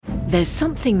There's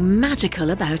something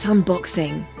magical about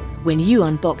unboxing. When you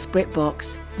unbox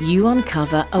BritBox, you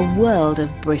uncover a world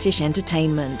of British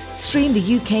entertainment. Stream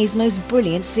the UK's most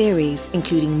brilliant series,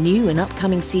 including new and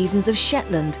upcoming seasons of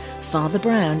Shetland, Father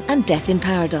Brown and Death in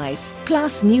Paradise.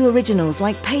 Plus new originals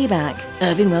like Payback,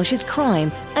 Irvine Welsh's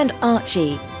Crime and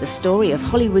Archie, the story of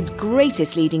Hollywood's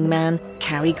greatest leading man,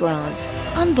 Cary Grant.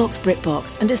 Unbox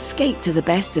BritBox and escape to the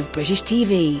best of British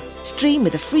TV. Stream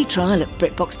with a free trial at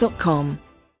BritBox.com.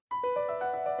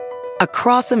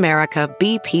 Across America,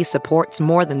 BP supports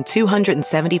more than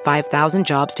 275,000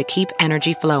 jobs to keep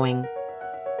energy flowing.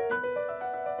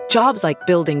 Jobs like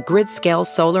building grid-scale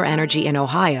solar energy in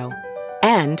Ohio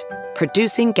and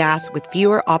producing gas with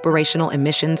fewer operational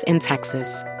emissions in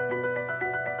Texas.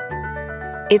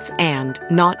 It's and,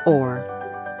 not or.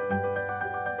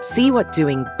 See what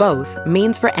doing both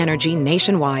means for energy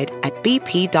nationwide at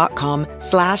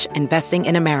bp.com/investing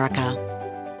in America.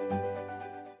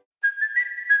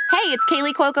 Hey, it's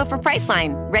Kaylee Cuoco for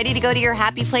Priceline. Ready to go to your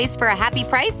happy place for a happy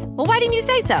price? Well, why didn't you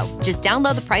say so? Just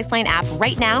download the Priceline app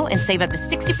right now and save up to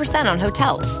 60% on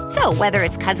hotels. So whether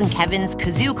it's Cousin Kevin's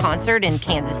Kazoo Concert in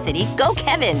Kansas City, go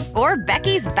Kevin, or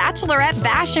Becky's Bachelorette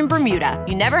Bash in Bermuda,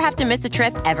 you never have to miss a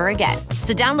trip ever again.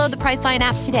 So download the Priceline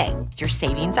app today. Your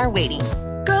savings are waiting.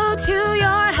 Go to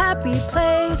your happy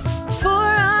place for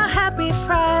a happy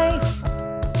price.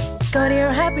 Go to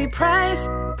your happy price,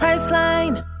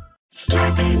 Priceline.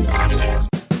 Scarpins Avenue.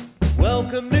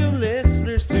 Welcome new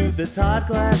listeners to the Todd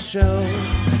Glass Show.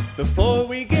 Before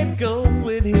we get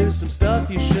going, here's some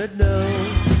stuff you should know.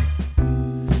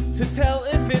 To tell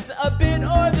if it's a bit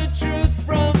or the truth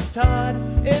from Todd.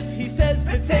 If he says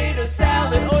potato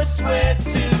salad or swear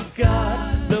to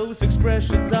God. Those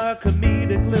expressions are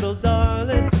comedic, little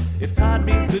darling. If Todd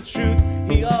means the truth,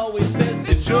 he always says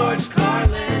to George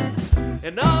Carlin.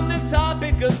 And on the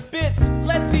topic of bits,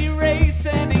 let's erase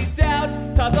any doubt.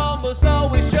 Todd's almost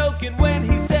always joking when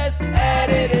he says,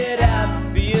 edit it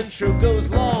out. The intro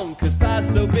goes long, cause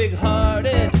Todd's so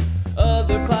big-hearted.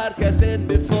 Other podcasts end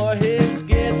before his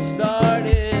gets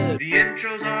started. The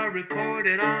intros are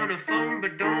recorded on a phone,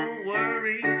 but don't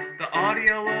worry. The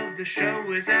audio of the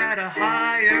show is at a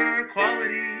higher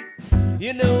quality.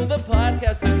 You know the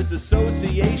Podcasters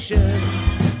Association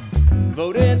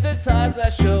voted the Todd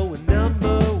Glass Show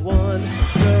 #1.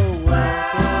 So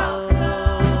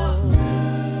welcome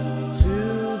to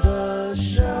the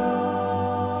show.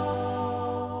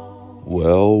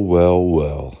 Well.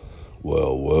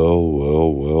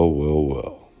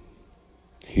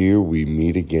 Here we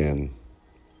meet again,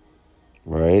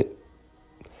 right?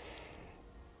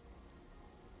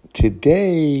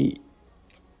 Today,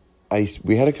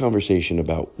 we had a conversation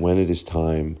about when it is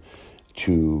time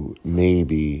to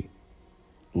maybe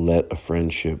let a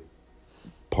friendship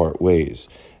part ways.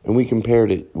 And we compared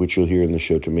it, which you'll hear in the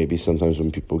show, to maybe sometimes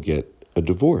when people get a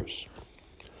divorce.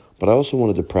 But I also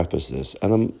wanted to preface this,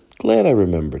 and I'm glad I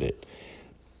remembered it.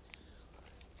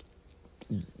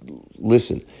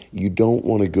 Listen, you don't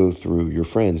want to go through your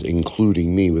friends,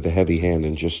 including me, with a heavy hand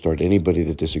and just start anybody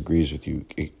that disagrees with you,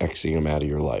 Xing them out of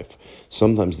your life.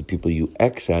 Sometimes the people you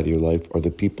X out of your life are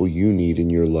the people you need in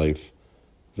your life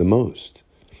the most.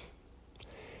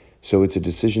 So it's a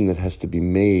decision that has to be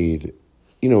made,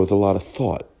 with a lot of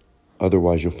thought.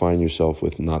 Otherwise, you'll find yourself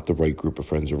with not the right group of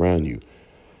friends around you.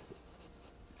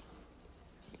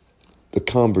 The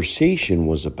conversation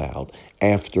was about,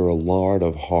 after a lot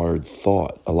of hard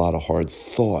thought,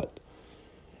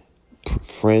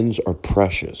 friends are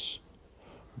precious.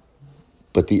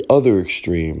 But the other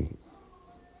extreme,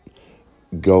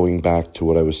 going back to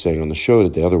what I was saying on the show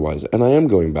today, and I am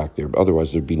going back there,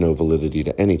 otherwise there'd be no validity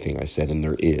to anything I said, and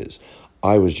there is.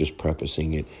 I was just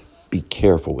prefacing it. Be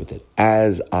careful with it,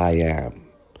 as I am.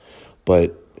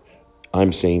 But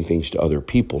I'm saying things to other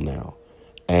people now.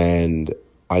 And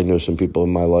I know some people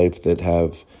in my life that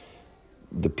have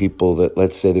the people that,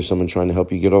 let's say there's someone trying to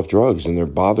help you get off drugs and they're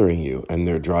bothering you and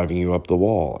they're driving you up the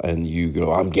wall and you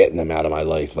go, I'm getting them out of my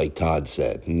life, like Todd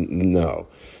said. No.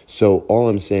 So all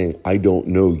I'm saying, I don't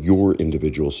know your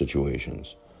individual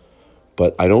situations,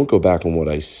 but I don't go back on what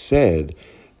I said,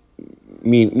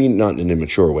 mean not in an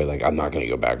immature way, like I'm not going to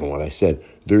go back on what I said.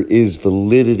 There is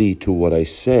validity to what I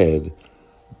said,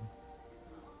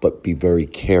 but be very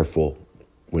careful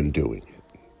when doing it.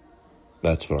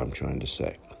 That's what I'm trying to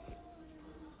say.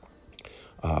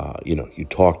 You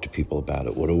talk to people about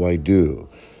it. What do I do?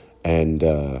 And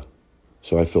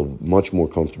so I feel much more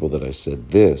comfortable that I said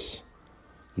this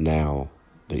now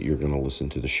that you're going to listen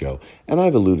to the show. And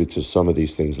I've alluded to some of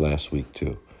these things last week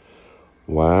too.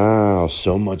 Wow,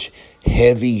 so much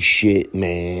heavy shit,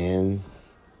 man.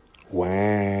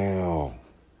 Wow.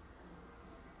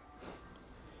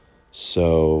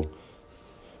 So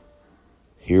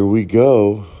here we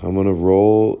go. I'm going to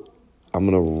roll.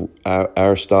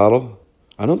 Aristotle.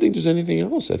 I don't think there's anything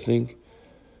else. I think,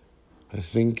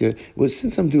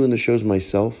 since I'm doing the shows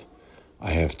myself,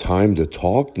 I have time to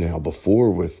talk now.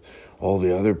 Before, with all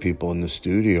the other people in the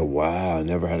studio, wow, I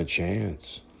never had a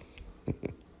chance.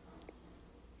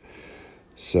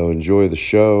 So enjoy the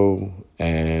show,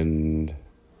 and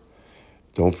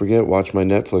don't forget, watch my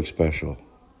Netflix special,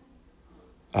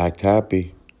 Act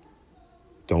Happy.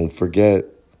 Don't forget,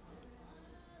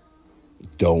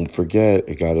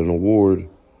 it got an award.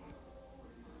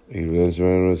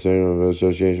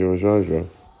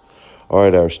 All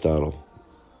right, Aristotle,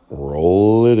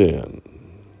 roll it in.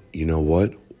 You know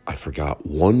what? I forgot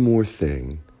one more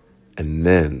thing, and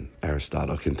then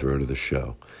Aristotle can throw to the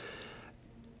show.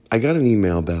 I got an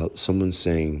email about someone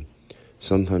saying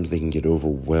sometimes they can get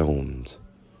overwhelmed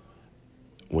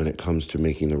when it comes to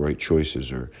making the right choices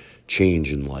or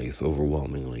change in life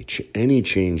overwhelmingly. Any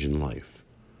change in life,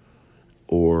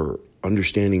 or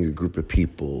understanding a group of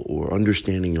people, or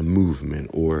understanding a movement,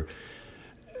 or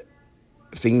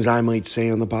things I might say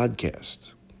on the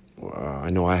podcast. I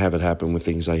know I have it happen with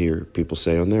things I hear people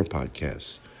say on their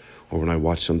podcasts, or when I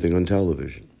watch something on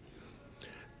television.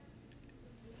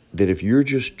 That if you're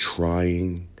just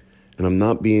trying, and I'm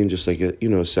not being just like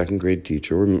a second grade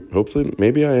teacher, or hopefully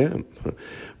maybe I am,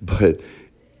 but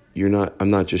I'm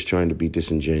not just trying to be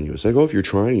disingenuous. Like, if you're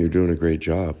trying, you're doing a great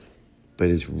job. But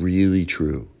it's really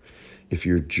true. If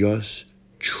you're just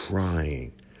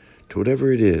trying to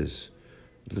whatever it is,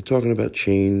 they're talking about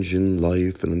change in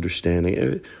life and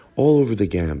understanding, all over the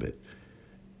gambit.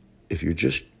 If you're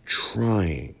just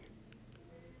trying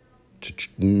to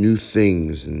new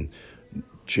things and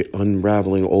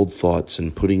unraveling old thoughts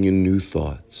and putting in new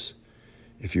thoughts,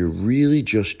 if you're really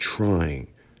just trying,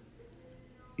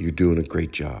 you're doing a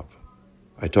great job.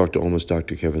 I talked to almost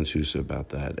Dr. Kevin Sousa about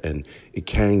that, and it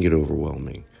can get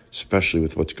overwhelming, especially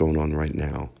with what's going on right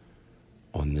now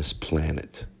on this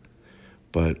planet.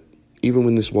 But even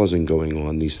when this wasn't going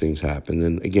on, these things happen.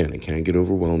 And again, it can get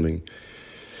overwhelming.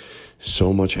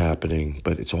 So much happening,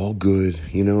 but it's all good.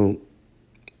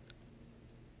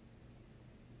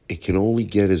 It can only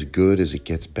get as good as it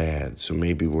gets bad. So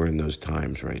maybe we're in those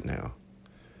times right now.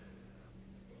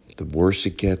 The worse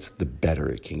it gets, the better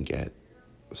it can get.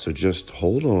 So just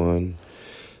hold on.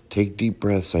 Take deep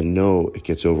breaths. I know it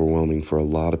gets overwhelming for a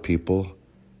lot of people.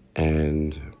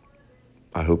 And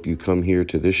I hope you come here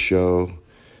to this show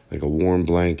like a warm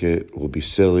blanket. We'll be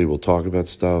silly. We'll talk about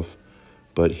stuff.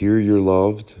 But here you're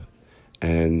loved.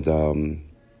 And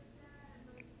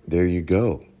there you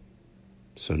go.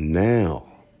 So now,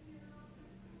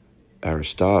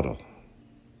 Aristotle,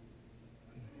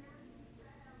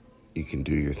 you can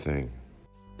do your thing.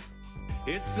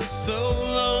 It's a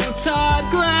solo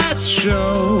Todd Glass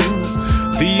show.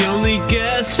 The only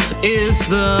guest is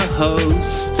the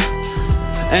host,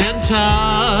 and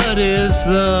Todd is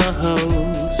the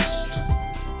host.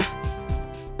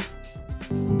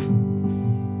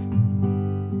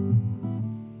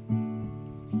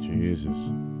 Jesus.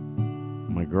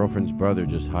 My girlfriend's brother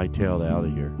just hightailed out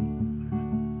of here.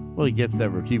 Well, he gets that,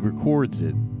 he records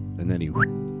it, and then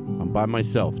I'm by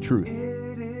myself, truth.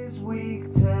 It is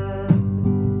week 10,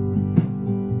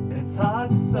 and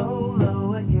Todd's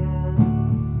solo again.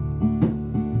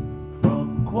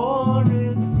 From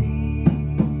quarantine,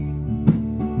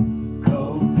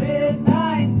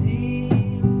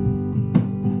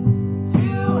 COVID-19,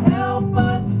 to help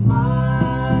us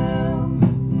smile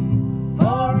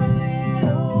for a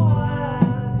little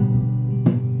while.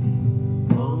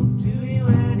 Won't do you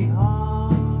any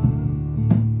harm,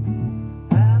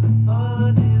 having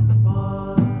fun in the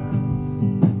bar,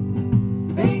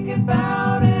 thinking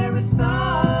about Aristotle.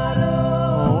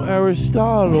 Oh,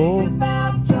 Aristotle. Thinking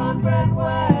about John Brent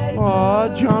Wagner. Aw,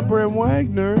 John Brent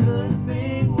Wagner. Good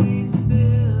thing we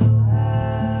still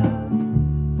have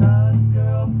Todd's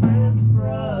girlfriend's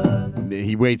brother.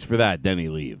 He waits for that, then he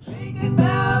leaves. Thinking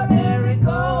about Eric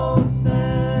Olsen.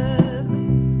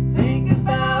 Thinking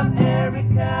about Eric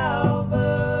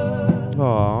Calvert.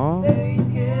 Aw. They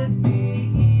can't be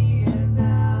here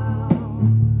now,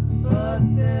 but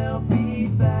they'll be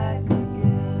back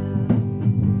again.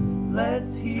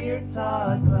 Let's hear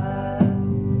Todd Glass,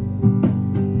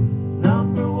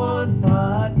 #1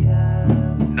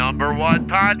 podcast. #1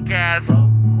 podcast.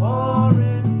 From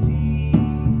quarantine,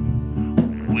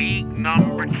 Week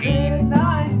number 10.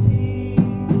 COVID-19,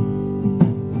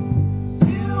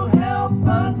 to help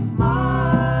us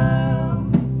smile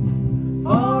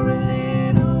for a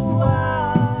little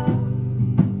while.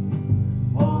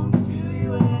 Won't do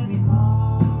you any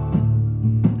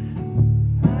harm,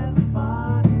 have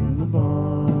fun in the bar.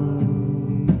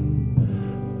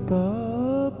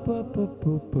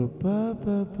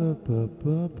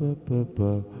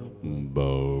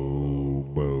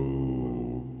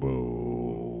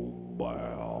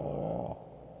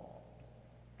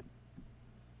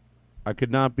 I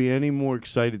could not be any more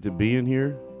excited to be in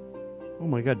here. Oh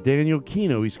my God, Daniel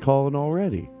Kino, he's calling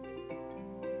already.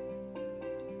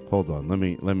 Hold on, let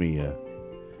me.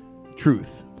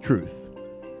 Truth.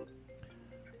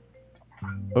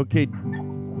 Okay,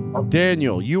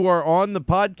 Daniel, you are on the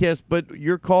podcast, but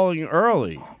you're calling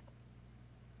early.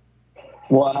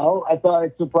 Well, I thought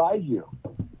I'd surprise you.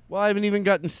 Well, I haven't even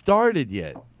gotten started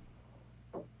yet.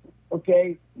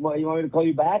 Okay, well, you want me to call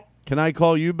you back? Can I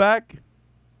call you back?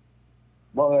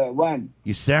 Well, when?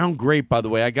 You sound great, by the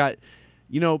way.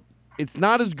 It's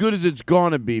not as good as it's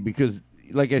going to be because,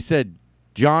 like I said,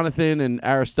 Jonathan and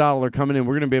Aristotle are coming in.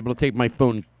 We're going to be able to take my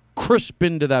phone crisp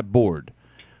into that board.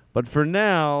 But for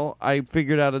now, I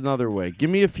figured out another way. Give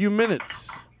me a few minutes.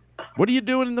 What are you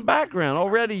doing in the background?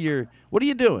 Already what are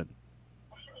you doing?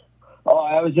 Oh,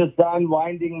 I was just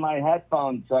unwinding my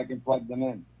headphones so I can plug them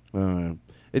in.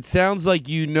 It sounds like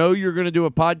you know you're going to do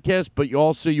a podcast, but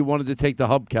you wanted to take the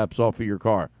hubcaps off of your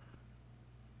car.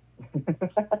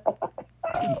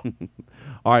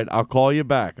 All right, I'll call you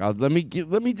back. Let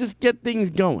me just get things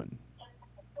going.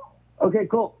 Okay,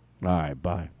 cool. All right,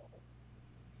 bye.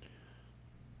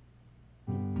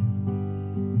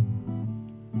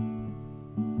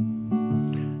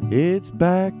 It's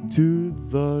back to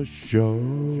the show.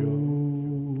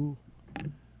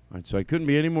 All right, so I couldn't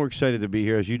be any more excited to be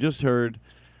here. As you just heard,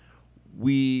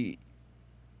 we,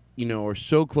 are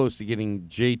so close to getting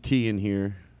JT in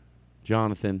here,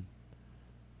 Jonathan,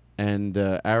 and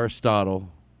Aristotle.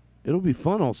 It'll be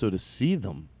fun also to see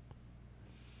them.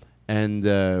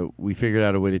 And we figured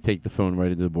out a way to take the phone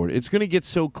right into the board. It's going to get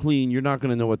so clean, you're not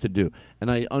going to know what to do.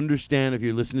 And I understand if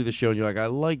you're listening to the show and you're like, I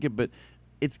like it, but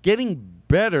it's getting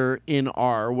better in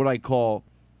our, what I call,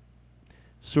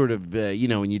 sort of,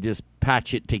 when you just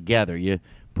patch it together. You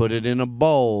put it in a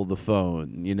bowl, the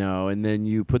phone, and then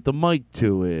you put the mic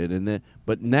to it.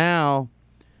 But now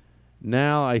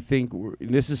I think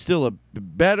this is still a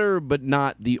better, but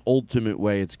not the ultimate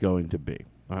way it's going to be.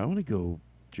 I want to go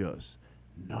just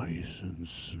nice and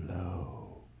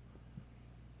slow.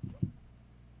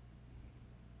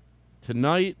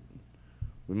 Tonight,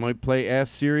 we might play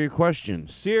Ask Siri a Question.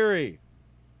 Siri,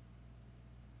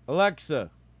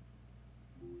 Alexa,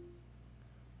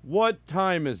 what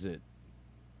time is it?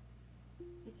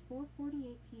 It's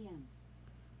 4:48 p.m.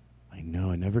 I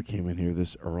know, I never came in here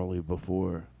this early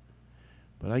before.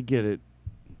 But I get it.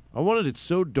 I wanted it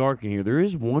so dark in here. There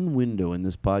is one window in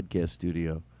this podcast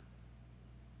studio.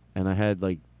 And I had,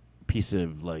 a piece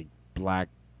of, black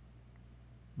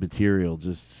material,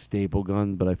 just staple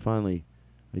gun. But I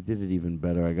did it even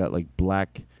better. I got,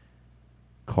 black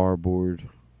cardboard,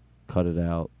 cut it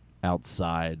out,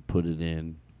 outside, put it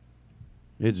in.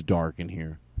 It's dark in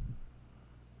here.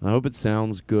 And I hope it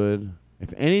sounds good.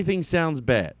 If anything sounds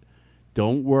bad,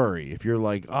 don't worry. If you're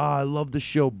like, I love the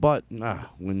show, but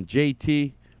when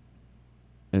JT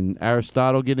and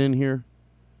Aristotle get in here,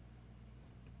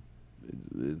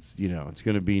 it's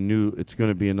going to be new. It's going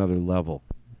to be another level.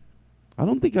 I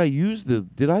don't think did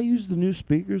I use the new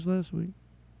speakers last week?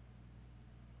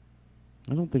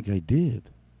 I don't think I did.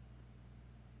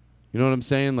 You know what I'm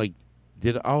saying? I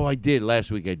did.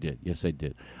 Last week I did. Yes, I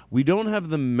did. We don't have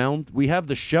the mount. We have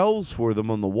the shelves for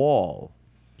them on the wall,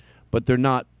 but they're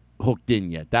not hooked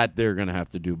in yet. That they're going to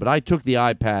have to do. But I took the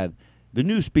iPad. The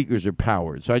new speakers are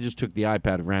powered, so I just took the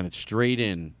iPad and ran it straight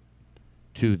in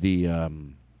to the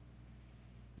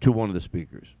to one of the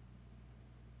speakers.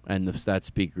 And that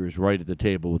speaker is right at the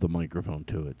table with a microphone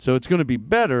to it. So it's going to be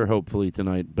better, hopefully,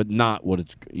 tonight, but not what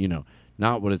it's,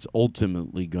 not what it's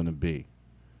ultimately going to be.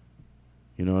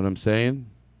 You know what I'm saying?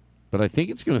 But I think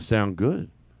it's going to sound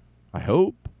good. I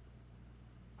hope.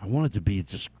 I want it to be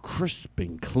just crisp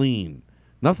and clean.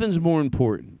 Nothing's more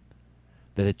important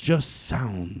that it just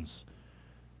sounds.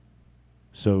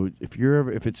 So if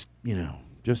it's,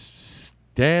 just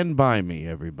stand by me,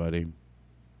 everybody.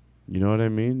 You know what I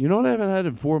mean? You know what I haven't had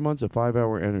in 4 months? A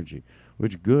 5-hour energy.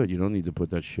 Which, good. You don't need to put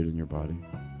that shit in your body.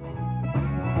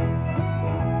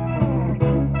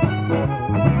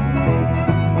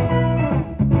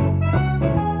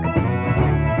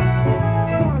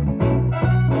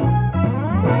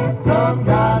 Some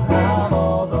guys have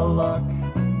all the luck.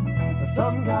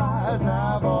 Some guys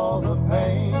have all the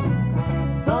pain.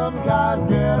 Some guys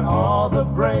get all the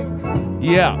breaks.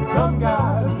 Yeah. Some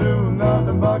guys do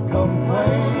nothing but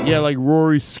complain. Yeah, like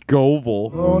Rory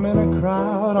Scovel. Alone in a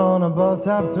crowd on a bus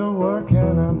after work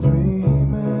and I'm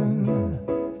dreaming.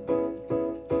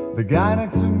 The guy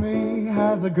next to me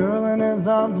has a girl in his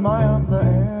arms, my arms are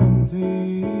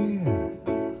empty.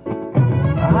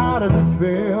 How does it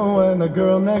feel when the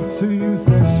girl next to you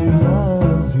says she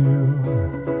loves you?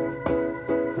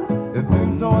 It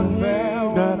seems so unfair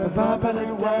when there's not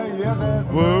anywhere. Yeah,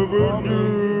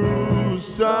 there's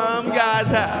some guys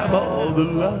have all the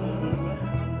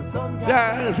love. Some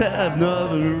guys have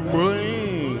nothing to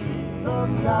bring.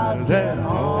 Some guys get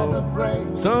all the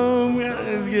breaks. Some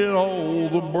guys get all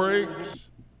the breaks.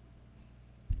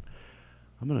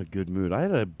 I'm in a good mood. I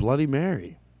had a Bloody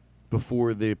Mary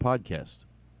before the podcast.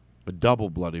 A double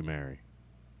Bloody Mary.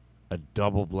 A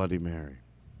double Bloody Mary.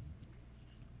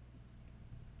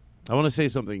 I want to say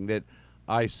something that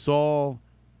I saw.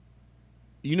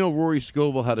 You know, Rory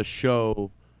Scovel had a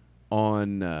show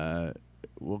on,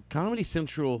 Comedy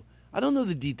Central. I don't know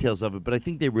the details of it, but I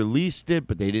think they released it,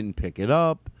 but they didn't pick it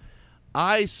up.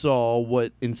 I saw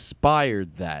what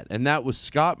inspired that, and that was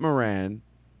Scott Moran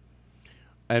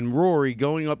and Rory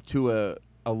going up to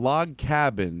a log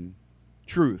cabin,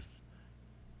 Truth,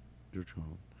 that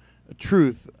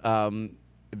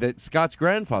Scott's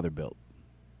grandfather built.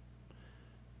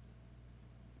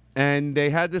 And they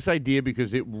had this idea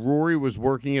because Rory was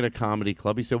working at a comedy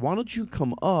club. He said, why don't you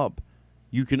come up?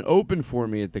 You can open for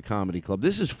me at the comedy club.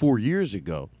 This is 4 years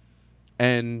ago.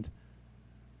 And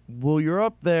while you're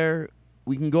up there,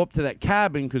 we can go up to that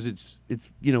cabin because it's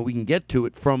we can get to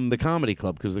it from the comedy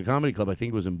club because the comedy club, I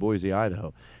think, was in Boise,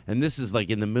 Idaho. And this is like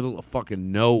in the middle of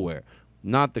fucking nowhere.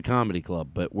 Not the comedy club,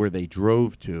 but where they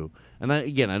drove to. And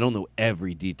I don't know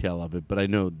every detail of it, but I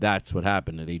know that's what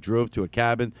happened. And they drove to a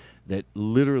cabin that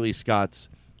literally Scott's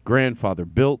grandfather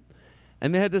built.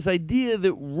 And they had this idea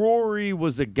that Rory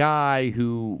was a guy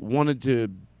who wanted to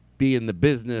be in the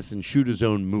business and shoot his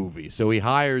own movie. So he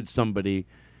hired somebody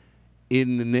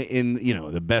in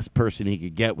the best person he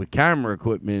could get with camera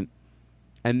equipment.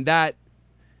 And that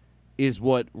is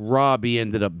what Robbie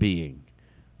ended up being.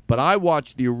 But I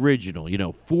watched the original,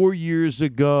 4 years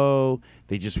ago.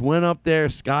 They just went up there.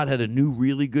 Scott had a new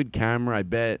really good camera, I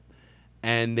bet.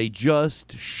 And they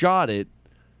just shot it.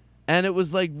 And it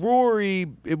was like Rory,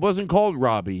 it wasn't called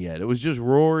Robbie yet. It was just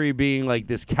Rory being like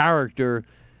this character.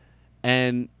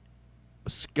 And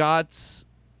Scott's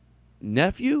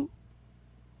nephew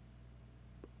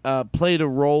played a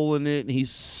role in it. And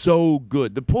he's so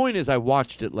good. The point is, I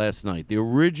watched it last night. The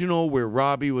original where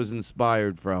Robbie was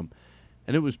inspired from.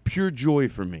 And it was pure joy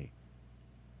for me.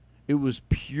 It was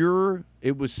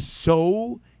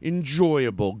so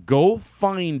enjoyable. Go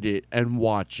find it and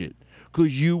watch it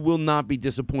because you will not be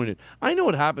disappointed. I know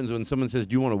what happens when someone says,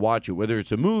 do you want to watch it? Whether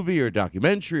it's a movie or a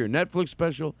documentary or Netflix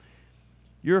special,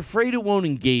 you're afraid it won't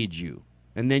engage you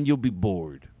and then you'll be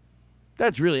bored.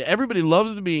 That's really, everybody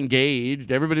loves to be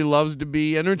engaged. Everybody loves to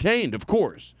be entertained, of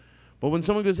course. But when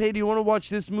someone goes, hey, do you want to watch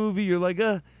this movie? You're like,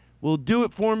 well, do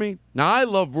it for me. Now, I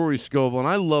love Rory Scovel, and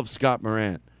I love Scott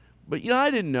Moran. But, I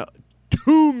didn't know.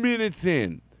 2 minutes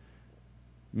in,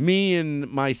 me and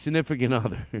my significant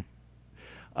other,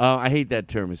 I hate that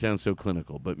term. It sounds so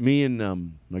clinical. But me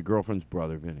and my girlfriend's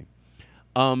brother, Vinny,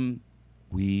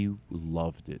 we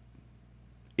loved it.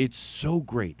 It's so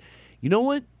great. You know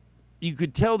what? You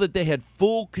could tell that they had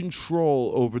full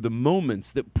control over the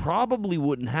moments that probably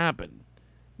wouldn't happen.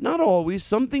 Not always.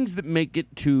 Some things that make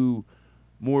it to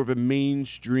more of a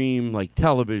mainstream, like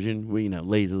television,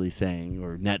 lazily saying,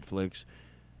 or Netflix,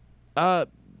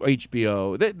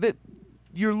 HBO, that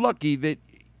you're lucky that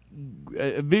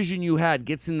a vision you had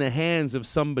gets in the hands of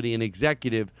somebody, an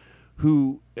executive,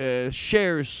 who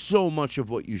shares so much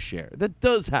of what you share. That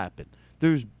does happen.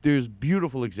 There's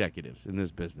beautiful executives in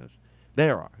this business. They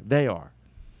are.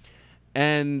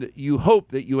 And you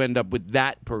hope that you end up with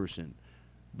that person.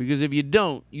 Because if you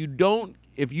do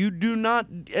not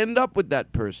end up with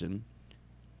that person,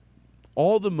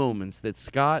 all the moments that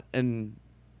Scott and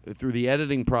through the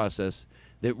editing process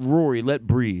that Rory let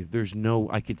breathe,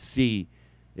 I could see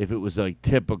if it was like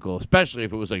typical, especially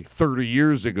if it was like 30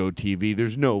 years ago TV,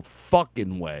 there's no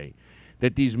fucking way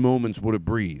that these moments would have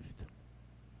breathed.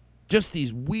 Just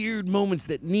these weird moments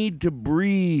that need to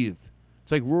breathe.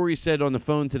 It's like Rory said on the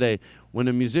phone today, when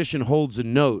a musician holds a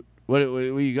note, what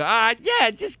you go,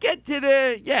 just get to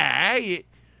the,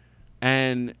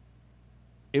 And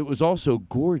it was also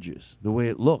gorgeous, the way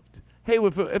it looked. Hey,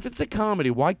 if it's a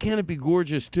comedy, why can't it be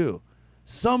gorgeous too?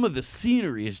 Some of the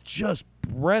scenery is just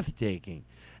breathtaking.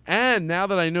 And now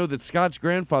that I know that Scott's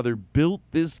grandfather built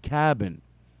this cabin,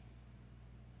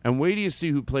 and wait till you see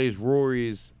who plays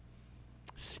Rory's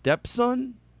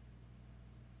stepson.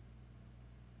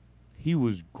 He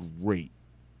was great.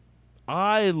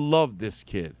 I love this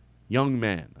kid. Young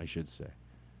man, I should say.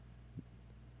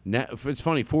 Now, it's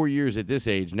funny, 4 years at this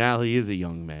age, now he is a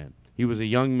young man. He was a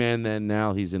young man then.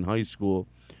 Now he's in high school.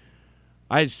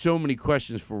 I had so many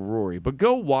questions for Rory, but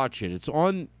go watch it. It's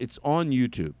on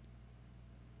YouTube.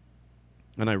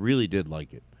 And I really did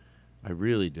like it. I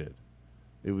really did.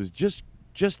 It was just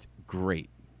great.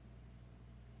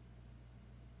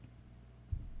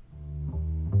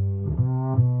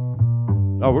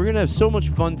 Oh, we're gonna have so much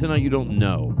fun tonight. You don't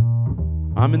know.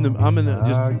 I'm in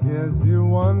just. I guess you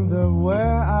wonder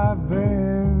where I've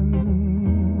been.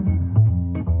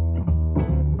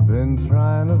 Been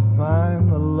trying to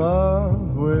find the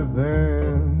love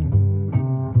within.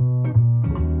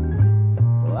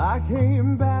 Well, I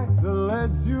came back to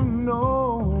let you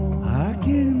know. I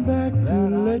came back to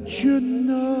let you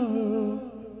know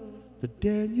the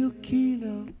Daniel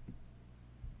Kino.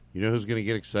 You know who's going to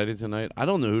get excited tonight? I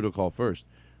don't know who to call first,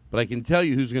 but I can tell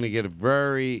you who's going to get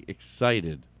very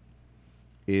excited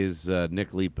is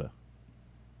Nick Lipa.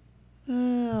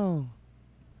 Well,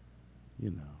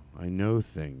 you know, I know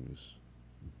things.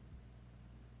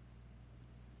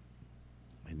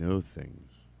 I know things.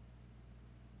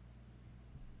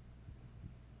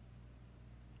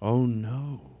 Oh,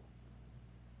 no.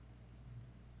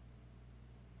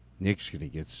 Nick's going to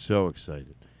get so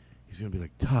excited. He's going to be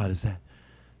like, Todd,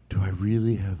 do I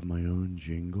really have my own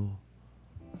jingle?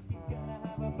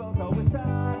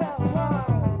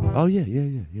 Oh, yeah.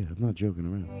 I'm not joking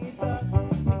around.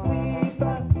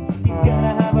 He's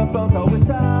gonna have a phone call with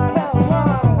Todd.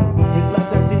 His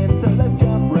lights are dim, so let's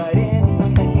jump right in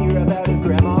and hear about his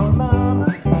grandma or mom.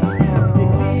 Nick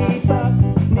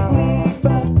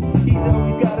Lipa, he's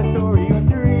always got a story or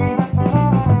three.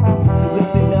 So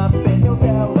listen up and he'll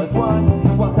tell us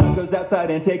one while Todd goes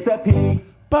outside and takes a pee.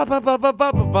 Ba ba ba ba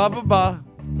ba ba ba ba ba.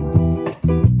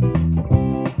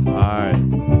 All right.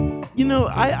 You know,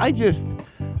 I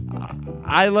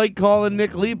like calling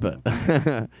Nick Lipa.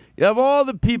 Of all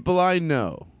the people I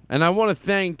know, and I want to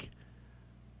thank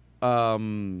hold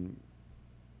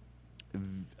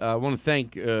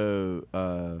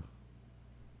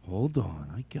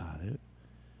on, I got it.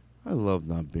 I love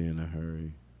not being in a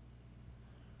hurry.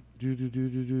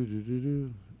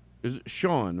 Do. Is it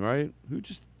Sean, right? Who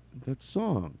just that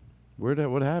song? What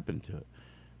happened to it?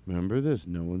 Remember this?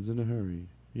 No one's in a hurry.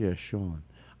 Yeah, Sean.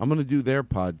 I'm gonna do their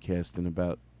podcast in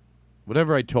about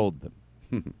whatever I told them.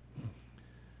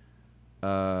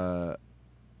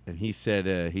 And he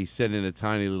said he sent in a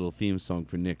tiny little theme song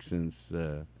for Nick since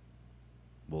well,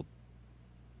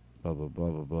 blah blah blah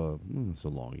blah blah. It's a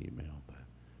long email, but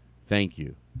thank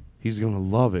you. He's gonna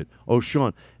love it. Oh,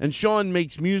 Sean. And Sean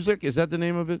makes music. Is that the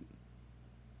name of it?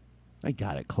 I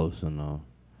got it close enough.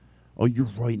 Oh, you're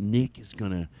right. Nick's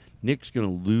gonna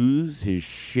lose his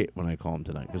shit when I call him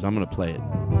tonight because I'm gonna play it.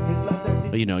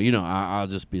 You know, I'll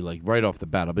just be like right off the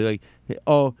bat. I'll be like,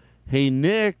 hey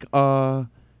Nick, do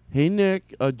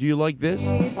you like this?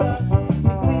 He's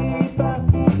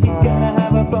gonna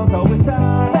have a phone call with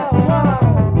Todd.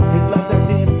 His lights are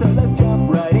dim, so let's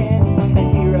jump right in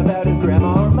and hear about his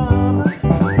grandma or mom. Nick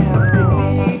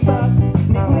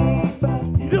Lipa.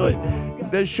 You know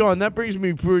what? That Sean, that brings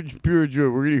me pure joy.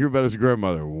 We're gonna hear about his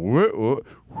grandmother. What?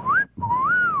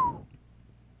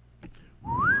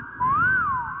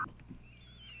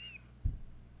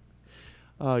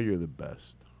 Oh, you're the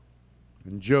best.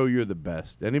 And Joe, you're the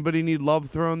best. Anybody need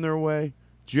love thrown their way?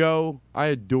 Joe, I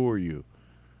adore you.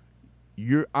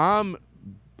 I'm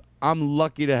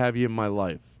lucky to have you in my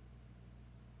life.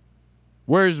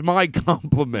 Where's my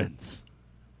compliments?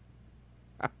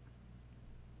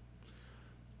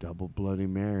 Double Bloody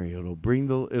Mary. It'll bring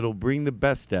the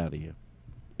best out of you.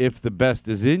 If the best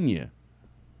is in you.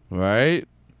 Right?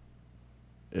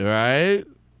 Right?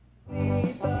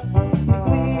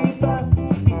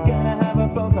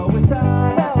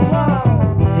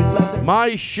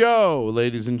 My show,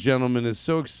 ladies and gentlemen, is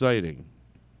so exciting.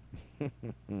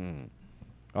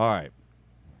 All right.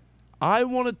 I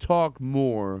want to talk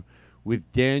more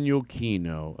with Daniel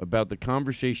Kino about the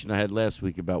conversation I had last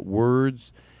week about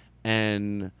words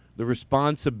and the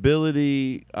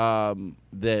responsibility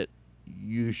that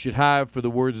you should have for the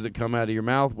words that come out of your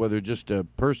mouth, whether just a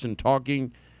person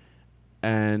talking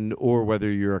or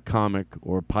whether you're a comic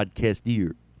or a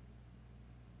podcaster.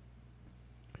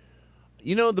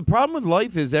 You know, the problem with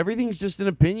life is everything's just an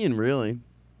opinion, really.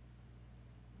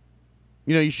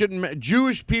 You know, you shouldn't.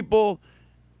 Jewish people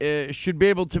should be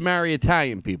able to marry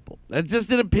Italian people. That's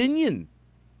just an opinion.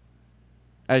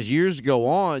 As years go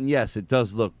on, yes, it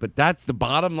does look, but that's the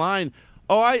bottom line.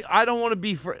 Oh, I don't want to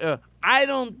be for. I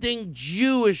don't think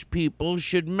Jewish people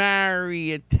should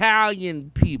marry Italian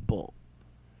people.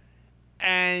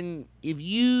 And if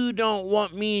you don't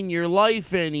want me in your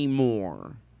life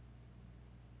anymore,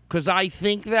 because I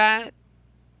think that,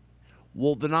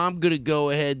 well, then I'm going to go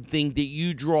ahead and think that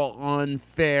you draw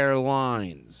unfair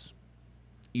lines.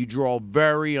 You draw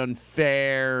very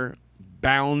unfair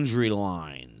boundary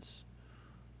lines.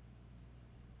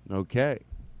 Okay.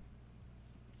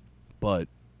 But,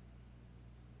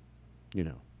 you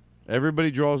know,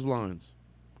 everybody draws lines.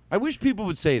 I wish people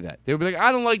would say that. They would be like,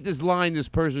 I don't like this line this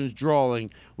person's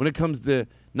drawing when it comes to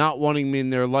not wanting me in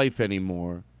their life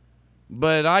anymore.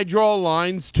 But I draw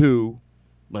lines too.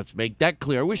 Let's make that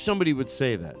clear. I wish somebody would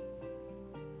say that.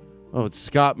 Oh, it's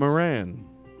Scott Moran.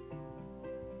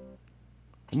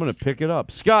 I'm going to pick it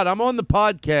up. Scott, I'm on the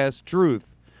podcast, Truth,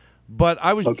 but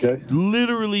I was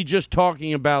literally just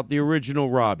talking about the original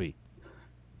Robbie.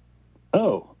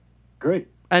 Oh, great.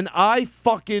 And I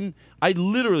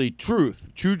literally, Truth,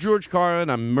 True George Carlin,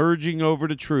 I'm merging over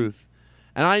to Truth.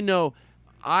 And I know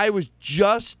I was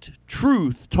just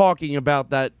Truth talking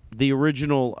about the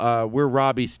original, where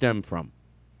Robbie stemmed from.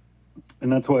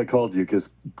 And that's why I called you, because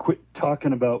quit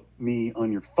talking about me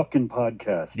on your fucking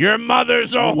podcast. Your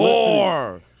mother's a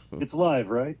whore! It's live,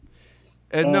 right?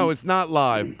 No, it's not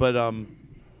live, but...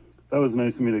 That was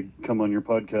nice of me to come on your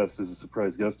podcast as a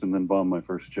surprise guest and then bomb my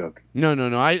first joke. No.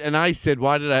 I said,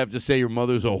 why did I have to say your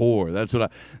mother's a whore? That's what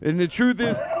And the truth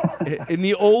is, in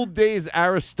the old days,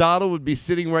 Aristotle would be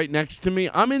sitting right next to me.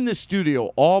 I'm in the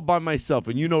studio all by myself,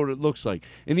 and you know what it looks like.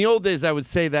 In the old days, I would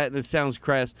say that, and it sounds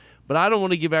crass, but I don't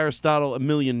want to give Aristotle a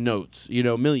million notes,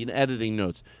 a million editing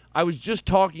notes. I was just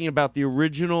talking about the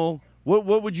original.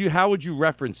 How would you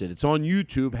reference it? It's on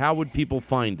YouTube. How would people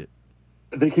find it?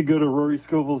 They could go to Rory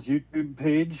Scovel's YouTube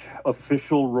page,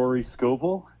 official Rory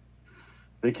Scovel.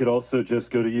 They could also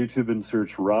just go to YouTube and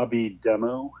search Robbie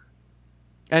Demo.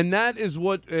 And that is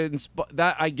what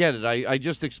that I get it. I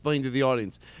just explained to the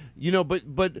audience,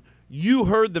 but you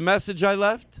heard the message I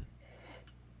left.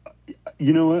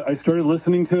 You know what? I started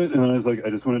listening to it, and then I was like, I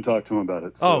just want to talk to him about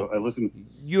it. So I listened.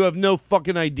 You have no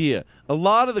fucking idea. A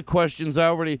lot of the questions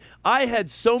I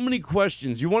had so many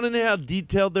questions. You want to know how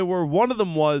detailed they were? One of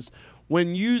them was,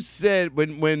 when you said,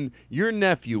 when your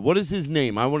nephew, what is his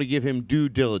name? I want to give him due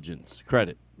diligence,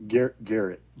 credit.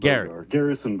 Garrett.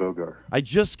 Garrison Bogar. I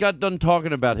just got done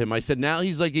talking about him. I said, now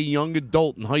he's like a young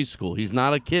adult in high school. He's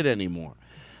not a kid anymore.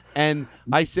 And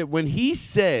I said, when he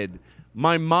said,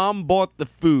 my mom bought the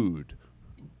food,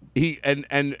 he and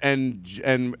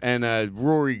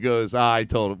Rory goes,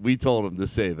 we told him to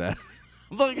say that.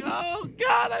 I'm like, oh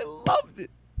God, I loved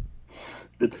it.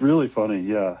 It's really funny,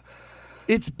 yeah.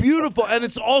 It's beautiful, and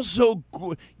it's also,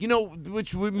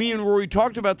 which me and Rory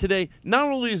talked about today, not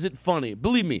only is it funny,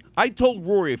 believe me, I told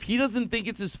Rory, if he doesn't think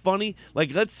it's as funny,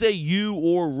 like let's say you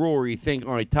or Rory think,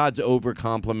 all right, Todd's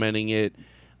over-complimenting it,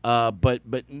 but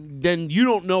then you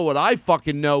don't know what I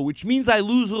fucking know, which means I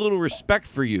lose a little respect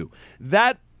for you.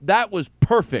 That was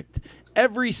perfect.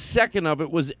 Every second of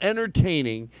it was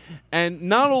entertaining, and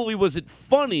not only was it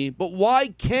funny, but why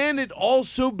can't it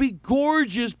also be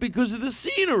gorgeous because of the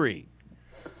scenery?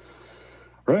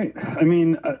 Right. I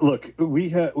mean, look,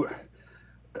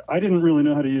 I didn't really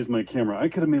know how to use my camera. I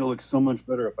could have made it look so much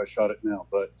better if I shot it now,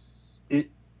 but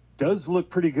it does look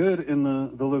pretty good, and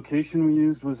the location we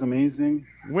used was amazing.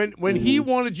 When he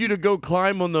wanted you to go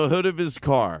climb on the hood of his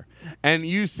car, and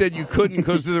you said you couldn't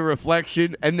because of the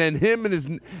reflection, and then him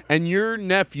and your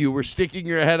nephew were sticking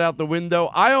your head out the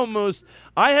window, I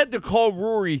had to call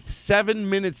Rory 7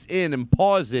 minutes in and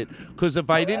pause it because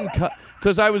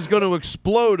because I was going to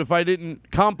explode if I didn't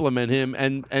compliment him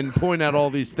and point out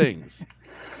all these things.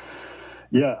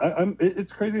 Yeah,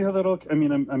 it's crazy how that all. I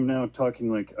mean, I'm now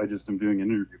talking like I just am doing an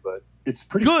interview, but it's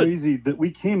pretty crazy that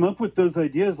we came up with those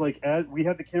ideas. Like, as we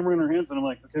had the camera in our hands, and I'm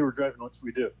like, okay, we're driving. What should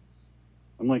we do?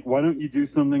 I'm like, why don't you do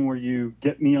something where you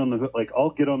get me on the hood? Like, I'll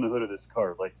get on the hood of this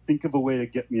car. Like, think of a way to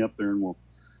get me up there, and we'll.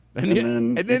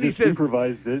 And then he says,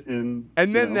 improvised it, and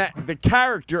then the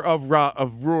character of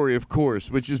Rory, of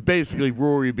course, which is basically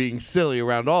Rory being silly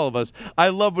around all of us. I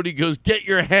love when he goes, "Get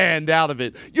your hand out of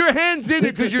it. Your hand's in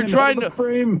it because you're trying to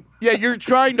frame. Yeah, you're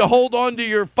trying to hold on to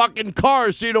your fucking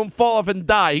car so you don't fall off and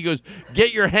die." He goes,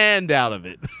 "Get your hand out of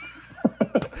it."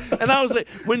 And I was like,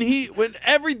 when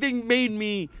everything made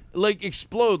me like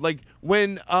explode, like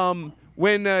when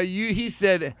he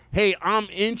said, "Hey, I'm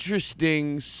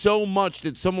interesting so much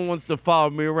that someone wants to follow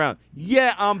me around."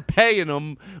 Yeah, I'm paying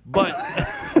them, but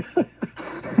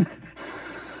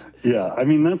yeah, I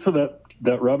mean that's where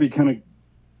that Robbie kind of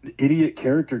idiot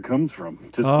character comes from,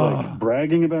 just like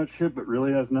bragging about shit, but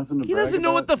really has nothing to. He brag doesn't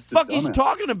know about. what the fuck he's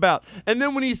talking about. And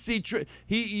then when he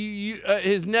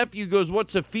his nephew goes,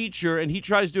 "What's a feature?" and he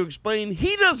tries to explain,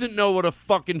 he doesn't know what a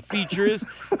fucking feature is.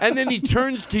 And then he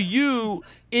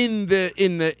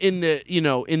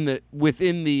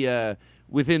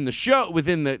within the show,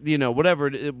 within the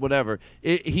whatever,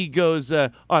 he goes,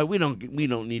 all right, we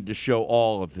don't need to show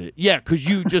all of it. Yeah, because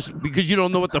you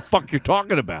don't know what the fuck you're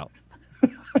talking about.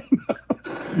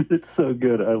 It's so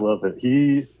good. I love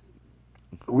it.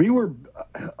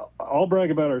 I'll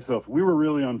brag about ourselves. We were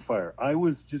really on fire. I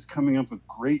was just coming up with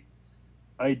great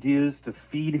ideas to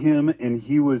feed him, and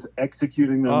he was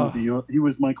executing them. He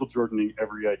was Michael Jordaning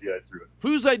every idea I threw at him.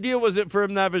 Whose idea was it for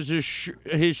him to have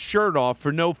his shirt off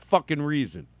for no fucking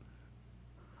reason?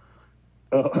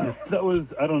 That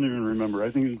was, I don't even remember.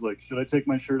 I think it was like, should I take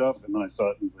my shirt off? And then I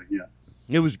saw it and was like, yeah.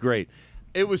 It was great.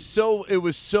 It was so,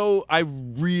 I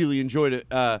really enjoyed it.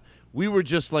 We were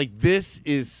just like, this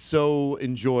is so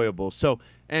enjoyable. So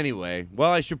anyway,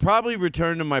 well, I should probably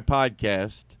return to my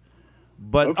podcast.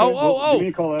 But okay, give me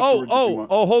a call afterwards if you want.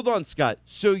 hold on, Scott.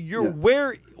 So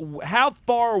how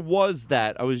far was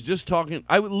that? I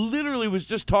literally was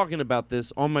just talking about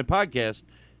this on my podcast,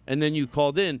 and then you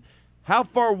called in. How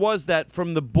far was that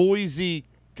from the Boise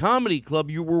Comedy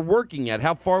Club you were working at?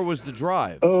 How far was the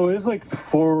drive? Oh, it was like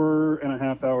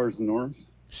 4.5 hours north.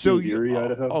 So Erie,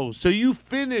 Idaho. So you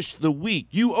finished the week.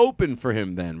 You opened for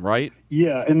him then, right?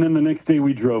 Yeah, and then the next day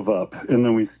we drove up, and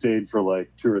then we stayed for like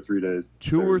 2 or 3 days.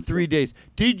 2 or 3 days.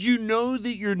 Did you know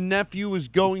that your nephew was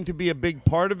going to be a big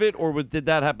part of it, or did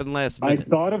that happen last minute? I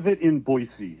thought of it in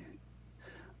Boise.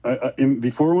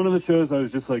 Before one of the shows, I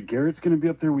was just like, Garrett's going to be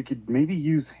up there. We could maybe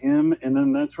use him, and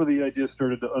then that's where the idea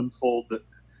started to unfold that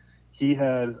he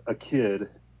has a kid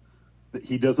that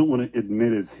he doesn't want to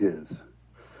admit is his.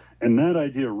 And that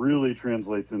idea really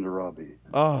translates into Robbie.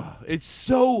 Oh, it's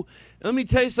so... Let me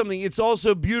tell you something. It's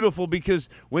also beautiful because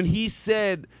when he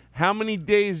said, how many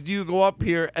days do you go up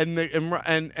here?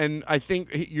 And I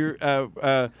think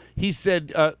he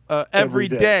said every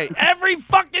day. Every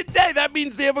fucking day. That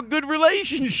means they have a good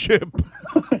relationship.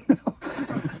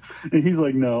 And he's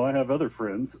like, no, I have other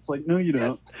friends. It's like, no, you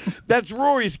don't. That's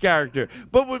Rory's character.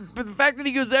 But the fact that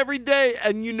he goes every day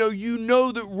and you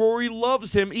know that Rory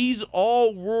loves him, he's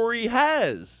all Rory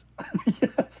has.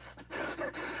 Yes.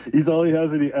 He's all he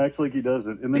has and he acts like he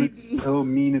doesn't. And then it's so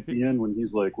mean at the end when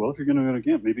he's like, well, if you're going to go to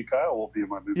camp, maybe Kyle will be in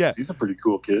my movie. Yeah. He's a pretty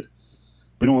cool kid.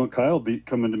 You don't want Kyle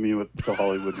coming to me to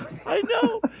Hollywood. I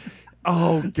know.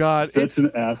 Oh, God. Such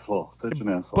an asshole.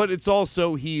 But it's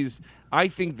also I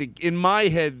think that in my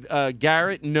head,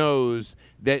 Garrett knows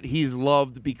that he's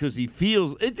loved because he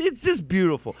feels it's just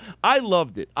beautiful. I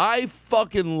loved it. I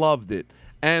fucking loved it.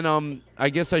 And I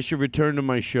guess I should return to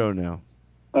my show now.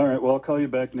 All right. Well, I'll call you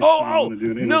back next time. I want to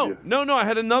do an interview. No. I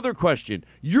had another question.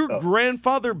 Your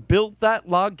grandfather built that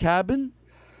log cabin?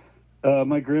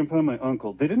 My grandpa and my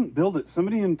uncle. They didn't build it.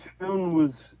 Somebody in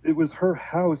town it was her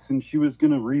house, and she was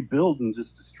going to rebuild and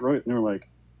just destroy it. And they're like,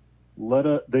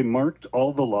 they marked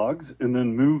all the logs and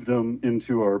then moved them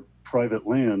into our private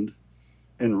land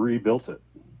and rebuilt it,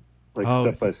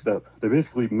 step by step. They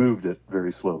basically moved it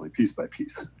very slowly, piece by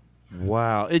piece.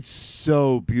 Wow. It's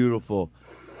so beautiful.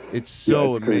 It's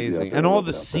so amazing. And all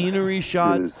the scenery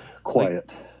shots. It is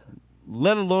quiet.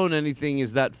 Let alone anything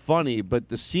is that funny, but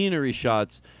the scenery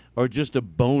shots are just a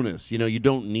bonus. You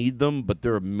don't need them, but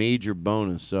they're a major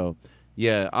bonus. So,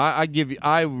 yeah,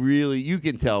 you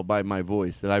can tell by my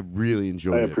voice that I really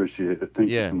enjoyed it. I appreciate it. Thank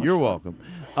you so much. You're welcome.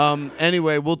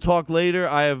 Anyway, we'll talk later.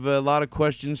 I have a lot of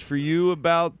questions for you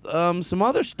about some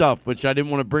other stuff, which I didn't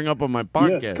want to bring up on my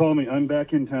podcast. Yes, call me. I'm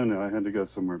back in town now. I had to go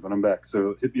somewhere, but I'm back.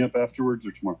 So hit me up afterwards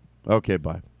or tomorrow. Okay,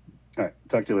 bye. All right,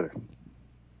 talk to you later.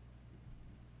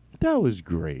 That was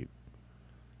great.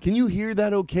 Can you hear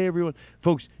that okay, everyone?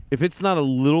 Folks, if it's not a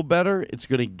little better, it's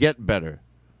going to get better.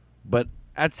 But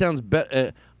that sounds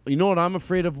better. You know what I'm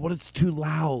afraid of? What if it's too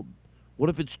loud? What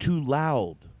if it's too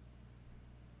loud?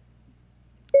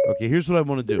 Okay, here's what I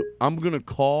want to do. I'm going to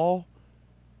call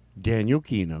Daniel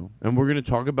Kino, and we're going to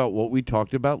talk about what we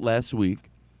talked about last week.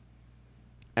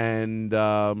 And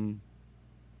that's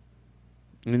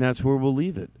where we'll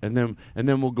leave it. And then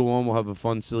we'll go on. We'll have a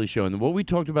fun, silly show. And what we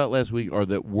talked about last week are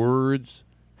that words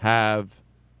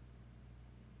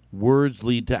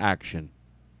lead to action.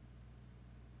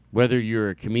 Whether you're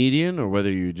a comedian or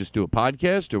whether you just do a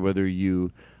podcast or whether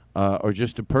you are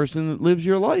just a person that lives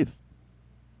your life.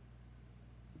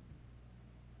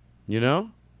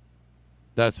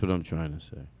 That's what I'm trying to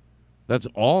say. That's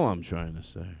all I'm trying to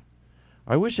say.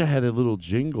 I wish I had a little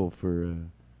jingle for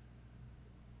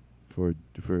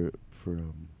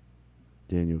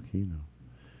Daniel Kino.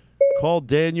 Call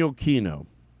Daniel Kino.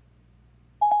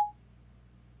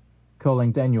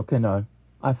 Calling Daniel Kino.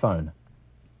 iPhone.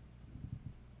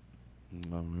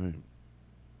 All right.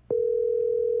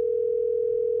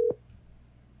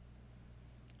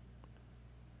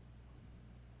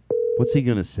 What's he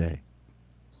going to say?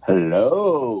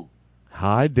 Hello.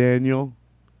 Hi, Daniel.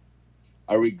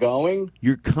 Are we going?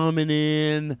 You're coming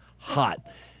in hot.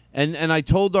 And I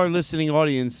told our listening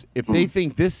audience, if they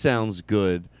think this sounds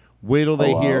good, wait till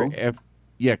they hear.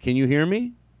 Yeah, can you hear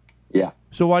me? Yeah.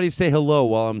 So why do you say hello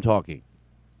while I'm talking?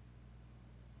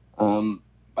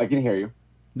 I can hear you.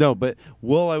 No, but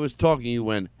while I was talking, you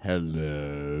went,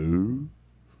 hello?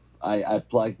 I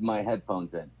plugged my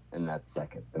headphones in that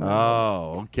second.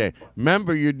 Oh, okay.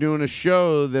 Remember, you're doing a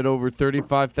show that over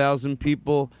 35,000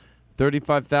 people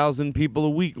a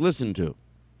week listen to.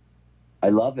 I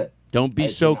love it. Don't be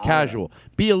so casual.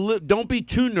 Don't be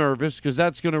too nervous because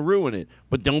that's going to ruin it.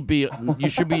 But don't be. You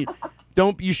should be.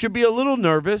 You should be a little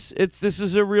nervous. This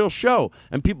is a real show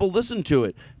and people listen to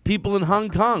it. People in Hong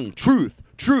Kong, truth.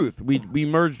 We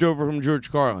merged over from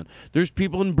George Carlin. There's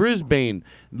people in Brisbane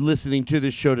listening to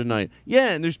this show tonight. Yeah,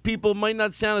 and there's people might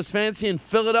not sound as fancy in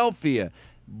Philadelphia,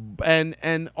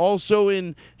 and also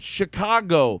in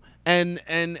Chicago and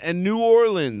New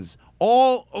Orleans,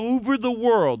 all over the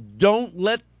world. Don't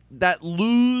let that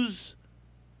lose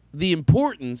the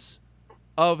importance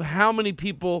of how many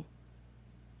people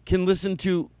can listen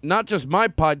to not just my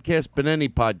podcast but any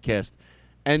podcast.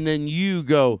 And then you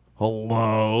go,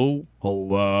 hello.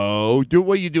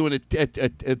 What are you doing, a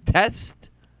test?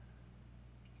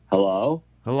 Hello?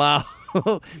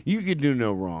 You can do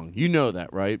no wrong. You know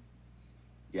that, right?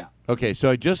 Yeah. Okay, so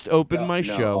I just opened my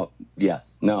show.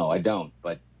 Yes. No, I don't,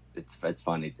 but it's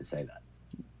funny to say that.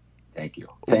 Thank you.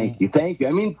 Thank you.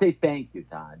 I mean, say thank you,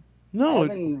 Todd. No. I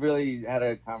haven't really had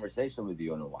a conversation with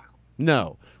you in a while.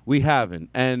 No, we haven't.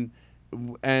 And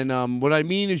what I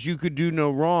mean is you could do no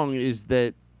wrong is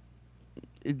that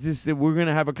it's just that we're going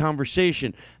to have a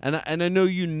conversation. And I know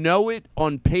you know it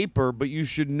on paper, but you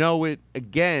should know it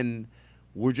again.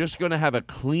 We're just going to have a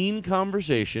clean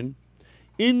conversation.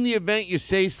 In the event you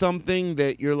say something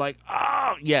that you're like,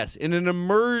 oh, yes, in an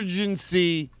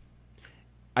emergency,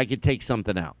 I could take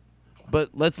something out.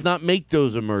 But let's not make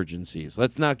those emergencies.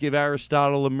 Let's not give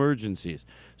Aristotle emergencies.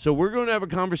 So we're going to have a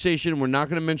conversation. We're not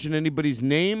going to mention anybody's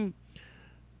name.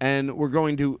 And we're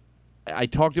going to, I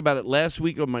talked about it last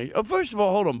week on my, first of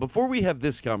all, hold on. Before we have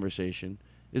this conversation,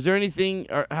 is there anything,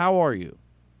 how are you?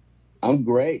 I'm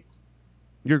great.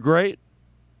 You're great?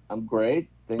 I'm great.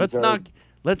 Let's not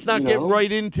get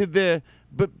right into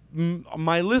but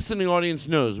my listening audience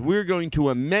knows we're going to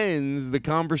amend the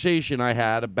conversation I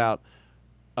had about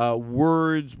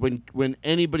words. When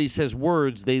anybody says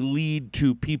words, they lead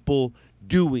to people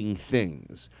doing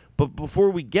things. But before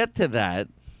we get to that,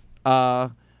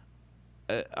 I'm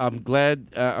glad.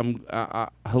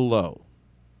 Hello.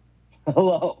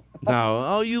 Hello.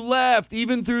 No, you laughed.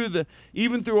 Even through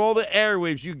all the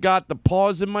airwaves, you got the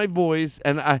pause in my voice,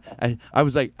 and I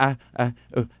was like,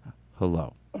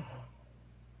 hello.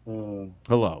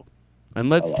 Hello. And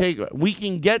let's we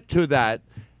can get to that.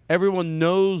 Everyone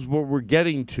knows what we're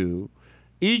getting to.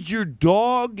 Is your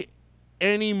dog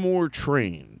any more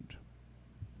trained?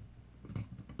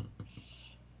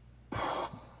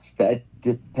 That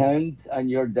depends on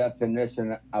your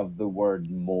definition of the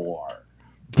word more.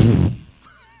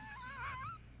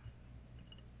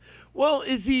 Well,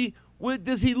 does he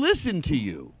listen to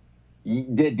you?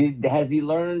 Has he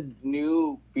learned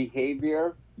new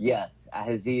behavior? Yes.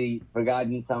 Has he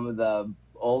forgotten some of the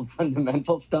old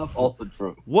fundamental stuff? Also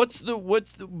true. What's the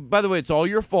by the way, it's all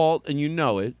your fault and you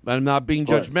know it. I'm not being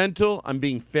judgmental. I'm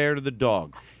being fair to the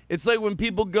dog. It's like when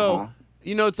people go,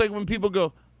 it's like when people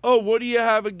go, oh, what do you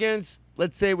have against,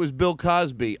 let's say it was Bill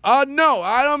Cosby? No,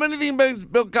 I don't have anything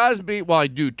against Bill Cosby. Well, I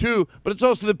do too, but it's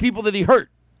also the people that he hurt.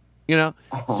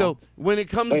 So when it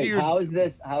comes to your... How is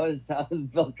this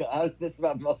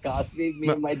about Bill Cosby, me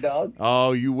and my dog?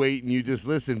 Oh, you wait and you just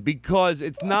listen. Because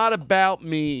it's not about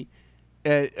me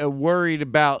worried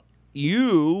about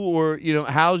you or,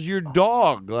 how's your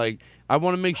dog? Like, I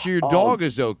want to make sure your dog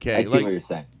is okay. I see what you're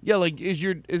saying. Yeah, like, is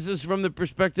this from the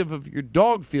perspective of your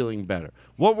dog feeling better?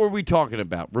 What were we talking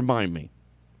about? Remind me.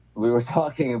 We were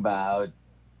talking about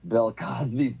Bill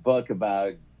Cosby's book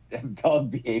about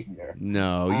dog behavior.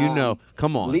 No,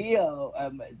 come on. Leo,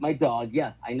 my dog,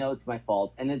 yes, I know it's my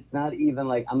fault. And it's not even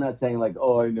like, I'm not saying like,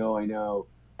 oh, I know.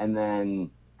 And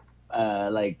then,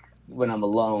 like, when I'm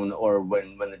alone or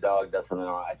when the dog does something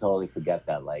wrong, I totally forget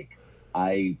that. Like,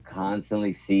 I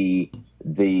constantly see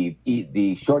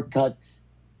the shortcuts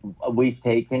we've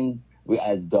taken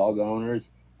as dog owners.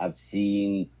 I've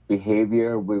seen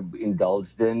behavior we've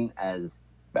indulged in as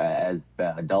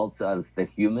adults, as the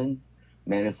humans,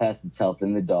 manifest itself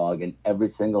in the dog, and every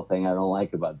single thing I don't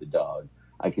like about the dog,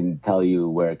 I can tell you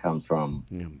where it comes from.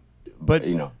 Yeah. But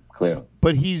clearly.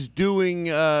 But he's doing.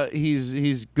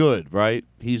 He's good, right?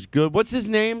 He's good. What's his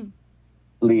name?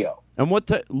 Leo. And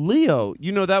Leo,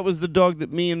 you know, that was the dog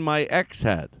that me and my ex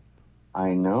had. I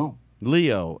know.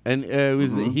 Leo. And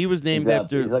he was named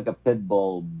after... He's like a pit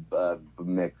bull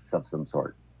mix of some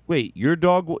sort. Wait, your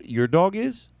dog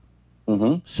is?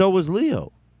 Mm-hmm. So was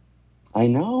Leo. I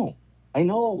know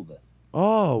all this.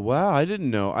 Oh, wow. I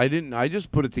didn't know. I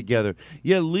just put it together.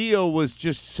 Yeah, Leo was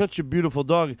just such a beautiful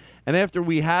dog. And after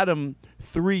we had him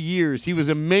 3 years, he was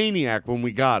a maniac when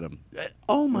we got him.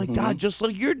 Oh, my God, just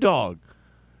like your dog.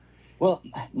 Well,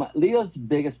 Leo's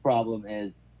biggest problem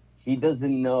is he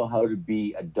doesn't know how to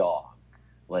be a dog.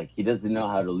 Like, he doesn't know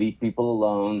how to leave people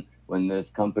alone when there's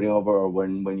company over or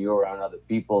when you're around other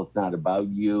people. It's not about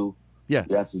you. Yeah.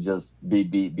 You have to just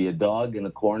be a dog in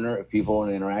a corner. If people want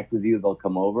to interact with you, they'll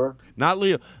come over. Not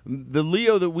Leo. The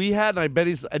Leo that we had, and I bet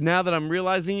now that I'm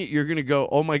realizing it, you're going to go,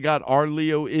 oh, my God, our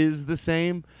Leo is the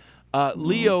same.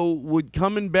 Leo would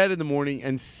come in bed in the morning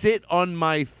and sit on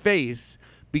my face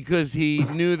because he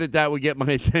knew that would get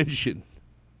my attention.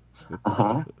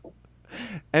 Uh-huh.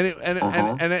 And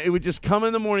it would just come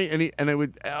in the morning, and it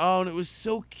was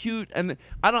so cute. And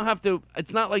I don't have to.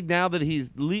 It's not like now that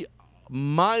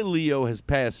my Leo has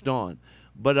passed on,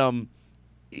 but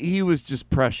he was just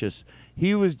precious.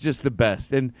 He was just the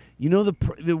best. And you know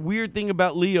the weird thing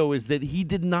about Leo is that he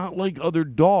did not like other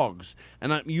dogs,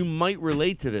 and you might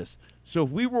relate to this. So if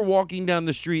we were walking down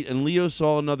the street and Leo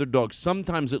saw another dog,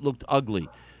 sometimes it looked ugly.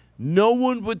 No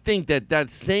one would think that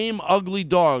same ugly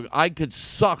dog I could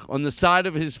suck on the side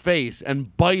of his face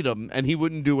and bite him, and he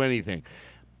wouldn't do anything.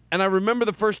 And I remember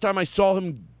the first time I saw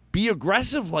him be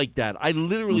aggressive like that, I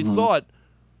literally thought,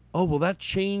 oh, will that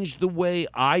change the way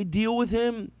I deal with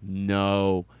him?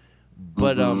 No.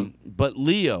 But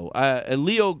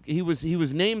Leo, he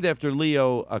was named after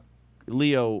Leo.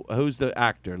 Leo, who's the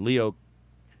actor? Leo.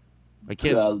 I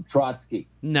can't. Trotsky.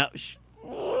 No.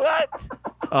 What?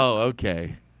 Oh,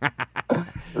 okay.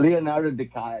 Leonardo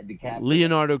DiCaprio.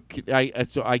 Leonardo.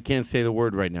 So I can't say the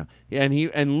word right now.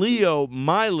 And Leo,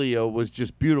 my Leo, was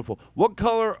just beautiful. What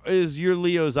color is your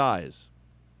Leo's eyes?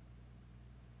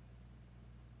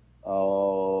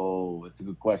 Oh, it's a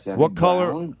good question. What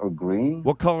color? Brown or green?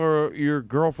 What color are your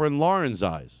girlfriend Lauren's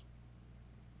eyes?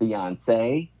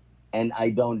 Beyonce, and I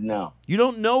don't know. You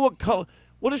don't know what color?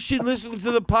 What if she listens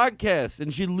to the podcast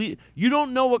and you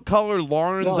don't know what color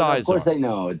Lauren's eyes are? Of course I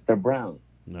know. They're brown.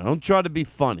 No, don't try to be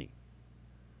funny.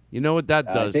 You know what that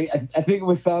does? I think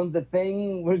we found the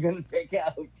thing we're going to take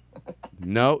out.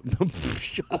 No.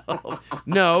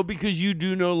 No, because you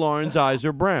do know Lauren's eyes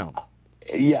are brown.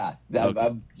 Yes, Okay.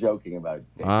 I'm joking about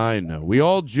it. I know. We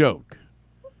all joke.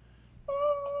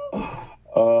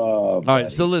 All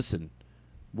right, so listen.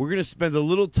 We're going to spend a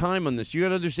little time on this. You got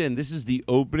to understand, this is the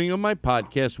opening of my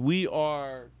podcast. We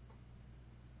are...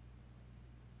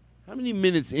 How many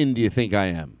minutes in do you think I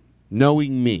am?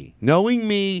 Knowing me,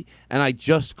 and I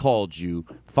just called you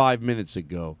 5 minutes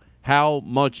ago. How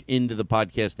much into the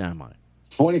podcast am I?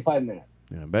 25 minutes.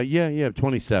 Yeah,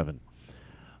 27.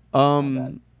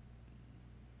 I'm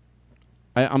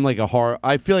like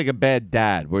I feel like a bad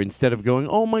dad, where instead of going,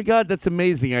 oh my God, that's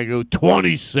amazing, I go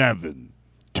 27.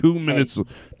 2 minutes.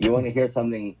 You want to hear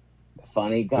something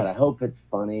funny? God, I hope it's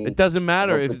funny. It doesn't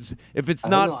matter if it's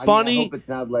not funny. I hope it's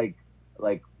not like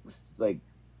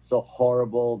so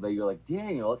horrible that you're like,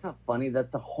 Daniel, it's not funny.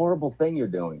 That's a horrible thing you're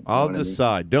doing. I'll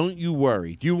decide. Don't you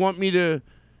worry. Do you want me to?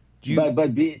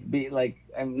 But be like,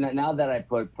 now that I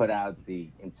put out the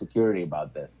insecurity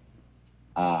about this,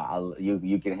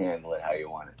 you can handle it how you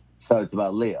want it. So it's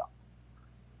about Leo.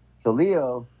 So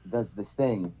Leo does this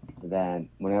thing that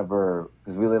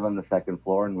because we live on the second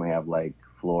floor and we have like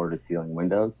floor to ceiling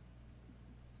windows,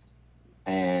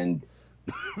 and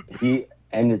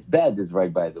his bed is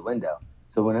right by the window.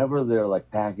 So whenever there are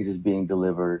like packages being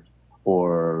delivered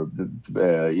or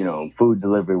food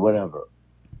delivery, whatever,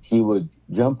 he would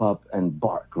jump up and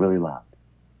bark really loud.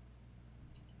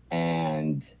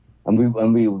 And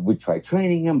we would try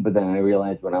training him, but then I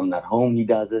realized when I'm not home, he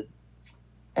does it.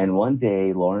 And one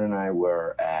day, Lauren and I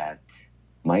were at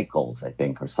Michael's, I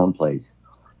think, or someplace,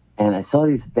 and I saw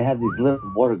they had these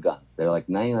little water guns. They're like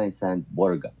 99-cent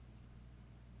water guns.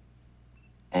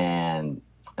 And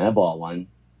I bought one.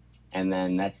 And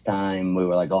then next time we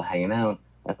were like all hanging out,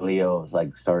 and Leo was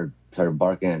like started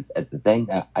barking at the thing.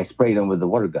 I sprayed him with the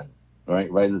water gun, right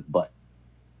in his butt.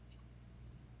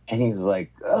 And he was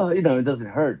like, oh, it doesn't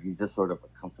hurt. He's just sort of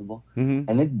comfortable. Mm-hmm.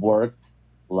 And it worked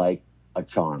like a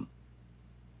charm.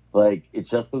 Like, it's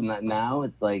just now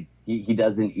it's like he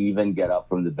doesn't even get up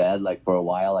from the bed, like for a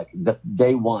while. Like the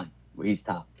day one, he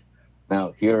stopped.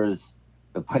 Now here's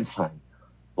the punchline.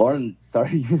 Lauren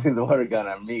started using the water gun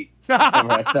on me.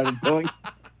 Remember I started doing?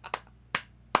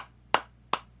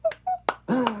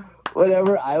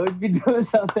 whenever I would be doing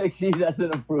something she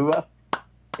doesn't approve of,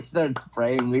 she started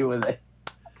spraying me with it.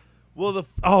 Well,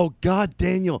 oh God,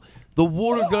 Daniel, the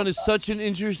water gun is such an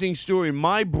interesting story.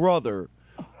 My brother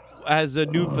has a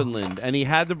Newfoundland, and he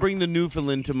had to bring the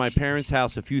Newfoundland to my parents'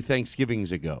 house a few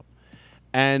Thanksgivings ago,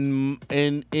 and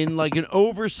in like an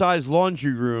oversized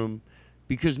laundry room,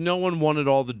 because no one wanted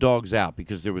all the dogs out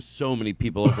because there was so many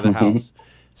people over the house.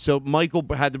 So Michael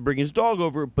had to bring his dog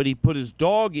over, but he put his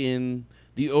dog in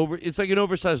it's like an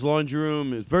oversized laundry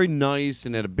room. It was very nice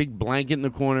and had a big blanket in the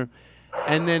corner.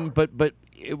 And then, but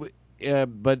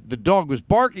the dog was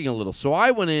barking a little. So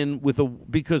I went in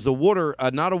because the water,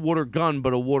 not a water gun,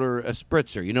 but a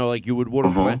spritzer, you know, like you would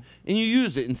water plant, and you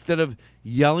use it instead of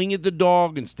yelling at the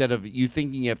dog, instead of you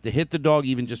thinking you have to hit the dog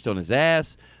even just on his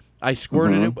ass. I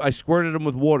squirted I squirted him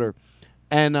with water,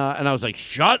 and I was like,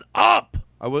 shut up.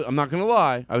 I'm not going to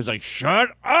lie. I was like, shut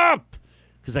up,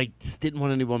 because I just didn't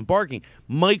want anyone barking.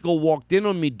 Michael walked in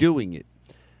on me doing it,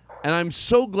 and I'm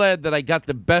so glad that I got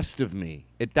the best of me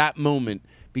at that moment,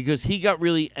 because he got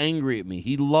really angry at me.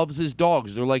 He loves his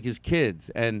dogs. They're like his kids.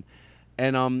 And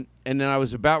then I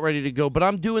was about ready to go, but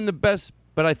I'm doing the best.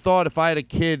 But I thought if I had a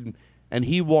kid and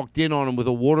he walked in on him with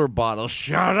a water bottle,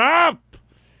 shut up,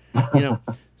 you know.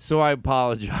 So I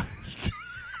apologized.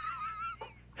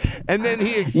 And then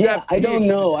he accepted. Yeah, I don't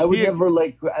know. I would never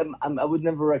I would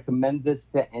never recommend this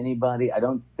to anybody. I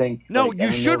don't think. No,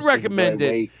 you should recommend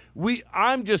it.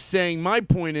 I'm just saying. My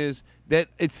point is that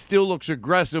it still looks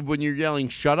aggressive when you're yelling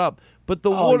 "shut up." But the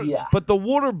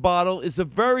water bottle is a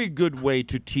very good way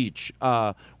to teach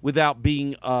without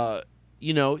being.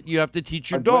 You have to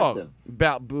teach your dog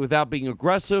without being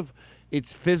aggressive.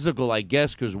 It's physical, I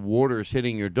guess, because water is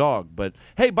hitting your dog. But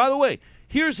hey, by the way.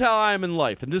 Here's how I am in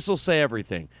life, and this will say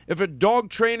everything. If a dog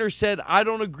trainer said, I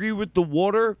don't agree with the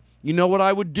water, you know what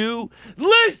I would do?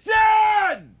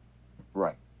 Listen!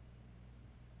 Right.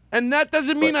 And that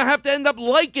doesn't mean I have to end up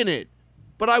liking it,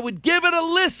 but I would give it a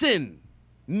listen.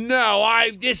 No,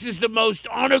 this is the most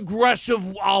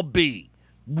unaggressive I'll be.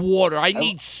 Water. I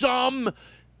need some,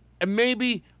 and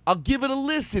maybe I'll give it a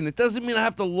listen. It doesn't mean I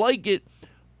have to like it,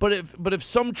 but if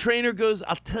some trainer goes,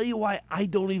 I'll tell you why I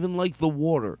don't even like the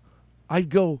water. I'd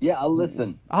go. Yeah, I'll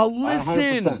listen. I'll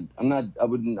listen. 100%. I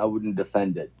wouldn't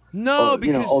defend it. No,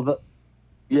 because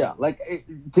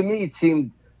to me it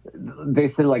seemed they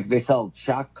said they sell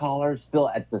shock collars still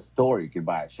at the store. You could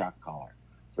buy a shock collar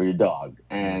for your dog,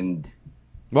 and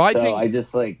what? I've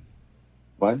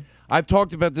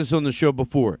talked about this on the show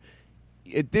before.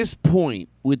 At this point,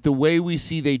 with the way we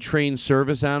see they train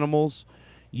service animals,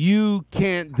 you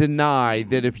can't deny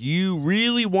that if you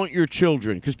really want your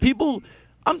children, because people.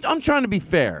 I'm trying to be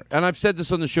fair, and I've said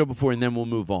this on the show before, and then we'll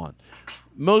move on.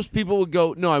 Most people would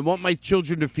go, no, I want my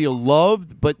children to feel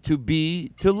loved, but to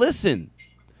listen.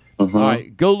 All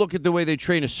right, go look at the way they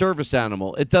train a service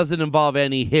animal. It doesn't involve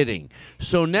any hitting.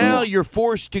 So now you're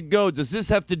forced to go, does this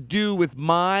have to do with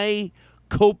my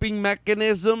coping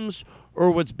mechanisms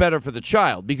or what's better for the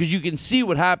child? Because you can see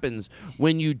what happens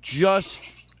when you just...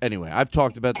 Anyway, I've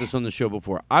talked about this on the show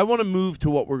before. I want to move to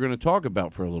what we're going to talk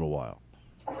about for a little while.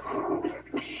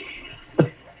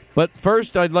 But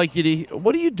first, I'd like you to...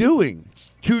 What are you doing?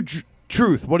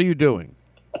 Truth, what are you doing?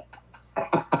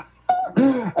 I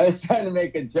was trying to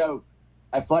make a joke.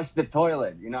 I flushed the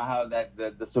toilet. You know how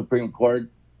the Supreme Court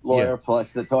lawyer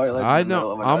flushed the toilet? I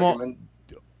know.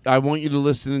 I want you to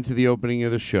listen to the opening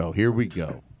of the show. Here we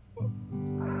go.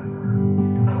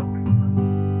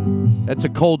 That's a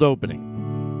cold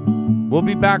opening. We'll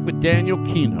be back with Daniel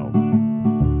Kino.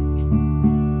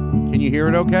 Can you hear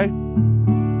it okay?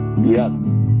 Yes.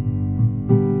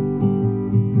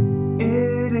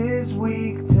 It is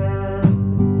week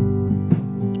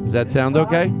 10. Does that sound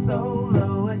okay?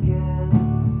 Solo again.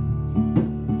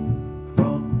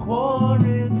 From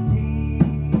quarantine,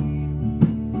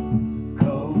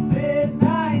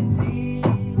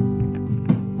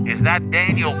 COVID-19. Is that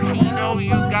Daniel Kino you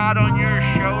got on your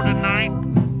show tonight?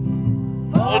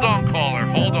 Hold on, caller.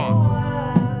 Hold on.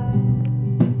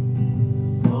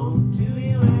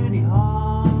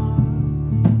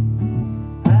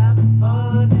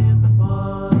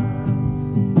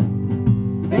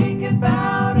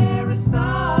 About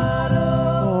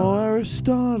Aristotle. Oh,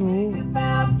 Aristotle. Think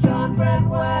about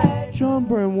John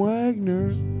Brent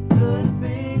Wagner. Good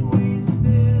thing we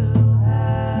still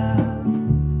have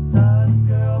Todd's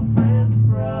girlfriend's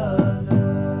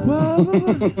brother.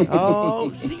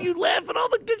 Oh, see, you laugh at all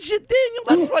the good shit, Daniel.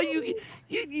 That's why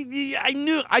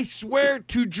I swear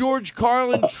to George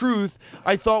Carlin truth,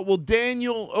 I thought, well,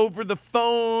 Daniel over the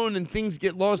phone and things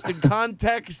get lost in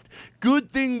context.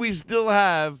 Good thing we still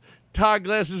have Todd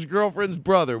Glass's girlfriend's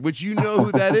brother, which you know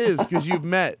who that is because you've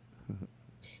met.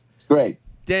 great.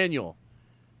 Daniel,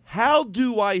 how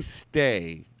do I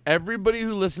stay? Everybody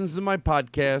who listens to my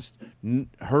podcast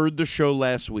heard the show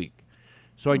last week.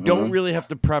 So I don't really have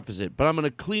to preface it, but I'm going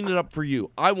to clean it up for you.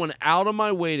 I went out of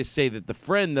my way to say that the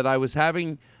friend that I was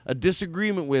having a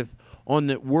disagreement with on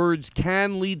that words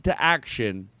can lead to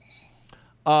action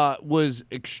was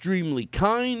extremely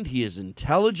kind. He is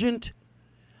intelligent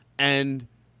and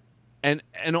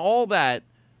all that.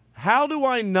 How do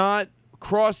I not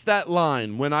cross that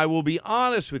line when I will be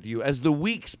honest with you? As the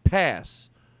weeks pass,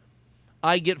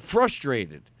 I get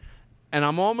frustrated, and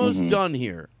I'm almost done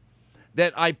here.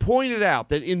 That I pointed out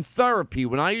that in therapy,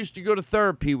 when I used to go to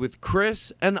therapy with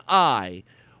Chris and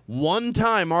one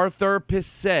time our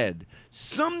therapist said,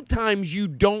 sometimes you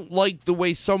don't like the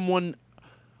way someone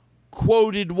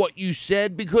quoted what you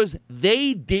said because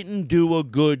they didn't do a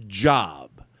good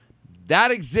job.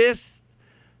 That exists.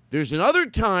 There's other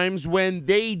times when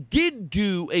they did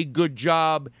do a good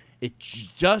job, it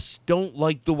just don't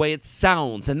like the way it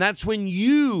sounds. And that's when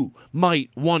you might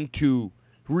want to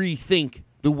rethink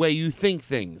the way you think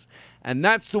things. And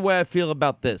that's the way I feel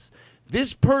about this.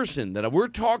 This person that we're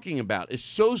talking about is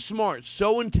so smart,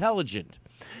 so intelligent,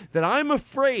 that I'm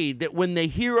afraid that when they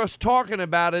hear us talking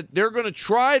about it, they're going to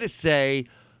try to say,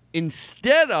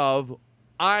 instead of,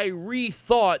 I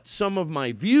rethought some of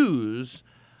my views,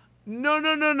 no,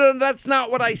 that's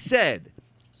not what I said.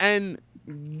 And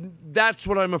that's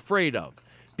what I'm afraid of.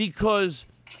 Because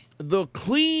the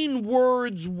clean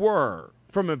words were,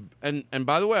 and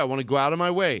by the way, I want to go out of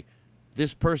my way.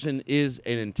 This person is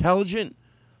an intelligent.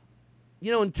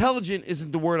 Intelligent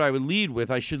isn't the word I would lead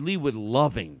with. I should lead with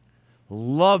loving.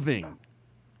 Loving.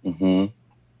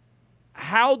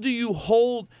 How do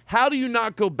you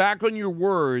not go back on your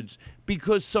words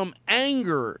because some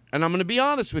anger, and I'm going to be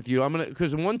honest with you,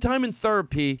 because one time in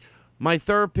therapy, my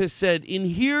therapist said, in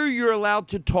here you're allowed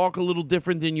to talk a little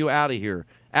different than you out of here,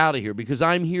 because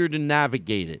I'm here to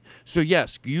navigate it. So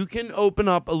yes, you can open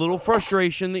up a little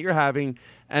frustration that you're having,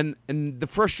 and the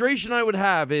frustration I would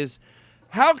have is,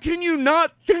 how can you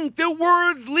not think that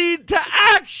words lead to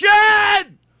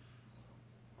action?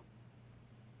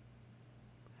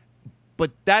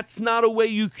 But that's not a way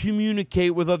you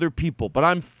communicate with other people. But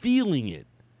I'm feeling it.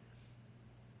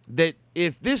 That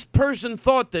if this person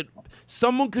thought that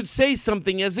someone could say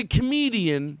something as a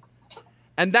comedian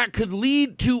and that could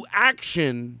lead to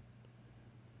action,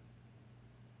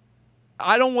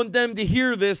 I don't want them to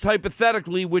hear this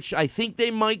hypothetically, which I think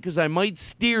they might, because I might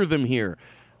steer them here.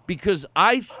 Because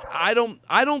I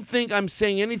don't think I'm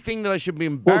saying anything that I should be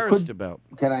embarrassed about.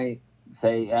 Can I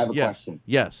say, I have a question?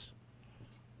 Yes.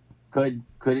 Could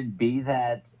it be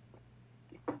that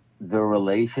the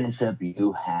relationship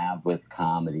you have with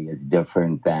comedy is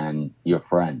different than your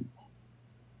friends?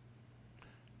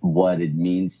 What it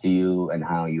means to you and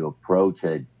how you approach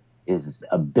it is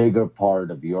a bigger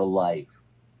part of your life,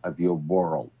 of your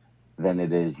world, than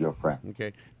it is your friend.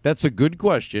 Okay. That's a good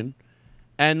question.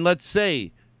 And let's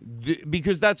say,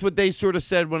 because that's what they sort of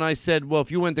said when I said, well,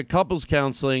 if you went to couples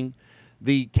counseling,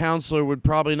 the counselor would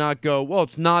probably not go, well,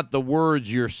 it's not the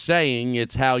words you're saying,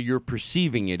 it's how you're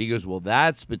perceiving it. He goes, well,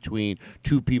 that's between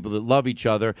two people that love each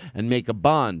other and make a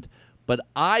bond. But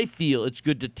I feel it's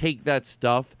good to take that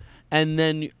stuff and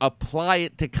then apply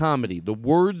it to comedy. The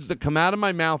words that come out of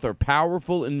my mouth are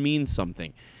powerful and mean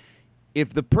something.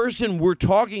 If the person we're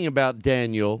talking about,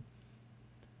 Daniel,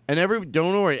 and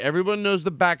don't worry, everyone knows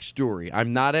the backstory.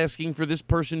 I'm not asking for this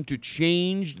person to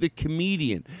change the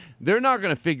comedian. They're not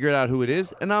going to figure out who it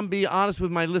is. And I'm being honest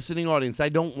with my listening audience. I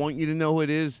don't want you to know who it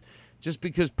is, just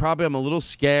because probably I'm a little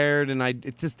scared, and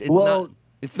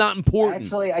it's not important.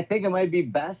 Actually, I think it might be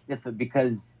best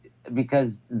because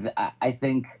I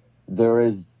think there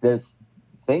is this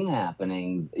thing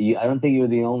happening. I don't think you're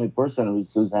the only person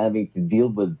who's having to deal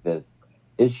with this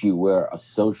issue where a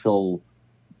social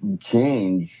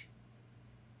change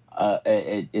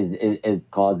is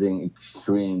causing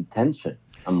extreme tension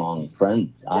among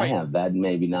friends. Right. I have that,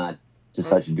 maybe not to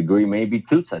such a degree, maybe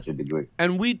to such a degree.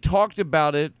 And we talked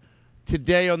about it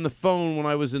today on the phone when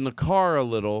I was in the car a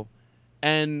little,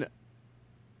 and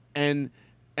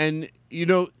you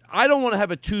know, I don't want to have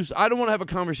a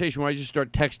conversation where I just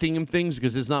start texting him things,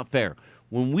 because it's not fair.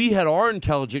 When we had our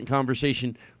intelligent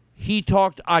conversation, he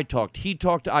talked, I talked, he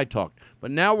talked, I talked. But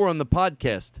now we're on the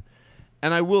podcast.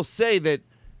 And I will say that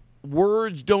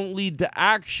words don't lead to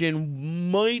action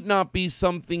might not be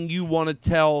something you want to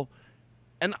tell.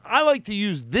 And I like to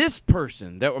use this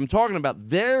person that I'm talking about,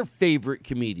 their favorite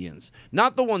comedians,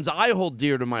 not the ones I hold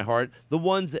dear to my heart, the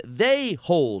ones that they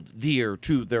hold dear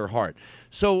to their heart.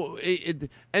 So,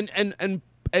 and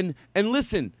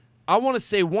listen, I want to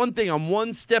say one thing. I'm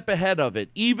one step ahead of it.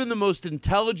 Even the most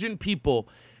intelligent people,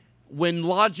 when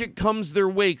logic comes their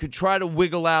way, could try to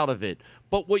wiggle out of it.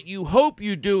 But what you hope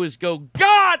you do is go,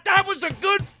 God, that was a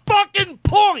good fucking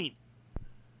point,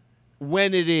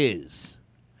 when it is.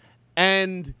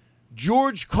 And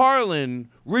George Carlin,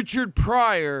 Richard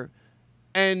Pryor,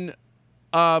 and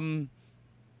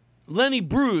Lenny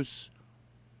Bruce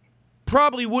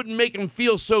probably wouldn't make him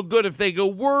feel so good if they go,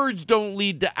 words don't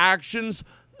lead to actions.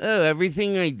 Oh,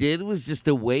 everything I did was just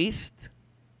a waste?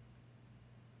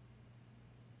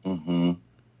 Mm-hmm.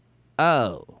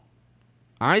 Oh.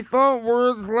 I thought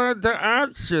words led to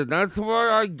action. That's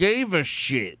why I gave a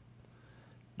shit.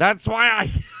 That's why I...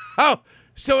 Oh,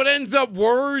 so it ends up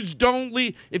words don't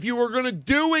lead... If you were going to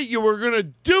do it, you were going to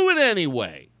do it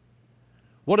anyway.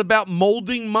 What about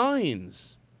molding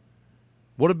minds?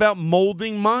 What about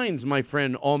molding minds, my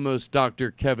friend, almost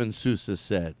Dr. Kevin Sousa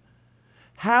said?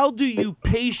 How do you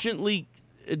patiently,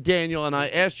 Daniel, and I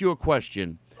asked you a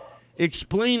question,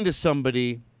 explain to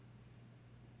somebody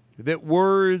that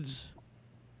words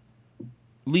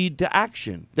lead to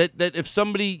action? That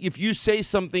if you say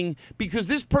something, because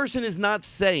this person is not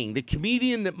saying, the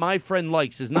comedian that my friend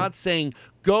likes is not saying,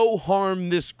 go harm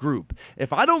this group.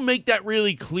 If I don't make that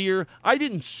really clear, I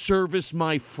didn't service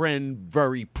my friend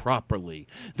very properly.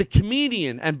 The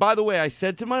comedian, and by the way, I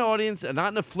said to my audience, and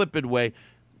not in a flippant way,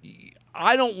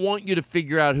 I don't want you to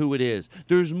figure out who it is.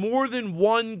 There's more than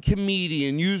one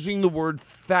comedian using the word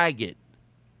faggot.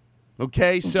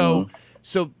 Okay, so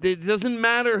it doesn't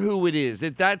matter who it is.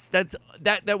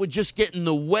 That would just get in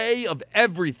the way of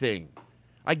everything.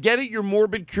 I get it. Your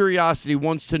morbid curiosity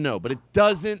wants to know, but it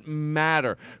doesn't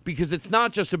matter because it's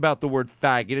not just about the word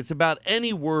faggot. It's about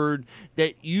any word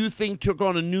that you think took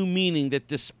on a new meaning that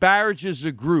disparages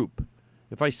a group.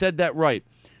 If I said that right,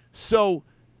 so.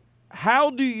 How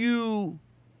do you?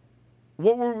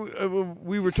 What were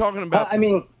we were talking about? I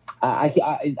mean, I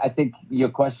think your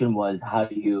question was how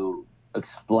do you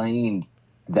explain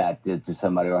that to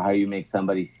somebody, or how you make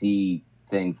somebody see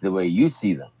things the way you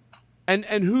see them? And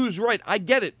who's right? I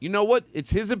get it. You know what? It's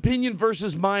his opinion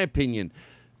versus my opinion.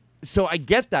 So I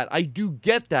get that. I do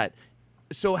get that.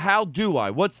 So how do I?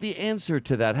 What's the answer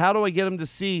to that? How do I get them to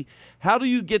see? How do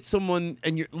you get someone,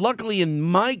 and luckily in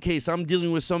my case, I'm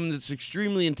dealing with someone that's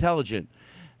extremely intelligent.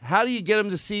 How do you get them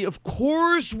to see, of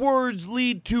course, words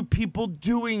lead to people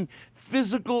doing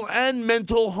physical and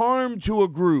mental harm to a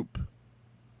group?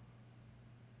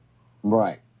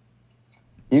 Right.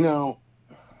 You know,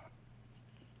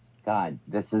 God,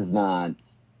 this is not,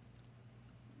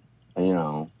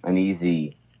 an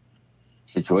easy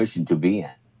situation to be in.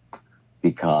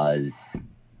 Because,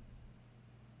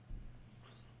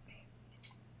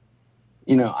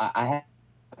 I have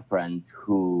friends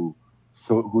who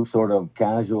sort of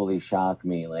casually shock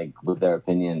me, like, with their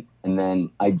opinion, and then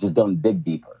I just don't dig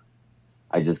deeper.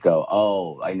 I just go,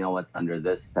 oh, I know what's under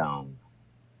this stone.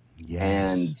 Yes.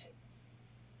 And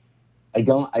I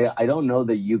don't know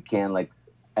that you can, like,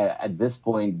 at this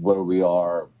point where we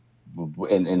are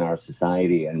in our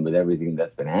society and with everything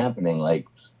that's been happening, like,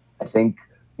 I think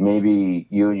maybe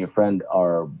you and your friend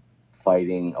are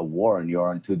fighting a war and you're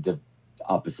on two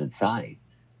opposite sides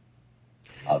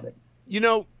of it.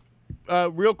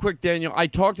 Real quick, Daniel, I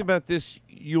talked about this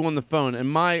you on the phone, and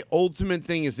my ultimate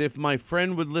thing is if my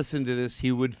friend would listen to this,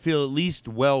 he would feel at least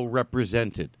well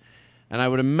represented. And I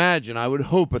would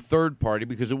hope a third party,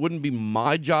 because it wouldn't be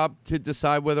my job to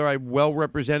decide whether I well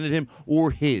represented him or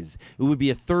his. It would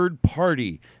be a third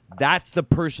party. That's the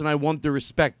person I want to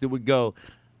respect that would go,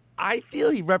 I feel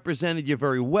he represented you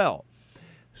very well.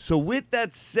 So with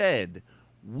that said,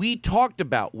 we talked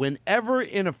about whenever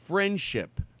in a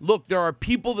friendship, look, there are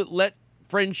people that let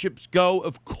friendships go,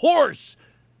 of course,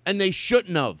 and they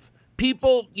shouldn't have.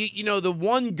 People, the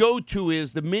one go-to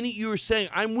is the minute you were saying,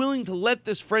 I'm willing to let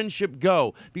this friendship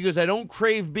go because I don't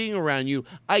crave being around you,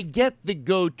 I get the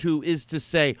go-to is to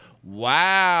say,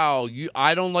 wow,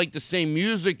 I don't like the same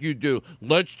music you do.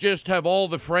 Let's just have all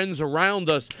the friends around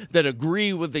us that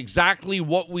agree with exactly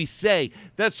what we say.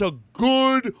 That's a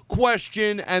good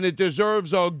question, and it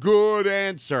deserves a good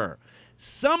answer.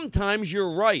 Sometimes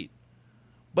you're right,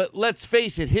 but let's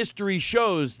face it, history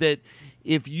shows that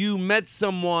if you met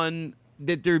someone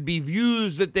that there'd be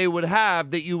views that they would have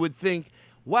that you would think,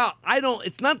 wow,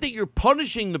 it's not that you're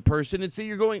punishing the person, it's that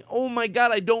you're going, oh my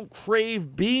God, I don't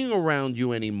crave being around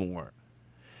you anymore.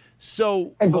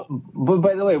 So, but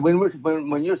by the way,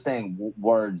 when you're saying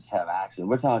words have action,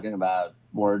 we're talking about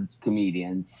words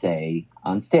comedians say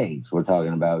on stage. We're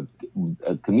talking about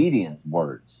comedians'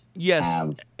 words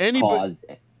have cause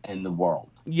in the world.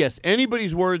 Yes,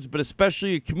 anybody's words, but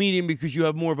especially a comedian because you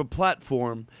have more of a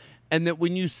platform. And that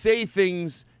when you say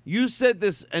things, you said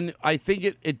this, and I think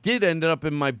it did end up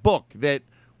in my book, that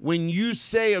when you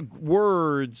say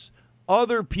words,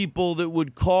 other people that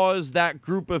would cause that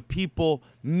group of people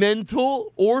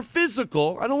mental or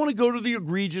physical, I don't want to go to the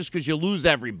egregious because you lose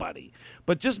everybody,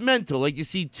 but just mental. Like you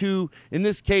see two, in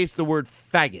this case, the word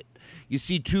faggot. You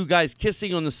see two guys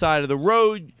kissing on the side of the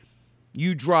road.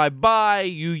 You drive by,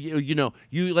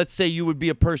 you let's say you would be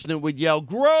a person that would yell,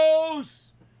 gross!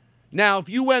 Now, if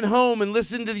you went home and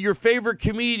listened to your favorite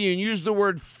comedian use the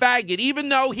word faggot, even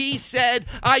though he said,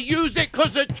 I use it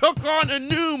because it took on a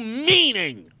new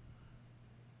meaning.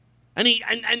 And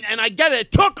I get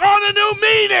it took on a new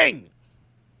meaning.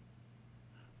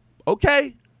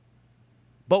 Okay.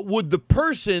 But would the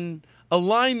person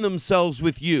align themselves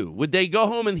with you? Would they go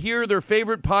home and hear their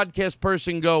favorite podcast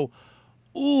person go,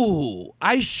 ooh,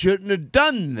 I shouldn't have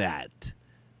done that?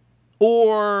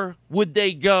 Or would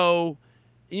they go,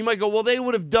 you might go, well, they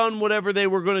would have done whatever they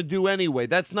were going to do anyway.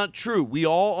 That's not true. We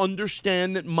all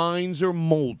understand that minds are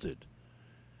molded.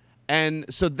 And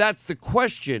so that's the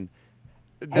question.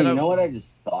 Hey, you know what I just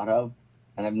thought of?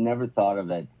 And I've never thought of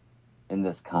it in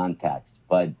this context.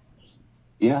 But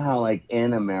you know how, like,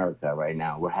 in America right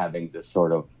now, we're having this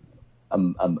sort of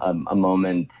a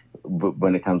moment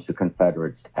when it comes to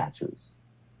Confederate statues.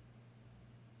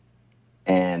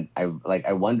 And I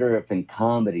wonder if in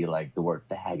comedy, like, the word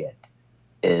faggot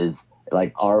is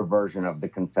like our version of the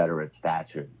Confederate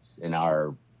statues in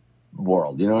our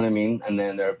world. You know what I mean? And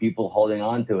then there are people holding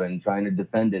on to it and trying to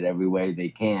defend it every way they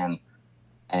can,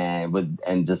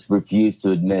 and just refuse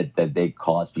to admit that they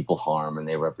cause people harm and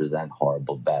they represent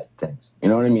horrible, bad things. You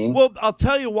know what I mean? Well, I'll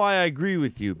tell you why I agree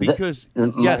with you. Because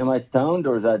am I stoned,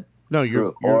 or is that no?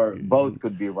 True? Or both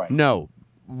could be right. No,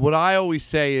 what I always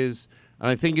say is, and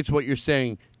I think it's what you're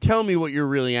saying, tell me what you're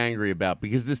really angry about,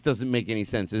 because this doesn't make any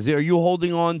sense. Are you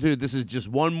holding on to this is just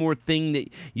one more thing that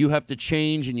you have to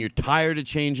change and you're tired of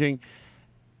changing?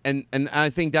 And I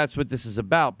think that's what this is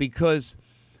about, because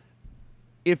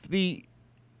if the...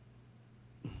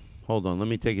 Hold on, let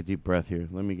me take a deep breath here.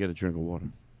 Let me get a drink of water.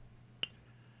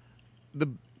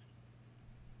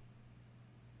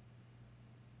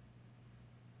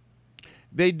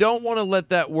 They don't want to let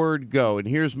that word go, and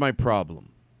here's my problem.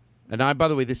 And by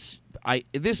the way, this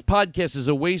podcast is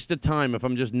a waste of time if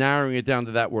I'm just narrowing it down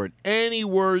to that word. Any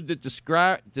word that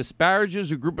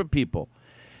disparages a group of people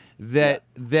that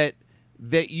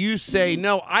you say,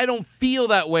 no, I don't feel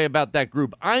that way about that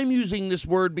group. I'm using this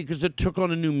word because it took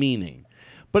on a new meaning.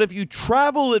 But if you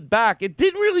travel it back, it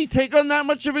didn't really take on that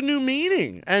much of a new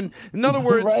meaning. And in other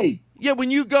words, right. Yeah, when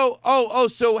you go,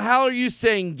 so how are you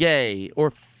saying gay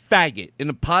or faggot in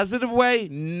a positive way?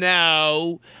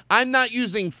 No, I'm not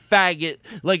using faggot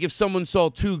like if someone saw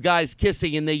two guys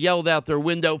kissing and they yelled out their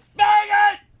window,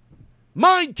 faggot!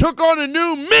 Mine took on a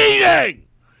new meaning!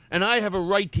 And I have a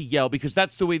right to yell because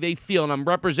that's the way they feel, and I'm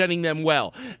representing them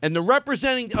well. And the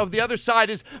representing of the other side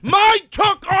is, mine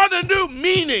took on a new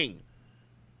meaning!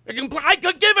 I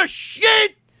could give a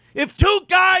shit if two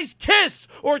guys kiss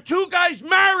or two guys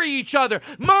marry each other.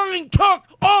 Mine took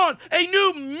on a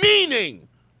new meaning.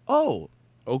 Oh,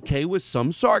 okay, with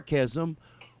some sarcasm.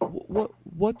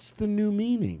 What's the new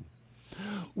meaning?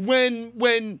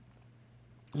 When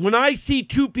I see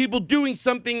two people doing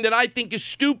something that I think is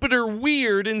stupid or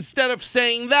weird, instead of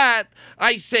saying that,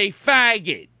 I say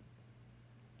faggot.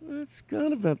 It's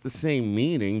got about the same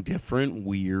meaning, different,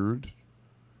 weird.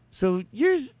 So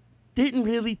yours didn't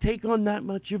really take on that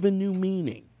much of a new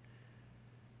meaning.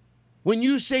 When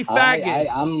you say faggot,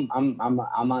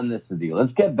 I'm on this with you.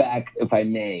 Let's get back, if I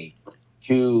may,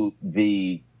 to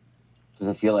because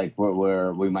I feel like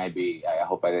we might be. I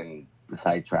hope I didn't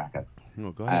sidetrack us.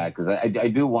 No, go ahead. Because I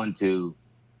do want to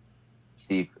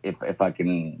see if I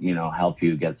can help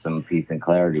you get some peace and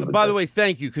clarity. By the way,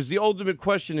 thank you, because the ultimate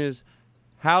question is,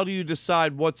 how do you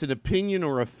decide what's an opinion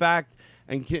or a fact,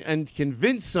 and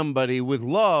convince somebody with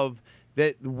love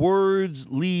that words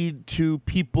lead to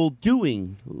people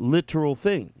doing literal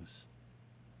things?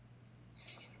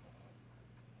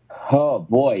 Oh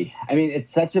boy, I mean,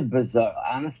 it's such a bizarre.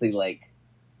 Honestly,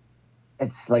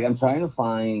 it's like I'm trying to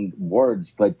find words,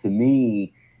 but to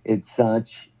me, it's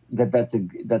such that's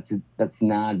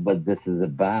not what this is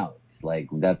about. Like,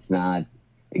 that's not,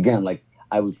 again, like,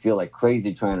 I would feel like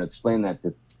crazy trying to explain that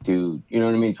to you know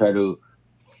what I mean? Try to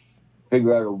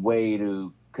figure out a way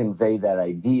to convey that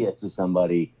idea to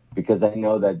somebody, because I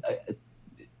know that,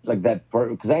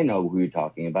 because I know who you're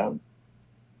talking about.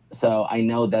 So I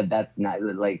know that that's not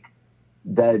like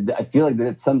that. I feel like that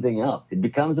it's something else. It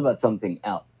becomes about something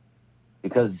else,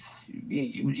 because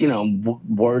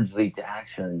words lead to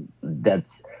action.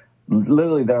 That's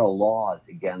literally, there are laws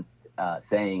against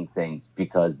saying things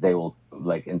because they will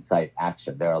like incite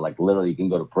action. They're like literally you can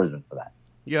go to prison for that.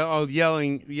 Yeah,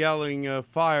 yelling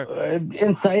fire.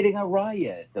 Inciting a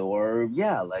riot or,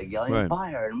 like yelling Right.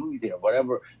 fire in a movie theater,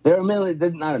 whatever. There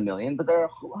are not a million, but there are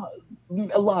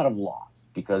a lot of laws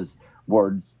because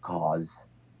words cause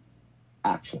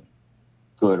action,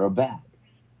 good or bad.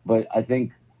 But I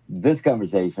think this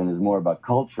conversation is more about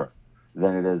culture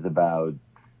than it is about,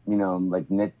 like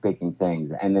nitpicking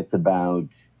things. And it's about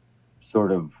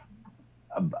sort of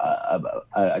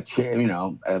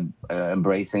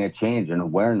embracing a change and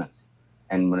awareness.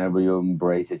 And whenever you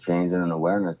embrace a change and an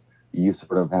awareness, you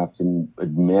sort of have to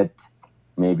admit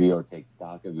maybe or take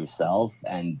stock of yourself.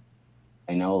 And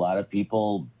I know a lot of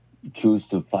people choose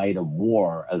to fight a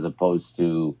war as opposed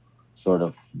to sort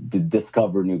of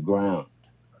discover new ground.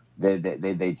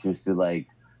 They choose to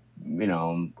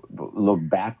look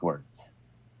backwards.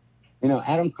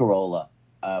 Adam Carolla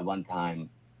one time,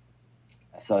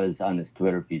 I saw on his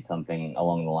Twitter feed something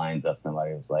along the lines of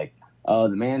somebody was like, "Oh,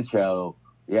 the Man Show,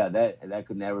 yeah, that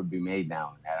could never be made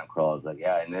now." And Adam Carolla was like,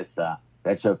 "Yeah, and this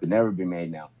that show could never be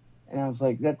made now." And I was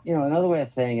like, "That another way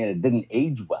of saying it didn't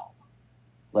age well.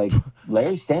 Like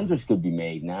Larry Sanders could be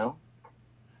made now."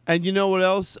 And you know what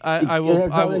else? It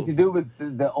has nothing to do with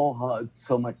how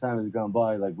so much time has gone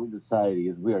by. Like with society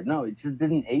is weird. No, it just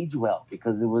didn't age well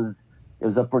because it was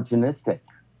opportunistic.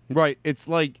 Right. It's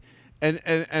like, and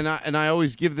I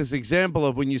always give this example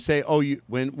of when you say,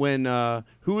 when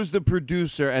who was the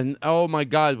producer, and oh my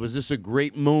God, was this a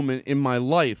great moment in my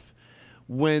life?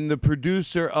 When the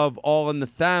producer of All in the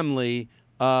Family,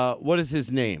 what is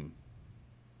his name?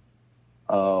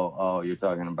 Oh, you're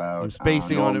talking about I'm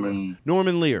spacing on it.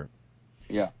 Norman Lear.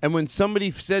 Yeah. And when somebody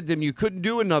said to him, "You couldn't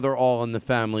do another All in the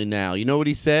Family now," you know what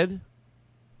he said?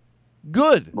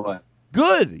 Good. What?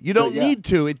 Good. You don't need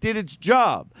to. It did its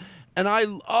job. And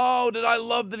did I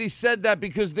love that he said that,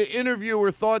 because the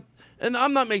interviewer thought, and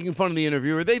I'm not making fun of the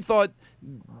interviewer, they thought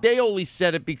they only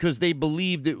said it because they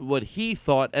believed what he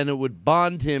thought and it would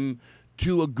bond him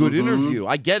to a good interview.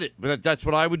 I get it. But that's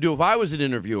what I would do if I was an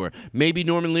interviewer. Maybe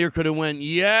Norman Lear could have went,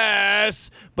 yes,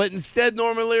 but instead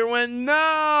Norman Lear went,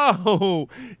 no,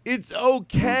 it's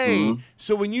okay.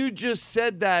 So when you just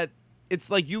said that,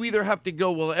 it's like you either have to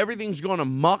go, well, everything's gone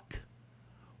amok,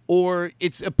 or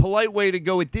it's a polite way to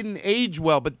go, it didn't age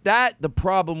well. But the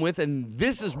problem with, and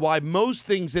this is why most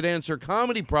things that answer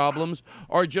comedy problems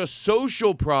are just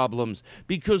social problems,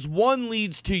 because one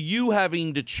leads to you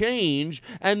having to change,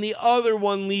 and the other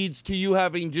one leads to you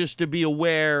having just to be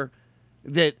aware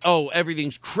that,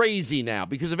 everything's crazy now.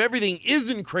 Because if everything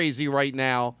isn't crazy right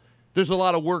now, there's a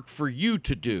lot of work for you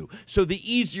to do. So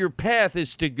the easier path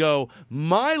is to go,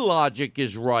 my logic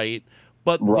is right,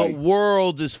 but the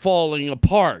world is falling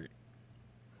apart.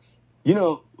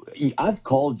 I've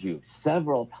called you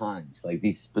several times, like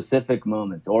these specific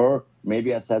moments, or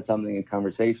maybe I've said something in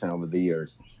conversation over the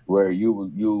years where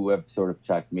you have sort of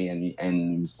checked me and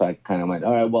kind of went,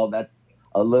 all right, well, that's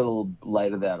a little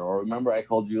light of that. Or remember I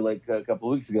called you like a couple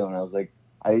of weeks ago and I was like,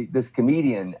 this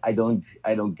comedian, I don't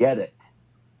get it.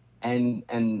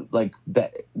 And like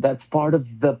that's part of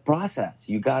the process.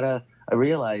 I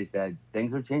realize that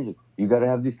things are changing. You got to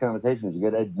have these conversations. You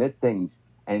got to admit things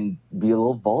and be a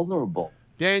little vulnerable.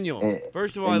 Daniel,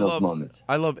 first of all,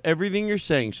 I love everything you're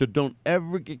saying, so don't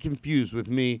ever get confused with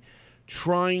me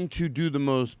trying to do the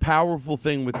most powerful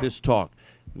thing with this talk.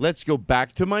 Let's go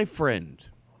back to my friend.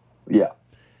 Yeah.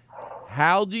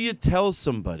 How do you tell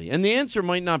somebody? And the answer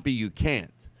might not be you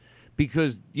can't,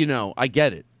 because, I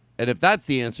get it. And if that's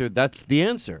the answer, that's the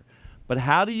answer. But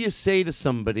how do you say to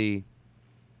somebody,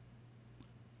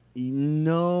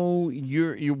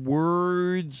 your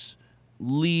words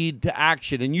lead to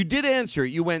action? And you did answer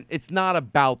it. You went, it's not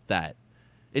about that.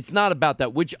 It's not about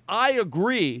that, which I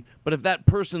agree. But if that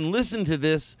person listened to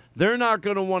this, they're not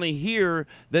going to want to hear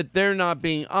that they're not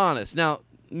being honest. Now,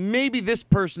 maybe this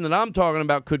person that I'm talking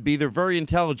about they're very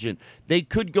intelligent. They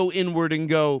could go inward and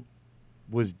go,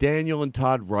 was Daniel and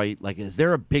Todd right? Like, is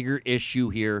there a bigger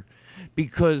issue here?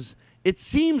 Because it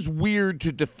seems weird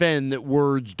to defend that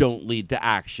words don't lead to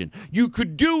action. You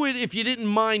could do it if you didn't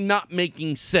mind not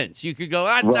making sense. You could go,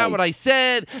 that's not what I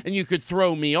said, and you could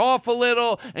throw me off a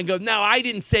little and go, no, I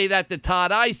didn't say that to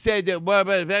Todd. I said that,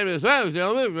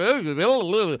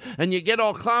 and you get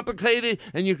all complicated.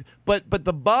 But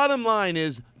the bottom line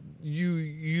is,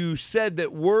 you said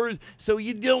that words, so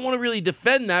you don't want to really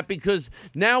defend that, because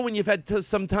now when you've had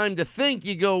some time to think,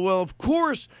 you go, well, of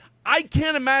course, I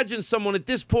can't imagine someone at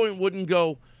this point wouldn't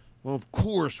go, well, of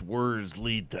course words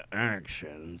lead to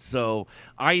action. So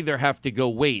I either have to go,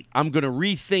 wait, I'm going to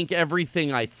rethink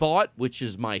everything I thought, which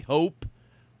is my hope.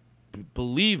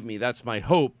 Believe me, that's my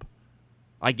hope.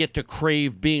 I get to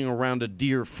crave being around a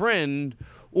dear friend?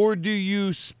 Or do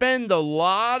you spend a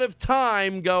lot of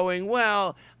time going,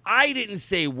 well, I didn't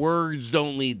say words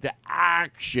don't lead to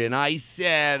action. I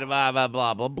said blah, blah,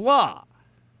 blah, blah, blah.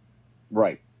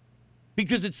 Right.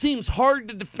 Because it seems hard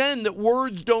to defend that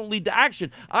words don't lead to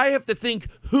action. I have to think,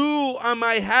 who am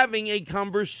I having a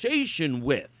conversation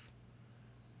with?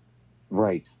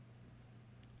 Right.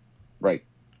 Right.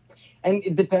 And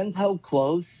it depends how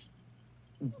close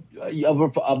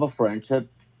of a friendship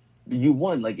you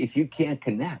want. Like, if you can't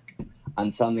connect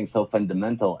on something so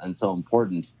fundamental and so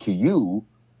important to you,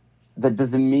 that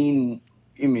doesn't mean,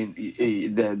 the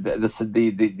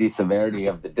severity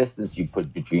of the distance you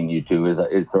put between you two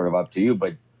is sort of up to you.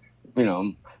 But,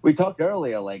 we talked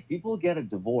earlier, like, people get a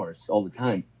divorce all the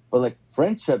time, but, like,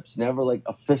 friendships never, like,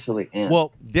 officially end.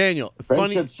 Well, Daniel,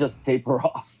 friendships just taper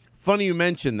off. Funny you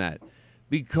mention that,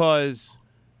 because,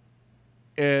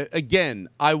 again,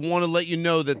 I want to let you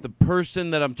know that the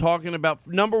person that I'm talking about,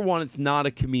 number one, it's not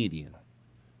a comedian.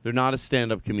 They're not a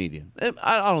stand-up comedian.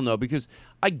 I don't know, because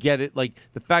I get it. Like,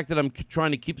 the fact that I'm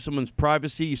trying to keep someone's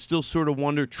privacy, you still sort of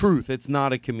wonder, truth, it's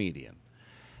not a comedian.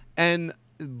 And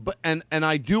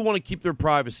I do want to keep their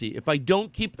privacy. If I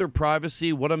don't keep their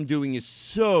privacy, what I'm doing is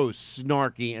so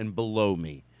snarky and below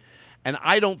me. And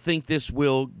I don't think this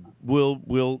will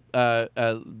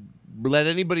let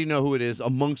anybody know who it is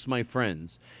amongst my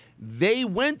friends. They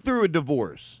went through a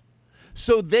divorce,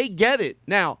 so they get it.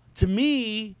 Now, to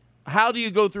me, how do you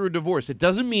go through a divorce? It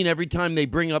doesn't mean every time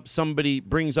somebody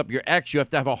brings up your ex, you have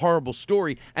to have a horrible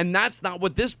story. And that's not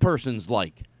what this person's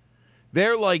like.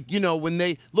 They're like, when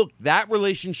they look, that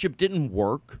relationship didn't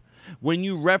work. When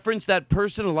you reference that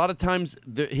person, a lot of times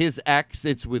his ex,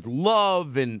 it's with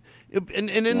love and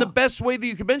in the best way that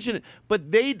you can mention it.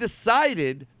 But they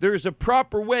decided there's a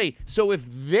proper way. So if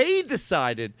they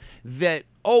decided that,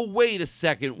 oh, wait a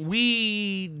second,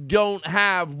 we don't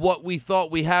have what we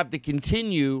thought we have to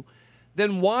continue,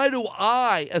 then why do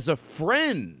I, as a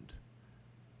friend,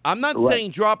 I'm not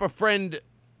saying drop a friend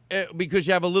because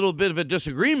you have a little bit of a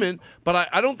disagreement, but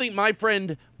I don't think my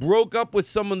friend broke up with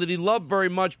someone that he loved very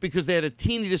much because they had a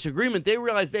teeny disagreement. They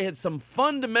realized they had some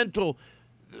fundamental,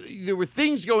 there were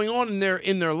things going on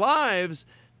in their lives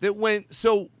that went,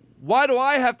 so why do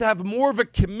I have to have more of a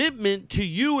commitment to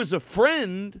you as a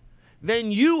friend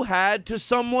than you had to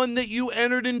someone that you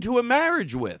entered into a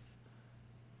marriage with?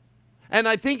 And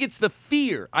I think it's the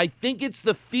fear. I think it's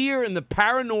the fear and the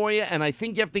paranoia, and I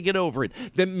think you have to get over it.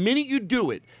 The minute you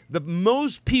do it, the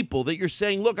most people that you're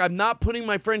saying, look, I'm not putting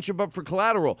my friendship up for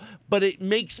collateral, but it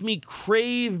makes me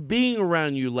crave being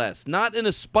around you less. Not in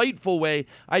a spiteful way.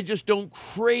 I just don't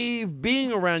crave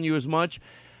being around you as much.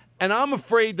 And I'm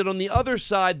afraid that on the other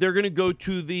side, they're going to go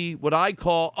to what I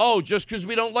call, just because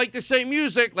we don't like the same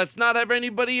music, let's not have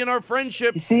anybody in our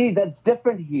friendship. You see, that's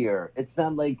different here. It's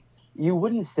not like, you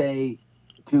wouldn't say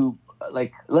to,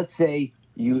 like, let's say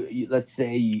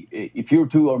if you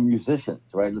two are musicians,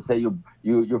 right? Let's say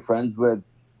you're friends with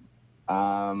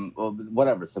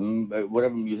whatever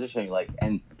musician you like,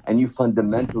 and you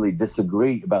fundamentally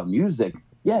disagree about music.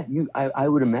 Yeah, I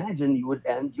would imagine you would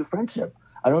end your friendship.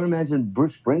 I don't imagine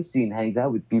Bruce Springsteen hangs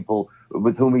out with people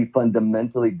with whom he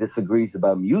fundamentally disagrees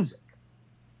about music.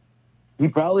 He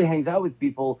probably hangs out with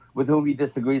people with whom he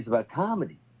disagrees about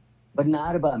comedy, but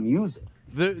not about music.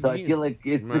 So I feel like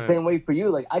it's the same way for you.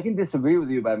 Like, I can disagree with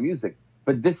you about music,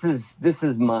 but this is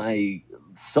my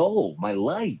soul, my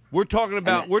life. We're talking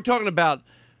about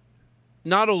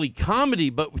not only comedy,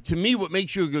 but to me, what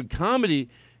makes you a good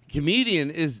comedian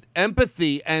is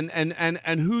empathy and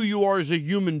who you are as a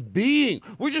human being.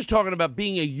 We're just talking about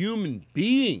being a human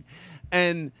being,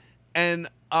 but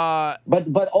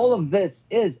all of this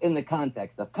is in the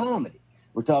context of comedy.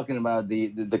 We're talking about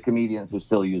the comedians who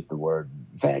still use the word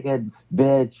faggot,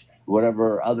 bitch,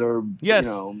 whatever other. Yes,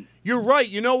 you're right.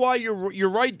 You know why you're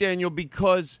right, Daniel?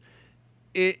 Because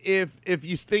if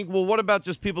you think, well, what about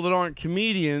just people that aren't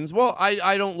comedians? Well,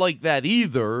 I don't like that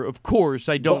either. Of course,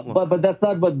 I don't. But that's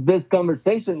not what this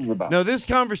conversation is about. No, this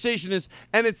conversation is,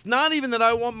 and it's not even that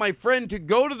I want my friend to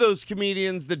go to those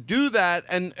comedians that do that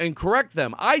and correct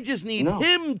them. I just need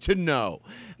him to know.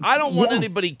 I don't want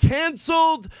anybody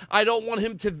canceled. I don't want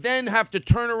him to then have to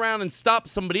turn around and stop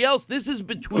somebody else. This is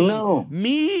between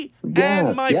me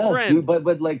and my friend.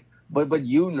 But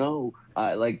you know,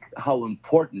 like, how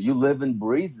important you live and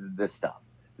breathe this stuff.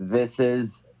 This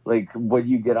is like what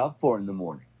you get up for in the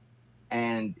morning,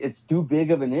 and it's too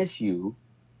big of an issue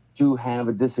to have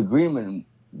a disagreement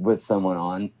with someone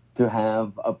on, to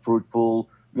have a fruitful,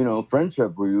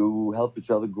 friendship where you help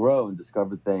each other grow and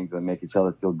discover things and make each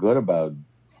other feel good about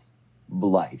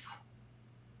life.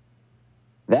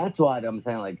 That's why I'm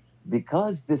saying, like,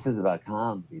 because this is about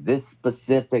comedy, this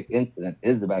specific incident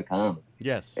is about comedy.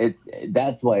 Yes.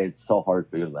 That's why it's so hard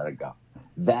for you to let it go.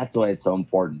 That's why it's so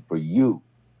important for you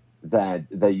that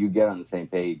you get on the same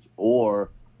page, or,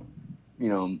 you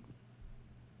know,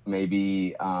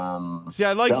 maybe See,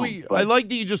 I like don't, I like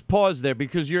that you just paused there,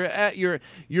 because you're at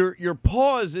your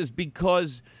pause is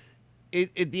because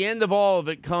at the end of all of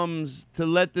it comes to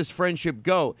let this friendship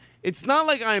go. It's not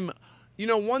like I'm, you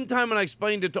know, one time when I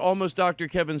explained it to almost Dr.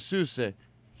 Kevin Sousa,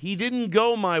 he didn't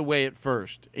go my way at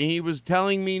first. And he was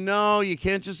telling me, no, you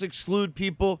can't just exclude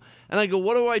people. And I go,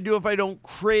 what do I do if I don't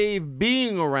crave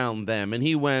being around them? And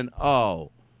he went,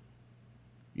 oh,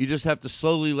 you just have to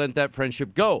slowly let that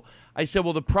friendship go. I said,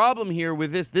 well, the problem here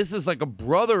with this is like a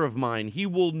brother of mine. He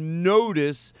will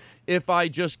notice if I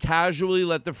just casually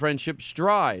let the friendship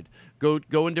stride,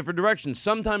 go in different directions.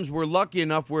 Sometimes we're lucky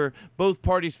enough where both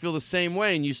parties feel the same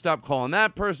way, and you stop calling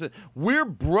that person. We're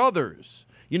brothers.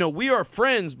 You know, we are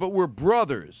friends, but we're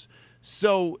brothers.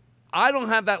 So I don't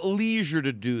have that leisure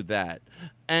to do that.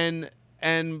 And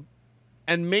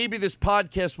maybe this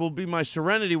podcast will be my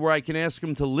serenity where I can ask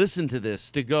him to listen to this,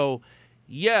 to go,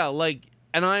 yeah, like,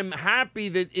 and I'm happy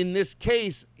that in this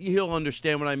case, he'll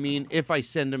understand what I mean if I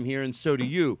send him here, and so do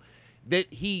you,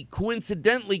 that he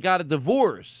coincidentally got a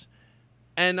divorce.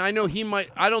 And I know he might,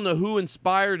 I don't know who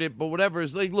inspired it, but whatever.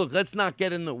 Is like, look, let's not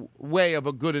get in the way of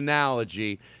a good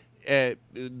analogy.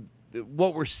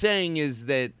 What we're saying is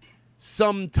that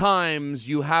sometimes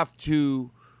you have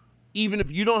to, even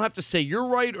if you don't have to say you're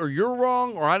right or you're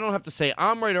wrong, or I don't have to say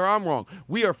I'm right or I'm wrong,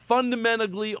 we are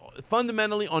fundamentally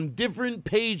on different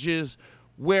pages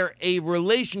where a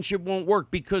relationship won't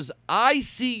work, because I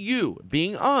see you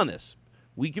being honest.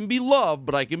 We can be loved,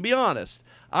 but I can be honest.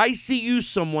 I see you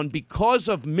someone because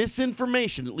of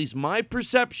misinformation, at least my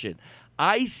perception.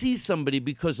 I see somebody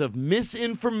because of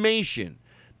misinformation,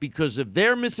 because of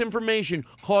their misinformation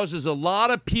causes a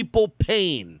lot of people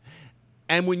pain.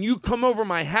 And when you come over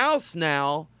my house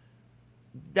now,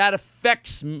 that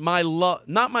affects my love,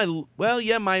 not my, well,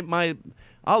 yeah, my,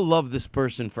 I'll love this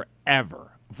person forever,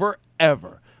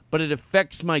 but it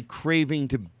affects my craving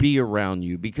to be around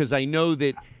you, because I know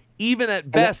that even at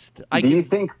best, I can. Do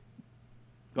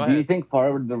you think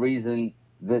part of the reason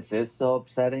this is so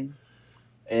upsetting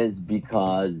is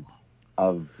because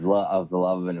of the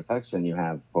love and affection you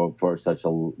have for such a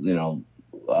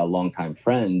longtime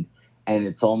friend? And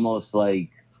it's almost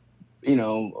like, you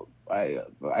know, I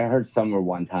heard somewhere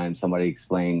one time somebody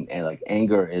explain, like,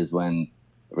 anger is when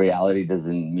reality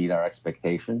doesn't meet our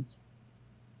expectations.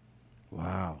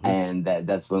 Wow. And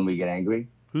that's when we get angry.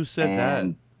 Who said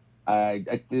that?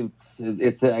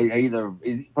 It's either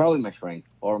probably my shrink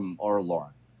or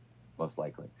Lauren, most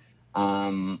likely.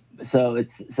 So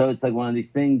it's like one of these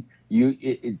things.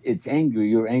 It's angry.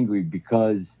 You're angry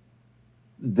because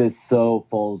this so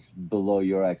falls below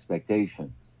your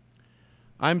expectations.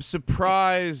 I'm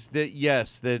surprised that,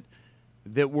 yes, that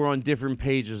we're on different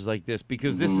pages like this,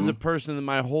 because this is a person that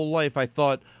my whole life I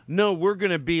thought, no, we're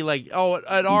going to be like,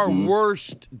 at our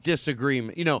worst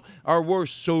disagreement, you know, our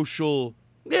worst social,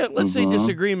 let's say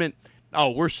disagreement,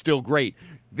 we're still great.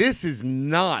 This is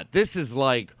not. This is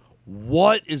like,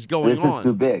 what is going on? This is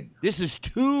too big. This is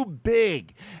too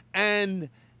big. And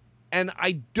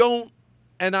I don't,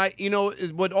 and I, you know,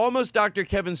 what almost Dr.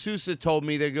 Kevin Sousa told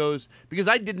me, that goes, because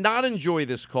I did not enjoy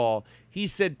this call. He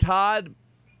said, Todd,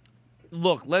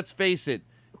 look, let's face it.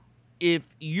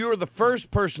 If you're the first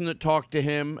person that talked to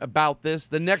him about this,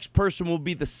 the next person will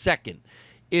be the second.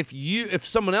 If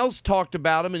someone else talked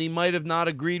about him and he might have not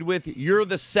agreed with, you're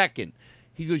the second.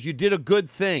 He goes, you did a good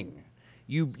thing.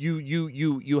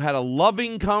 You had a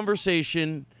loving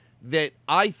conversation that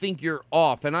I think you're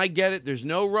off. And I get it. There's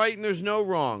no right and there's no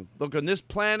wrong. Look, on this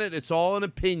planet, it's all an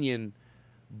opinion.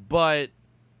 But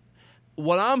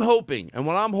what I'm hoping and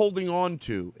what I'm holding on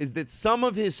to is that some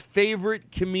of his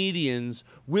favorite comedians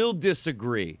will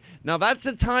disagree. Now, that's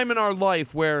a time in our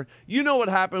life where, you know what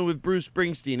happened with Bruce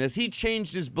Springsteen. As he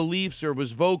changed his beliefs or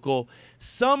was vocal,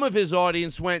 some of his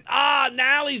audience went,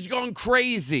 now he's gone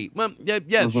crazy. Well,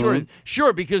 yeah,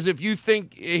 sure, because if you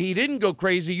think he didn't go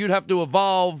crazy, you'd have to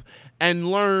evolve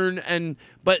and learn,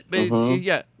 but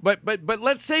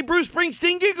let's say Bruce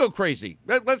Springsteen did go crazy.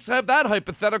 Let's have that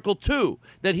hypothetical too,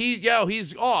 that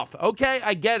he's off. Okay,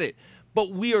 I get it,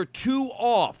 but we are too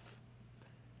off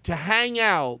to hang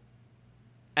out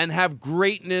and have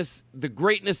greatness, the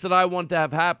greatness that I want to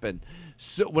have happen.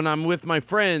 So when I'm with my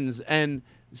friends, and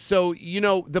So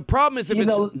the problem is if You it's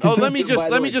know, let me by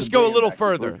the way, just to go a bring it little back to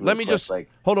further. Bruce Let me real just quick,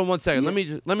 hold on one second.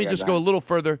 Yeah. Let me Yeah, just go go a ahead. little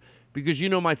further because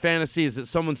my fantasy is that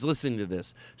someone's listening to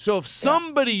this. So if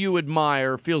somebody you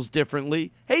admire feels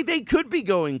differently, hey, they could be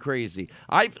going crazy.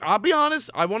 I'll be honest.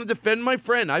 I want to defend my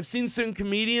friend. I've seen some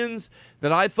comedians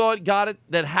that I thought got it,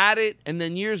 that had it, and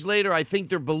then years later, I think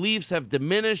their beliefs have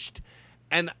diminished.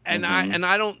 And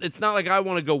I don't. It's not like I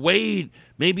want to go. Wait,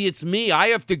 maybe it's me. I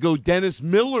have to go Dennis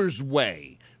Miller's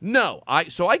way. No,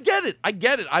 so I get it.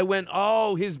 I went,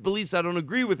 his beliefs I don't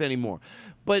agree with anymore.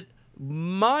 But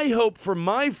my hope for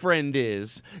my friend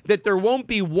is that there won't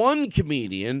be one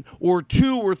comedian or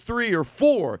two or three or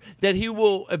four that he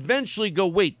will eventually go,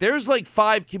 wait, there's like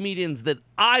 5 comedians that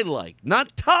I like,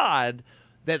 not Todd,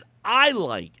 that I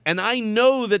like. And I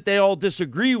know that they all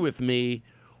disagree with me.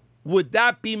 Would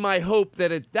that be my hope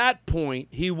that at that point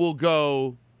he will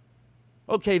go,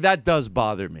 okay, that does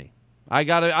bother me.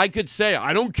 I could say,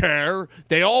 I don't care.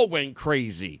 They all went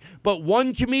crazy. But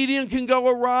one comedian can go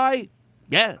awry?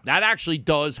 Yeah, that actually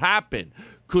does happen.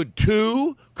 Could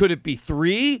 2? Could it be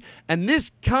 3? And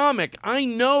this comic, I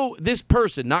know this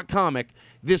person, not comic,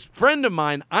 this friend of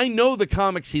mine, I know the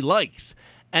comics he likes.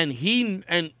 And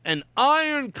and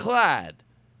ironclad,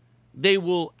 they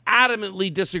will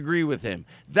adamantly disagree with him.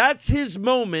 That's his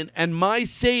moment, and my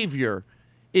savior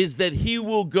is that he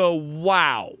will go,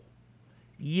 wow.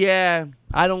 Yeah,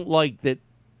 I don't like that.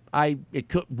 It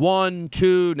could 1,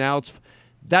 2. Now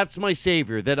that's my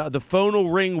savior. That the phone will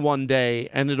ring one day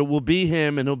and it will be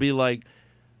him, and he'll be like,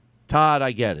 "Todd,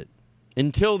 I get it."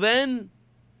 Until then,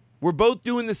 we're both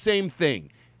doing the same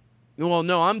thing. Well,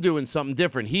 no, I'm doing something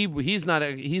different. He's not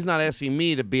asking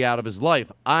me to be out of his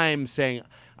life. I'm saying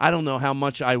I don't know how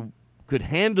much I could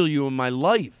handle you in my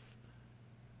life.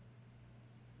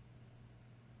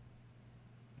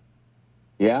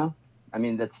 Yeah. I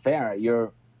mean, that's fair.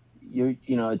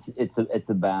 It's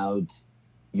about,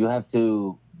 you have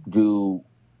to do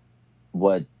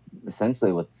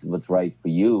essentially what's right for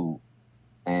you.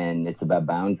 And it's about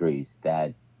boundaries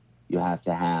that you have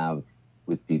to have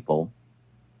with people.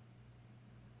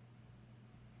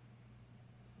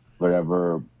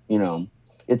 Whatever,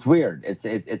 it's weird.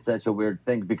 It's such a weird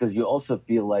thing because you also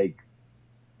feel like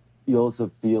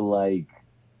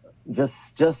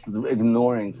just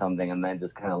ignoring something and then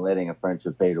just kind of letting a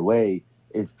friendship fade away,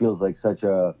 it feels like such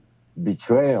a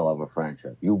betrayal of a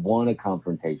friendship. You want a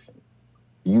confrontation.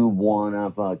 You want to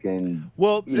fucking,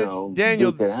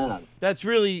 Daniel, duke it out. That's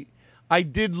really, I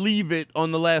did leave it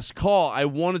on the last call. I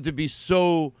wanted to be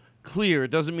so clear. It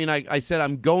doesn't mean I said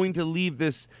I'm going to leave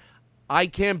this. I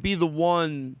can't be the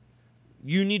one.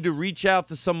 You need to reach out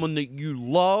to someone that you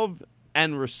love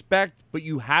and respect, but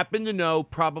you happen to know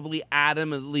probably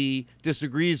adamantly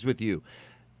disagrees with you.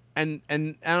 And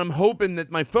I'm hoping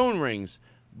that my phone rings.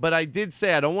 But I did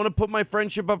say I don't want to put my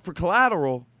friendship up for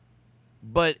collateral,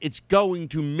 but it's going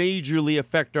to majorly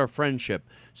affect our friendship.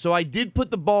 So I did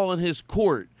put the ball in his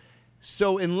court.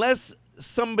 So unless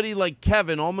somebody like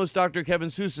Kevin, almost Dr. Kevin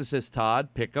Sousa, says,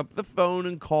 Todd, pick up the phone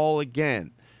and call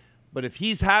again. But if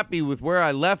he's happy with where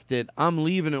I left it, I'm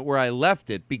leaving it where I left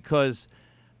it because,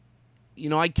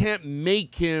 I can't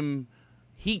make him,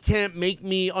 he can't make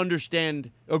me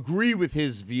agree with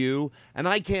his view, and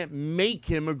I can't make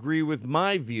him agree with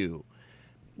my view.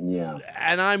 Yeah.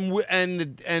 And I'm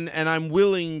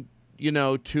willing,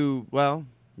 to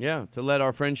let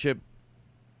our friendship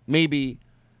maybe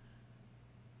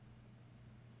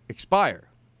expire.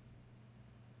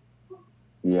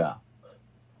 Yeah.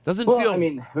 Doesn't feel. I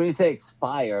mean, when you say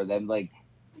expire, then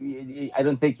I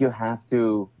don't think you have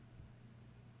to.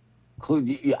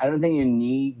 I don't think you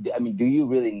need. I mean, do you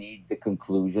really need the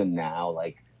conclusion now?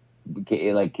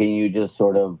 Can you just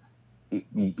sort of?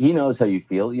 He knows how you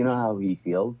feel. You know how he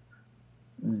feels.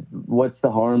 What's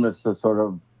the harm of sort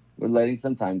of letting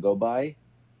some time go by,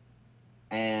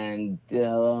 and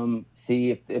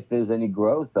see if there's any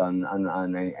growth on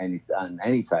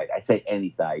any side. I say any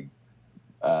side.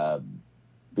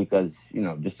 Because,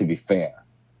 just to be fair.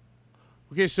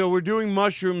 Okay, so we're doing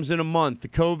mushrooms in a month. The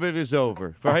COVID is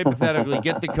over. For hypothetically,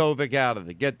 get the COVID out of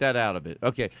it. Get that out of it.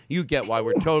 Okay, you get why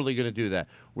we're totally going to do that.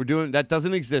 That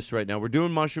doesn't exist right now. We're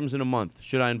doing mushrooms in a month.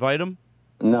 Should I invite him?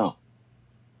 No.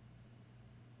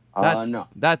 No.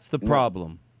 That's the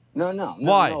problem. No,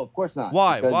 Why? No, of course not.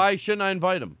 Why? Why shouldn't I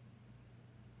invite him?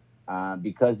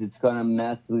 Because it's going to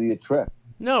mess with your trip.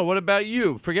 No, what about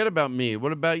you? Forget about me.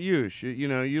 What about you?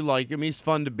 You like him. He's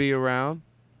fun to be around.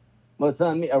 Well, it's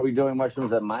not me. Are we doing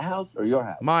mushrooms at my house or your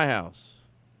house? My house.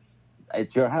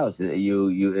 It's your house. It's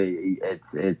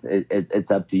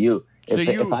up to you.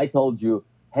 If I told you,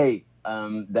 hey,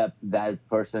 that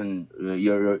person,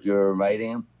 you're inviting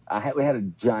him, we had a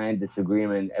giant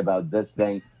disagreement about this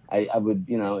thing, I would,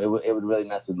 you know, it would really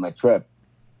mess with my trip.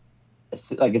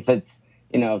 Like if it's,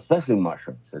 you know, especially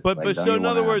mushrooms. But like, so in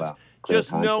other words,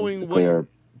 just knowing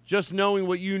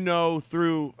what you know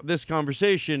through this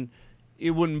conversation,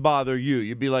 it wouldn't bother you.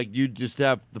 You'd be like, you'd just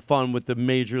have the fun with the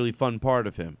majorly fun part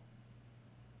of him.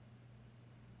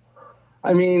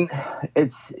 I mean,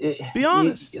 be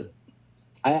honest.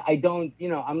 I don't, you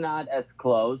know, I'm not as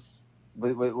close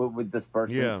with this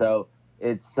person, Yeah. so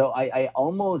I'm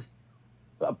almost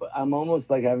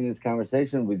like having this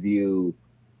conversation with you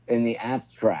in the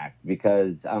abstract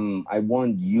because I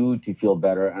want you to feel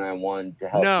better and I want to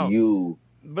help you.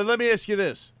 But let me ask you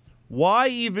this. Why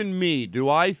even me do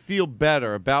I feel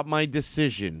better about my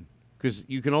decision? Because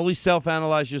you can only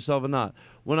self-analyze yourself or not.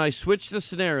 When I switch the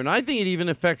scenario, and I think it even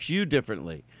affects you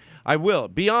differently. I will.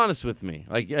 Be honest with me.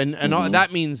 Like, and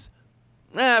that means,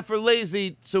 for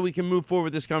lazy, so we can move forward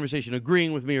with this conversation,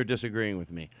 agreeing with me or disagreeing with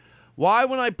me. Why,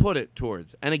 when I put it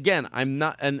towards, and again, I'm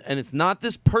not, and it's not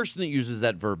this person that uses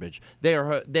that verbiage. They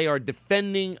are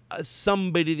defending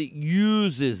somebody that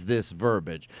uses this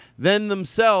verbiage. Then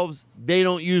themselves, they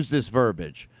don't use this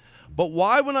verbiage. But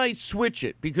why when I switch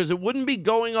it? Because it wouldn't be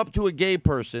going up to a gay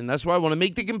person. That's why I want to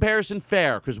make the comparison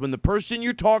fair. Because when the person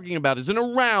you're talking about isn't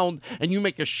around and you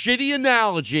make a shitty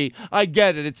analogy, I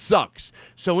get it. It sucks.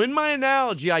 So in my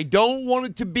analogy, I don't want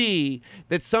it to be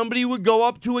that somebody would go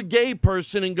up to a gay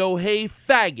person and go, hey,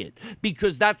 faggot.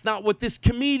 Because that's not what this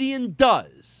comedian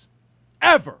does.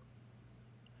 Ever.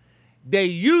 They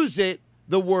use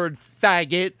the word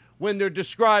faggot, when they're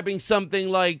describing something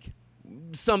like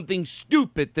something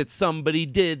stupid that somebody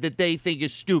did that they think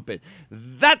is stupid.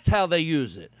 That's how they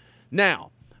use it.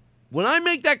 Now, when I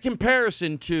make that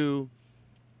comparison to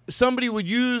somebody would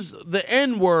use the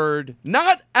N-word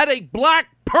not at a black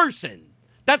person,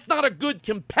 that's not a good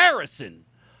comparison,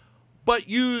 but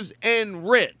use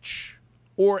N-rich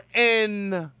or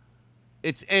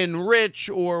it's N-rich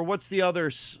or what's the other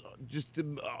just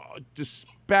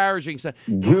disparaging side.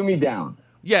 Drew me down.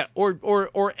 Yeah,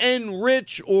 or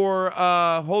N-rich or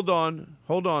hold on.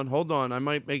 I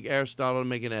might make Aristotle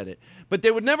make an edit. But they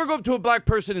would never go up to a black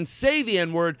person and say the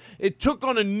N-word. It took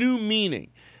on a new meaning.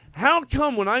 How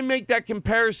come when I make that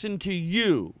comparison to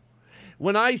you,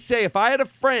 when I say if I had a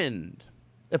friend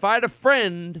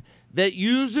that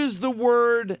uses the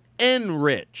word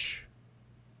N-rich.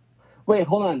 Wait,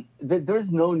 hold on.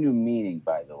 There's no new meaning,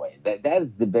 by the way. That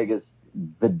is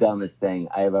the dumbest thing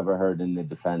I have ever heard in the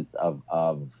defense of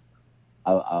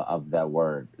that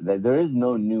word. There is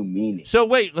no new meaning. So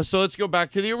let's go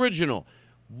back to the original.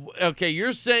 Okay,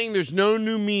 you're saying there's no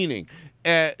new meaning.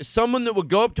 Someone that would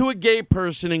go up to a gay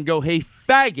person and go, hey,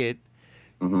 faggot,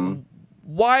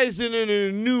 why isn't it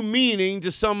a new meaning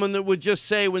to someone that would just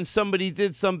say when somebody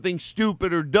did something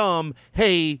stupid or dumb,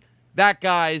 hey, that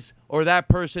guy's or that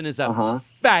person is a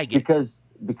faggot?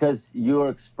 Because you're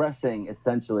expressing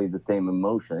essentially the same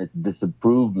emotion. It's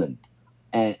disapproval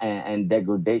and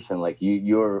degradation. Like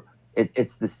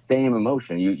it's the same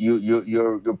emotion.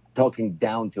 You're talking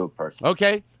down to a person.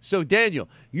 Okay, so Daniel,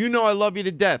 you know I love you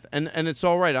to death, and it's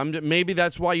all right. Maybe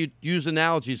that's why you use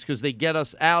analogies, because they get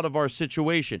us out of our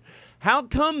situation. How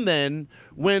come then,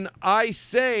 when I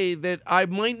say that I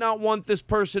might not want this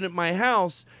person at my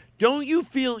house, don't you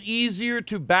feel easier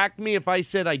to back me if I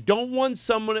said I don't want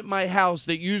someone at my house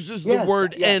that uses the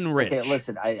word N-rich? Okay,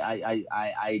 listen, I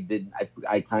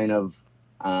kind of,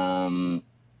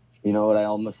 you know what I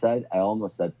almost said? I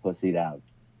almost said pussied out,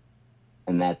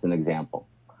 and that's an example.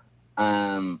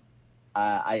 I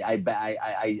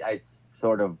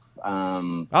sort of.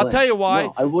 I'll tell you why.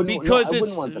 No, I wouldn't. Because no, I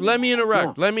wouldn't want them. Let me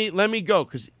interrupt. No. Let me go.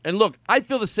 And look, I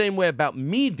feel the same way about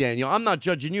me, Daniel. I'm not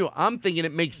judging you. I'm thinking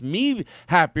it makes me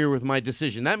happier with my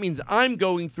decision. That means I'm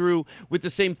going through with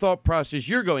the same thought process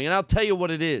you're going. And I'll tell you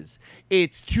what it is.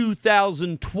 It's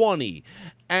 2020.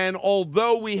 And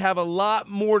although we have a lot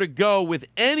more to go with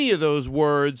any of those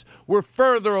words, we're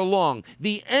further along.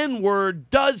 The N-word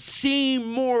does seem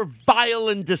more vile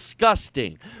and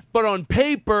disgusting, but on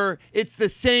paper, it's the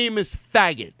same as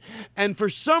faggot. And for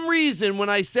some reason, when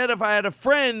I said if I had a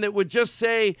friend that would just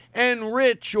say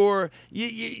N-rich, or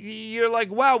you're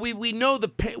like, wow, we know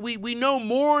we know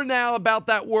more now about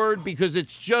that word because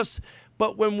it's just.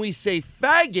 But when we say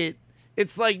faggot,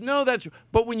 it's like, no,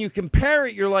 but when you compare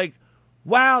it, you're like,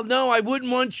 wow, no, I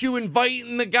wouldn't want you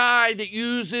inviting the guy that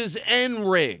uses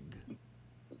N-rig.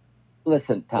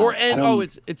 Listen, Tom. Or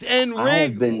it's N-rig. I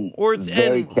have been or it's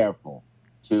very careful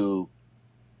to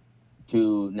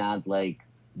not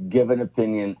give an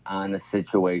opinion on a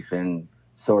situation,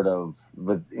 sort of,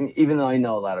 even though I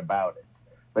know a lot about it.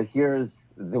 But here's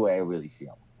the way I really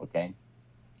feel. Okay.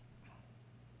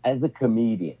 as a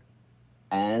comedian,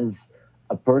 as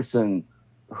a person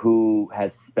who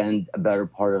has spent a better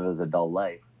part of his adult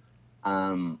life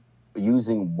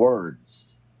using words.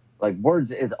 Like,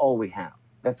 words is all we have.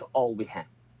 That's all we have.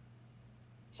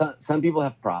 Some people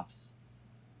have props.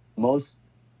 Most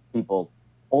people,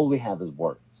 all we have is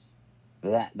words.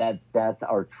 That's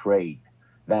our trade.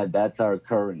 That's our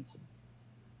currency.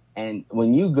 And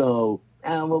when you go,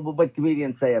 well, what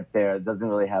comedians say up there doesn't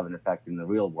really have an effect in the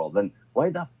real world, then why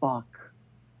the fuck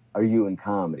are you in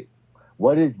comedy?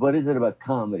 What is it about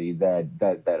comedy that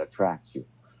attracts you?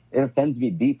 It offends me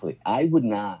deeply. I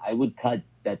would cut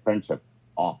that friendship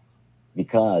off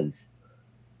because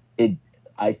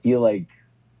I feel like,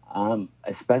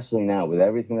 especially now with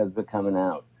everything that's been coming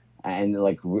out and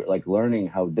like learning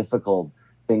how difficult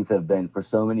things have been for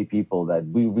so many people that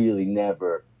we really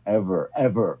never, ever,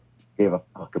 ever gave a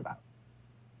fuck about.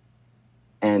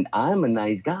 And I'm a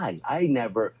nice guy. I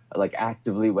never like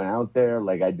actively went out there.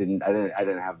 Like I didn't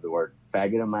have the word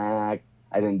faggot in my act.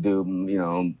 I didn't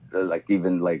do, like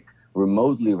even like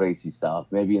remotely racy stuff.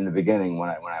 Maybe in the beginning when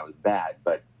I was bad,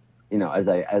 but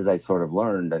as I sort of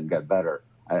learned and got better.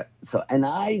 And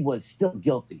I was still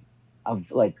guilty of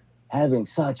like having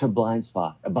such a blind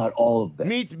spot about all of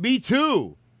this. Me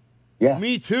too. Yeah.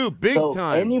 Me too. Big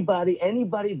time.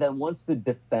 Anybody that wants to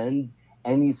defend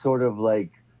any sort of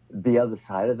like the other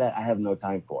side of that, I have no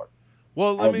time for.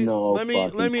 Well, let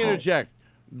me interject.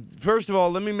 First of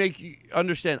all, let me make you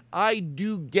understand. I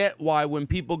do get why when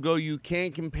people go, you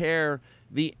can't compare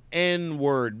the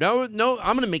N-word. No, I'm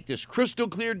going to make this crystal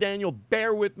clear, Daniel.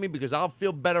 Bear with me because I'll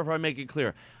feel better if I make it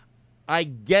clear. I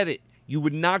get it. You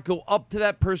would not go up to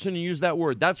that person and use that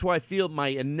word. That's why I feel my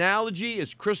analogy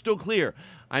is crystal clear.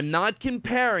 I'm not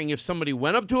comparing if somebody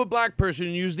went up to a black person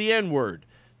and used the N-word.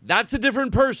 That's a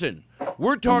different person.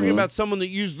 We're talking about someone that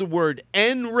used the word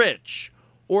N-rich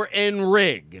or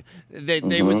N-rig.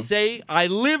 They would say, I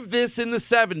lived this in the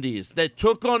 70s. That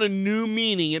took on a new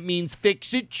meaning. It means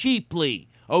fix it cheaply.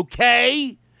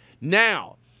 Okay?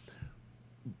 Now,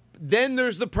 then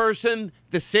there's the person,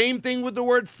 the same thing with the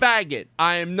word faggot.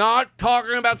 I am not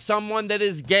talking about someone that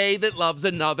is gay that loves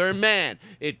another man.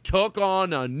 It took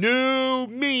on a new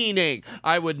meaning.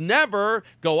 I would never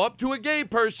go up to a gay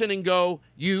person and go,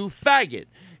 you faggot.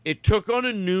 It took on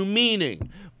a new meaning.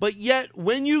 But yet,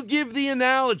 when you give the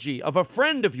analogy of a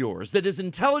friend of yours that is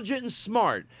intelligent and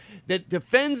smart, that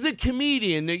defends a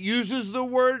comedian that uses the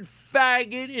word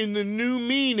faggot in the new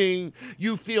meaning,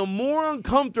 you feel more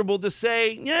uncomfortable to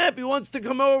say, yeah, if he wants to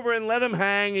come over and let him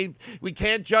hang, we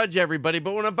can't judge everybody.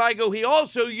 But when if I go, he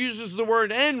also uses the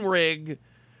word N-rig,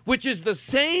 which is the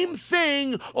same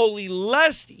thing, only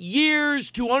less years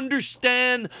to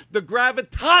understand the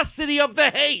gravitosity of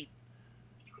the hate.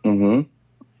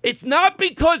 It's not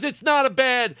because it's not a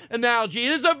bad analogy.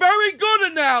 It is a very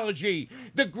good analogy.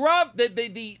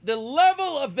 The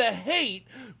level of the hate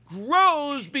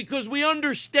grows because we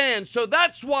understand. So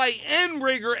that's why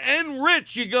N-rig or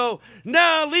N-rich, you go,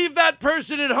 nah, leave that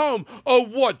person at home. Oh,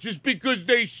 what? Just because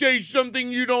they say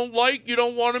something you don't like, you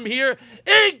don't want them here?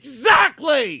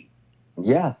 Exactly!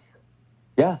 Yes,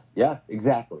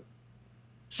 exactly.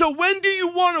 So when do you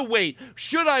want to wait?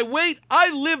 Should I wait? I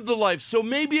live the life, so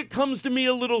maybe it comes to me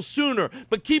a little sooner.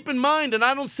 But keep in mind, and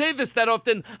I don't say this that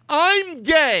often, I'm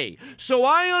gay. So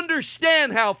I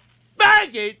understand how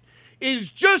faggot is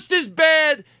just as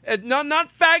bad,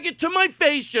 not faggot to my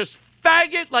face, just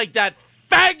faggot like that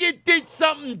faggot did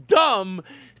something dumb.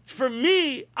 For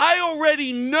me, I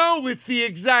already know it's the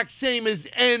exact same as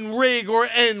N-rig or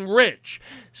N-rich.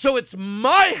 So it's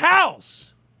my house.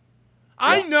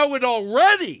 I know it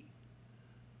already.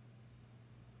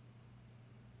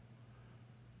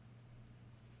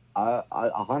 I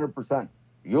 100%.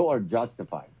 You are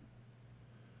justified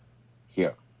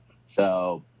here.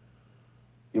 So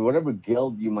whatever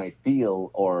guilt you might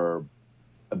feel or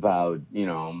about,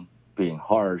 being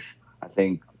harsh, I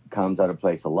think comes out of a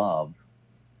place of love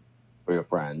for your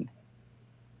friend.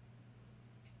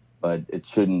 But it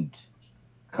shouldn't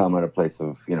come at a place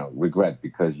of, regret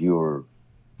because you're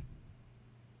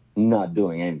not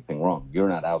doing anything wrong. You're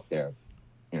not out there,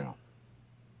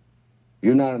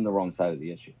 you're not on the wrong side of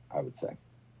the issue, I would say.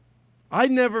 I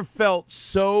never felt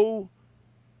so...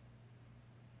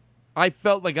 I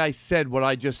felt like I said what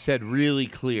I just said really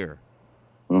clear.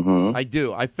 I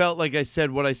do. I felt like I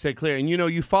said what I said clear. And,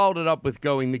 you followed it up with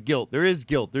going the guilt. There is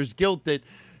guilt. There's guilt that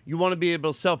you want to be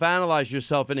able to self-analyze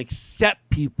yourself and accept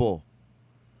people.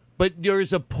 But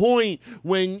there's a point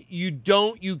when you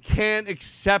can't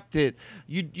accept it.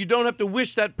 You don't have to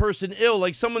wish that person ill.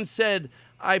 Like someone said,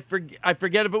 I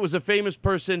forget if it was a famous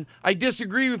person, I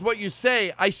disagree with what you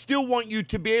say. I still want you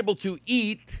to be able to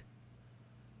eat.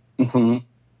 Mhm.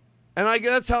 And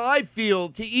that's how I feel,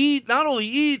 to eat, not only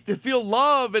eat, to feel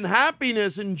love and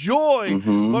happiness and joy.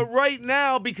 Mhm. But right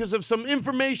now, because of some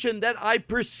information that I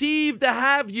perceive to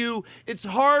have you, it's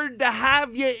hard to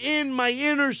have you in my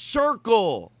inner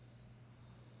circle.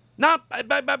 Not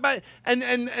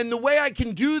and the way I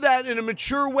can do that in a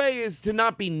mature way is to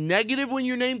not be negative when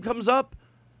your name comes up,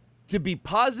 to be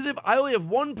positive. I only have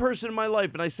one person in my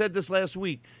life, and I said this last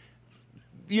week.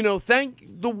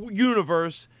 Thank the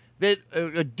universe that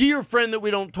a dear friend that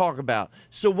we don't talk about.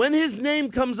 So when his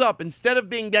name comes up, instead of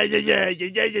being I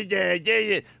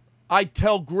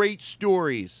tell great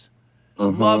stories.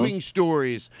 Loving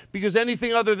stories, because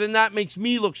anything other than that makes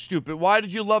me look stupid. Why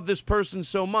did you love this person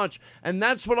so much? And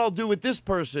that's what I'll do with this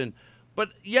person. But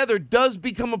yeah, there does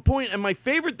become a point. And my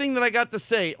favorite thing that I got to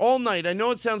say all night, I know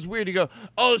it sounds weird to go,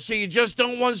 oh, so you just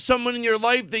don't want someone in your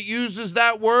life that uses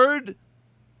that word?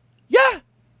 Yeah.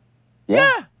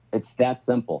 It's that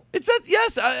simple. It's that,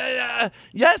 yes.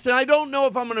 Yes, and I don't know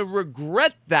if I'm going to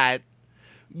regret that.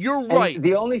 You're right. And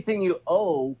the only thing you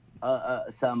owe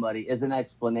somebody is an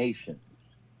explanation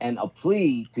and a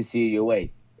plea to see you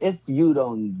away. If you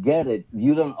don't get it,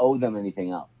 you don't owe them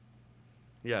anything else.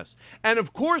 Yes. And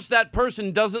of course that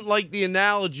person doesn't like the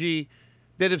analogy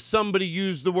that if somebody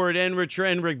used the word enrich or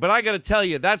enrig, but I got to tell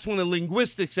you, that's when a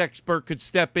linguistics expert could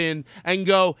step in and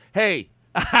go, hey,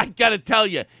 I got to tell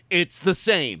you, it's the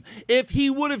same. If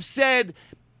Todd would have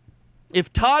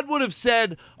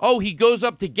said, oh, he goes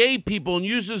up to gay people and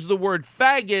uses the word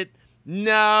faggot,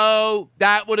 no,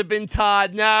 that would have been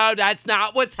Todd. No, that's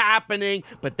not what's happening.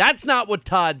 But that's not what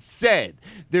Todd said.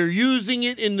 They're using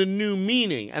it in the new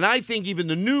meaning. And I think even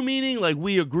the new meaning, like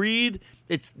we agreed,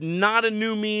 it's not a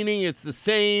new meaning. It's the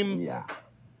same. Yeah.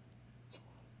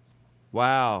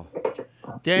 Wow.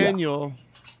 Daniel,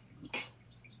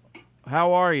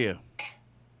 how are you?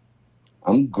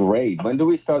 I'm great. When do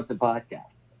we start the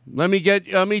podcast? Let me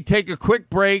take a quick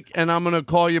break, and I'm going to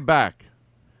call you back.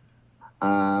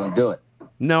 Do it.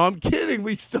 No, I'm kidding.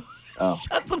 We still Oh.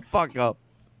 Shut the fuck up.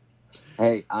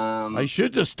 Hey, I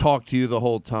should just talk to you the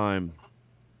whole time.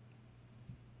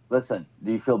 Listen,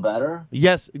 do you feel better?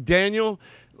 Yes, Daniel,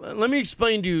 let me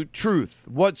explain to you truth.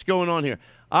 What's going on here?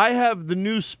 I have the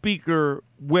new speaker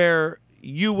where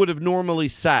you would have normally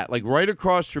sat, like right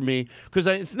across from me, because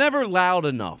it's never loud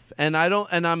enough. And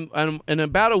I'm in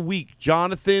about a week,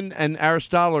 Jonathan and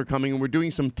Aristotle are coming, and we're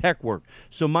doing some tech work.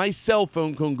 So my cell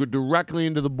phone can go directly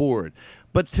into the board.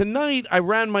 But tonight, I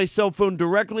ran my cell phone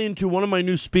directly into one of my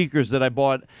new speakers that I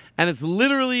bought, and it's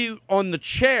literally on the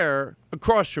chair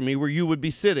across from me where you would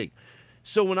be sitting.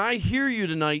 So when I hear you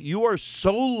tonight, you are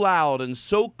so loud and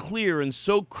so clear and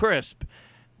so crisp,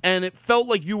 and it felt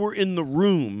like you were in the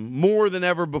room more than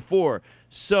ever before.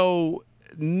 So,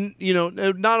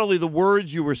 not only the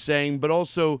words you were saying, but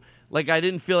also, like, I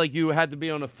didn't feel like you had to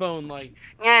be on a phone like,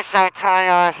 yes, I tell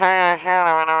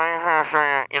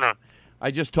you, I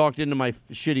just talked into my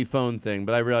shitty phone thing,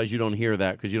 but I realize you don't hear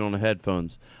that because you don't have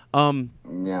headphones.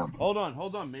 Yeah. Hold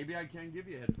on. Maybe I can give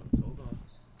you headphones. Hold on.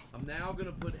 I'm now going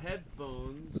to put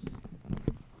headphones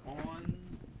on.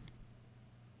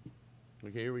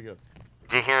 Okay, here we go.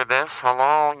 Do you hear this?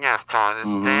 Hello? Yes, Todd. This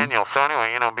is Daniel. So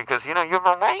anyway, because, you're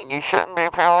late. You shouldn't be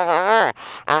proud.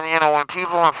 And, when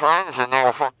people are friends and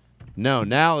they're... No,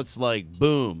 now it's like,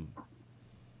 boom.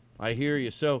 I hear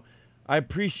you. So I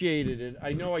appreciated it.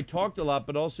 I know I talked a lot,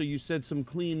 but also you said some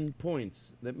clean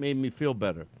points that made me feel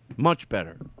better. Much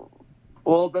better.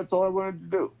 Well, that's all I wanted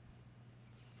to do.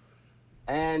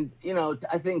 And,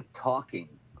 I think talking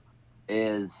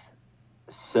is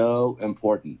so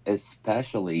important,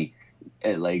 especially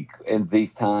like in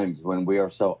these times when we are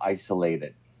so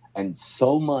isolated and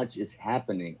so much is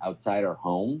happening outside our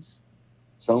homes.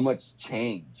 So much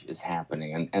change is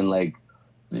happening. And like,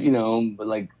 certain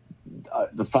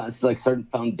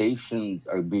foundations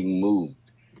are being moved,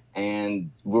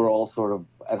 and we're all sort of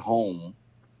at home,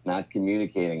 not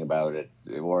communicating about it,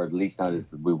 or at least not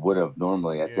as we would have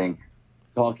normally. I think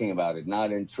talking about it,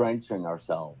 not entrenching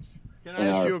ourselves in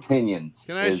our opinions.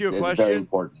 Can I ask you a question? Is very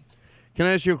important. Can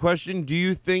I ask you a question? Do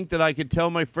you think that I could tell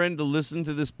my friend to listen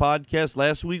to this podcast?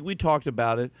 Last week we talked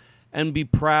about it, and be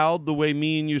proud the way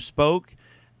me and you spoke,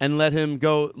 and let him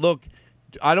go, look,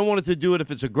 I don't want it to do it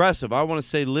if it's aggressive. I want to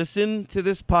say, listen to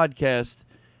this podcast,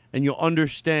 and you'll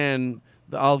understand.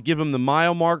 I'll give him the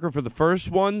mile marker for the first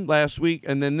one last week,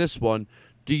 and then this one.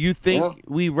 Do you think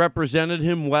we represented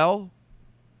him well?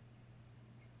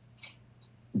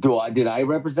 Did I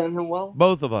represent him well?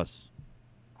 Both of us.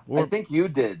 I think you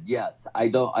did. Yes. I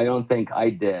don't think I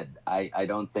did. I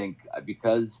don't think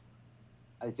because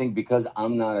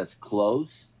I'm not as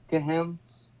close to him.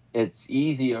 it's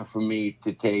easier for me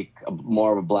to take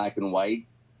more of a black and white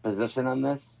position on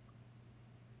this.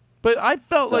 But I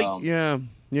felt like,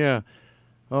 yeah.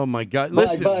 Oh my God!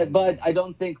 Listen, but I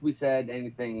don't think we said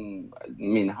anything. I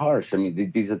mean, harsh. I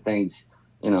mean, these are things.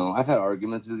 I've had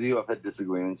arguments with you. I've had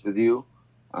disagreements with you.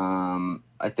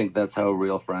 I think that's how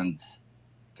real friends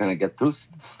kind of get through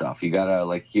stuff. You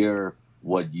gotta hear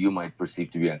what you might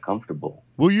perceive to be uncomfortable.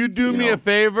 Will you do me a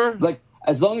favor? Like,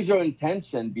 as long as your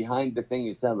intention behind the thing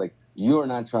you said, you're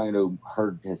not trying to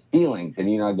hurt his feelings, and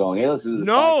you're not going, "Hey, listen to this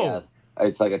podcast."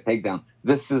 It's like a takedown.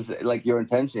 This is your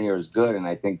intention here is good, and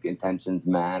I think intentions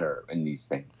matter in these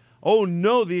things. Oh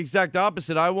no, the exact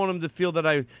opposite. I want him to feel that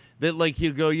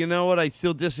he'll go, you know what? I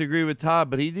still disagree with Todd,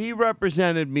 but he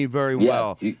represented me very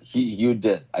well. Yes, you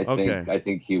did. I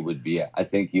think he would be. I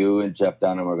think you and Jeff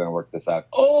Dunham are going to work this out.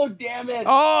 Oh damn it!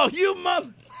 Oh, you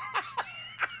mother.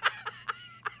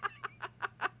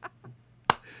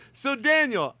 So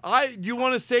Daniel, you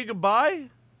want to say goodbye?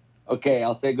 Okay,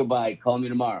 I'll say goodbye. Call me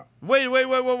tomorrow. Wait,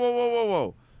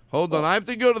 whoa. Hold on. I have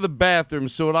to go to the bathroom,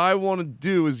 so what I want to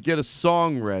do is get a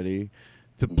song ready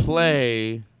to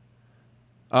play.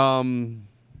 Hold on.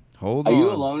 Are you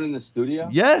alone in the studio?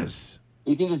 Yes.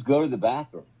 You can just go to the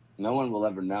bathroom. No one will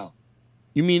ever know.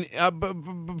 You mean,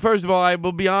 first of all, I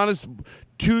will be honest,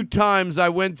 2 times I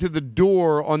went to the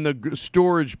door on the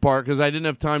storage part because I didn't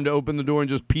have time to open the door and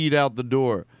just peed out the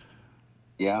door.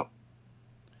 Yeah.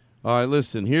 All right,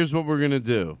 listen, here's what we're going to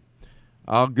do.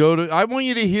 I want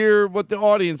you to hear what the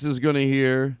audience is going to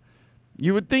hear.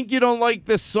 You would think you don't like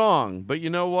this song, but you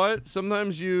know what?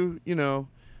 Sometimes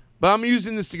but I'm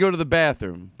using this to go to the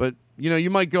bathroom. But, you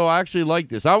might go, I actually like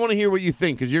this. I want to hear what you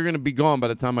think because you're going to be gone by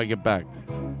the time I get back.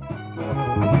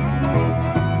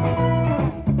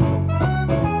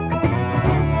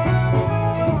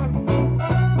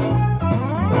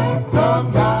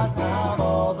 Some guys have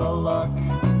all the luck.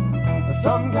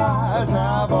 Some guys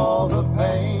have all the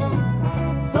pain.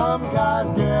 Some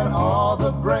guys get all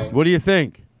the brain. What do you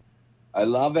think? I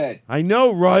love it. I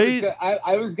know, right?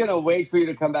 I was going to wait for you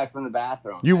to come back from the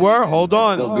bathroom. You were? Hold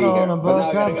on. Still be here. But now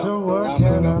I gotta go.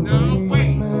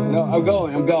 No, I'm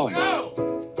going.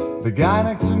 The guy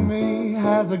next to me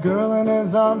has a girl in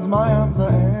his arms. My arms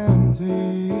are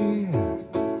empty.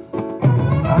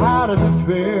 How does it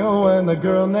feel when the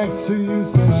girl next to you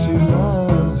says she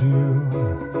loves you?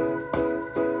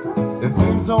 It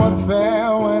seems so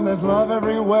unfair when there's love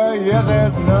everywhere. Yeah,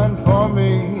 there's none for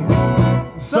me.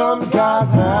 Some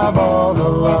guys have all the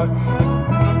luck.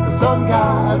 Some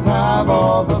guys have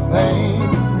all the pain.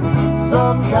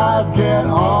 Some guys get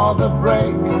all the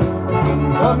breaks.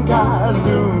 Some guys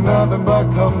do nothing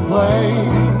but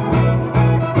complain.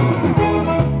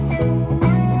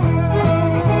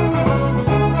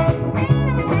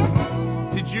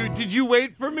 Did you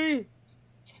wait for me?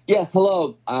 Yes,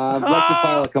 hello. I'd like to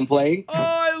file a complaint. Oh,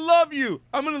 I love you.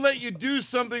 I'm going to let you do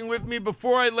something with me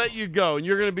before I let you go, and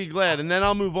you're going to be glad, and then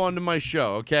I'll move on to my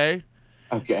show, okay?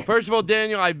 Okay. First of all,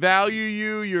 Daniel, I value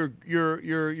you. You're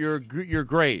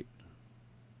great.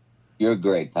 You're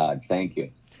great, Todd. Thank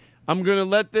you. I'm going to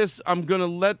let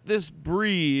this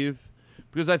breathe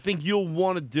because I think you'll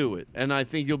want to do it, and I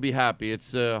think you'll be happy.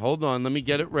 It's hold on, let me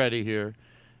get it ready here.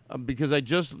 Because I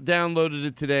just downloaded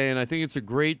it today, and I think it's a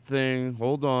great thing.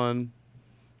 Hold on,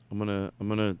 I'm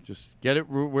gonna just get it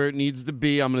where it needs to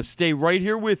be. I'm gonna stay right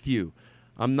here with you.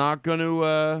 I'm not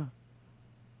gonna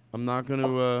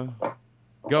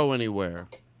go anywhere.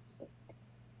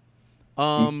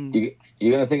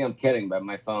 You're gonna think I'm kidding, but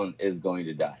my phone is going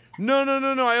to die. No.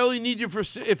 I only need you for.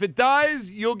 If it dies,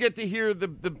 you'll get to hear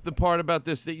the part about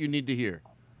this that you need to hear.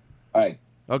 All right.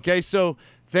 Okay, so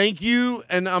thank you,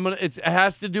 and it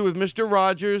has to do with Mr.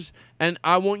 Rogers, and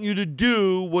I want you to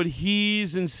do what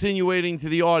he's insinuating to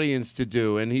the audience to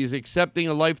do, and he's accepting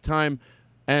a lifetime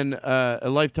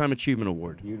achievement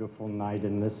award. Beautiful night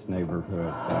in this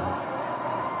neighborhood.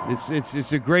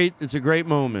 It's a great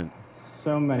moment.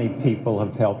 So many people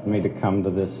have helped me to come to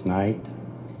this night.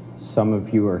 Some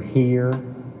of you are here,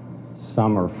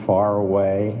 some are far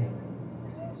away,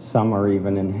 some are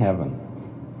even in heaven.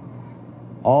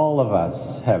 All of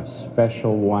us have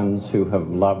special ones who have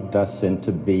loved us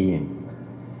into being.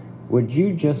 Would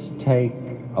you just take,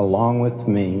 along with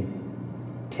me,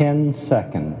 10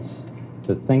 seconds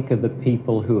to think of the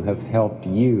people who have helped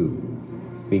you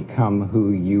become who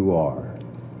you are?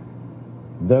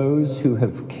 Those who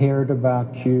have cared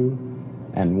about you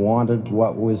and wanted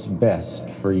what was best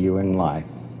for you in life.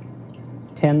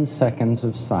 10 seconds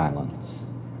of silence.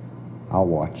 I'll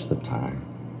watch the time.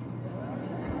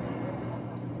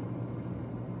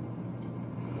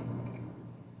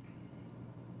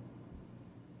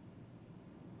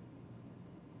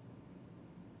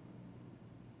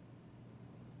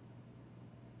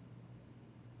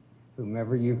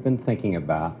 whomever you've been thinking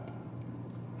about,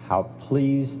 how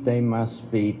pleased they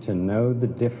must be to know the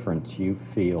difference you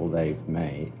feel they've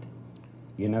made.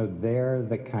 You know, they're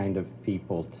the kind of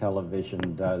people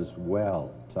television does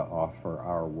well to offer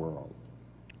our world.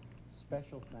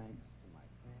 Special thanks to my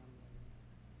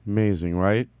family. Amazing,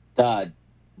 right? Todd,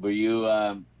 were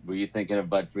you thinking of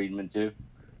Bud Friedman too?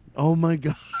 Oh my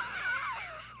God.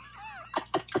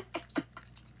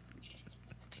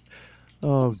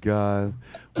 Oh God.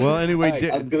 Well, anyway, All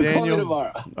right, I'm gonna call you Daniel.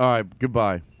 tomorrow. All right,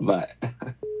 goodbye. Bye.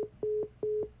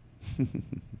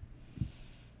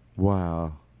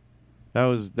 Wow, that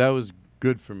was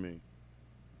good for me.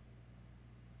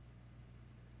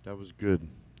 That was good.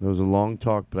 That was a long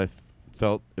talk, but I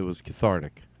felt it was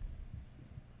cathartic.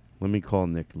 Let me call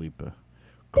Nick Lipa.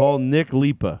 Call Nick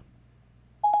Lipa.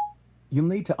 You'll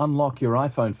need to unlock your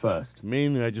iPhone first.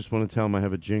 Mainly, I just want to tell him I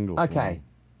have a jingle. for Okay. him.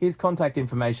 Here's contact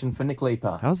information for Nick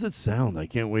Lipa. How's it sound? I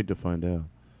can't wait to find out.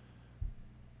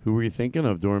 Who were you thinking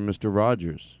of during Mr.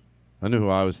 Rogers? I knew who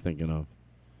I was thinking of.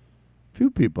 A few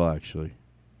people, actually.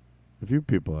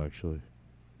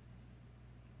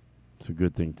 It's a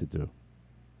good thing to do.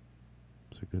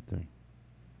 It's a good thing.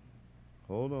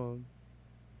 Hold on.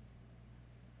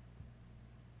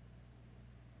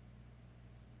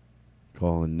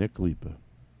 Calling Nick Lipa.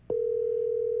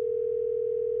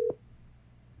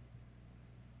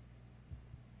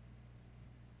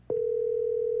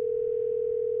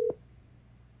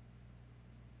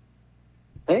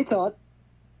 Hey, Todd.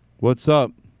 What's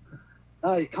up?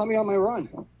 You caught me on my run.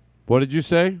 What did you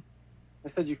say? I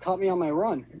said you caught me on my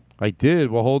run. I did.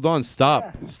 Well, hold on.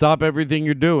 Stop. Stop everything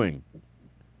you're doing.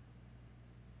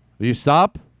 Will you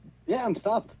stop? Yeah, I'm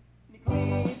stopped.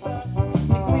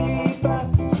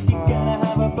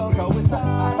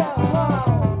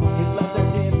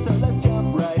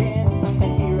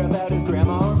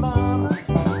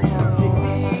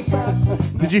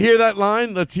 Did you hear that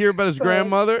line? Let's hear about his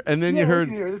grandmother, and then Yeah, you we heard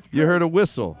can hear it. It's you heard a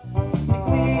whistle.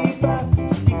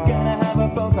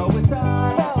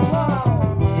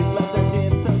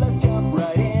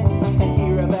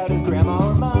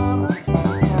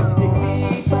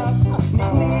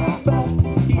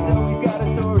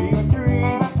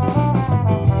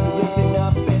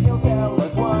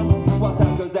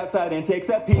 Outside and takes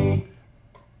a pee.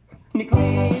 Nick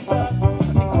Lipa,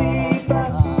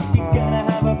 he's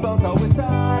gonna have a phone call with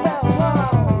Todd.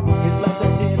 His lights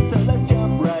are dim, so let's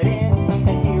jump right in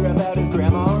and hear about his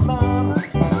grandma or mom.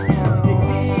 Nick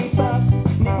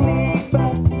Lipa,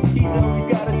 he's always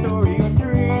got a story or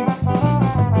three.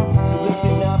 So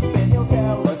listen up and he'll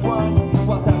tell us one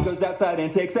while Todd goes outside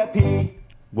and takes a pee.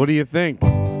 What do you think?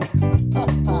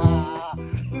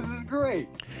 This is great.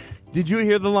 Did you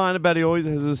hear the line about he always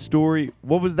has a story?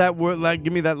 What was that word? Like,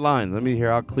 give me that line. Let me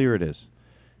hear how clear it is.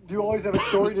 Do you always have a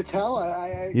story to tell?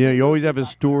 Yeah, you always have a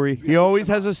story. He always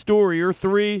has a story or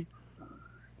three.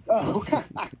 Oh,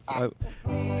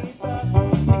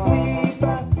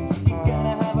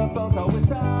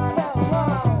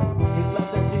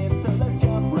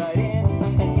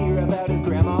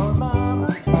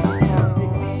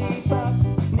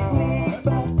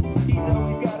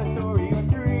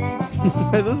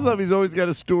 This time he's always got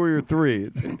a story or three.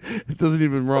 It doesn't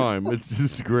even rhyme. It's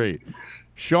just great.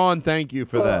 Sean, thank you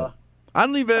for that. I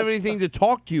don't even have anything to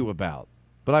talk to you about,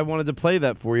 but I wanted to play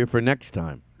that for you for next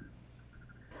time.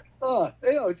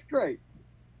 It's great.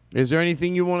 Is there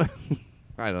anything you want to...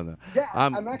 I don't know. Yeah,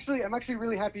 I'm actually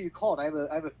really happy you called. I have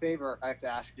a favor I have to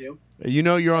ask you. You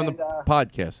know you're on the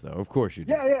podcast, though. Of course you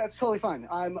do. Yeah, it's totally fine.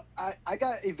 I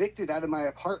got evicted out of my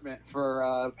apartment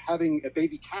for having a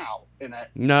baby cow in it.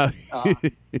 No.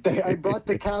 I brought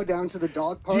the cow down to the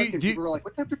dog park, and people were like,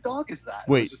 "What type of dog is that?"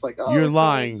 And I was Wait, just like, you're it's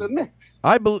lying. It's a mix.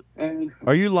 And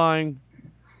Are you lying?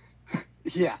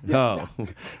 Yeah. No.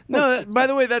 No, by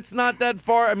the way, that's not that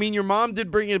far. I mean, your mom did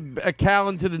bring a cow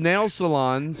into the nail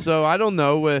salon, so I don't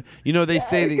know. They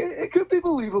say it could be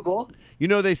believable. You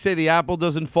know, they say the apple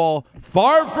doesn't fall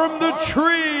far from the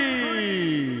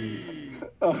tree.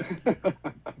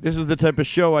 This is the type of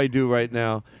show I do right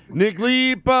now. Nick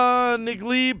Lipa,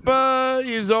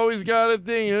 he's always got a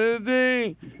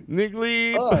thing. Nick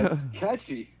Lipa. Oh, it's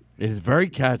catchy. It's very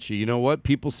catchy. You know what?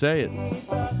 People say it.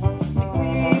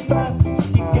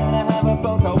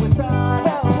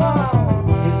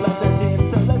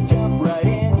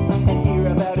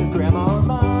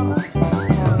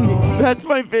 That's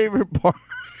my favorite part.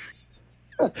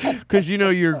 Because,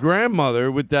 your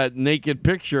grandmother with that naked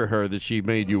picture of her that she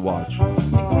made you watch.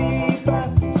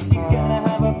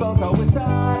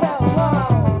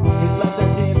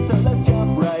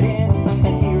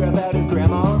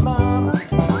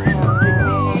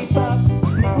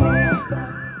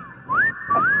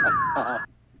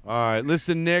 right,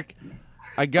 listen, Nick.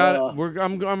 I got.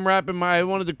 I'm wrapping my. I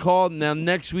wanted to call now.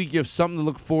 Next week, you have something to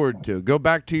look forward to. Go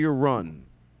back to your run.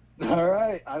 All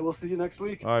right. I will see you next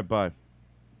week. All right, bye.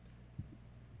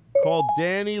 Call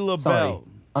Danny LaBelle. Sorry,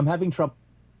 I'm having trouble.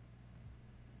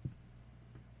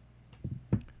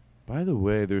 By the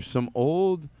way, there's some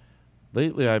old.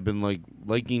 Lately, I've been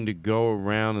liking to go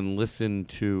around and listen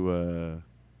to.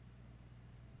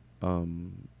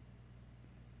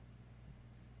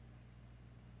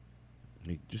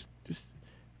 Just.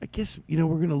 I guess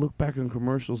we're gonna look back on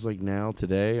commercials like now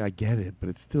today. I get it, but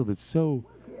it's so.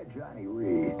 Johnny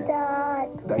Reed.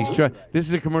 He's trying. This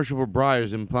is a commercial for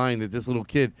Breyers, implying that this little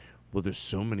kid. Well, there's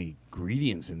so many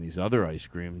ingredients in these other ice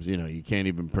creams. You can't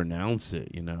even pronounce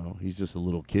it. He's just a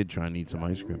little kid trying to eat some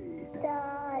ice cream.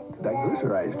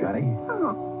 Diglycerize, Johnny.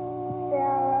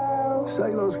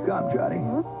 Cellulose gum, Johnny.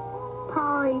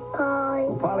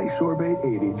 Polysorbate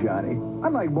 80, Johnny.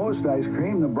 Unlike most ice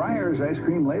cream, the Breyers ice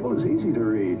cream label is easy to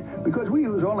read because we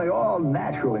use only all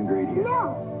natural ingredients.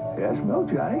 Milk. Yes, milk,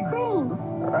 Johnny. Cream.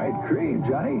 All right, cream,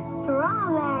 Johnny.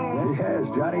 Strawberry. Yes,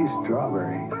 Johnny,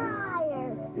 strawberry.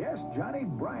 Breyers. Yes, Johnny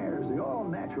Breyers, the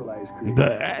all-natural ice cream.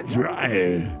 That's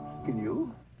right. Can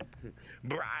you?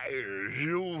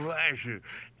 Breyers, old-fashioned.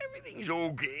 Everything's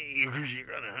okay because you're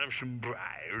going to have some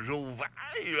Breyers,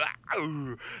 old-fashioned.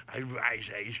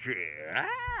 Ice cream.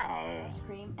 Ice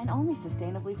cream and only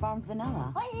sustainably farmed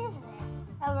vanilla. What is this?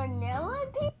 A vanilla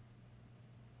bean?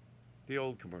 The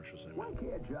old commercials. Why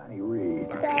can't Johnny read?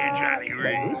 Johnny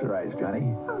Reed. Diglycerize,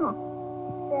 Johnny.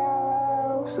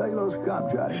 Cellulose gum,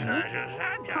 Johnny.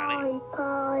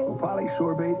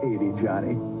 Polysorbate 80,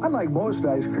 Johnny. Unlike most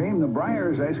ice cream, the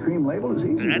Breyers ice cream label is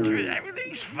easy to read.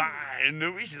 Everything's fine.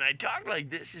 The reason I talk like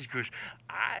this is because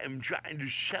I am trying to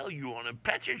sell you on a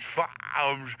Petridge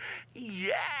Farms.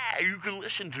 Yeah, you can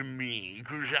listen to me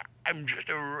because I'm just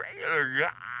a regular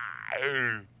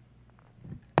guy.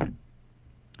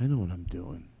 I know what I'm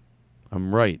doing.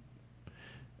 I'm right.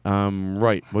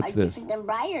 What's this? I them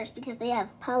Breyers because they have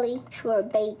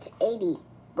polysorbate 80.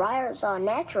 Breyers are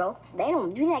natural. They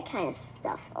don't do that kind of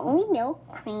stuff. Only milk,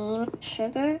 cream,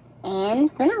 sugar,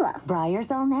 and vanilla.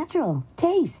 Breyers all natural.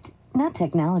 Taste, not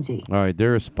technology. All right,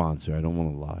 they're a sponsor. I don't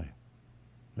want to lie.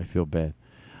 I feel bad.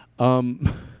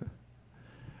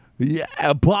 Yeah,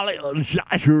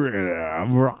 polyunsaturated.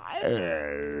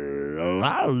 A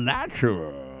lot of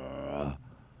natural.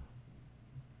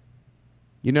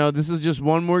 This is just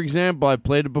one more example. I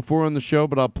played it before on the show,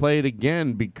 but I'll play it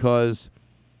again because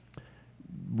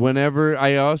whenever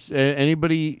I ask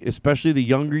anybody, especially the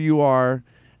younger you are,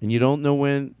 and you don't know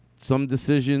when some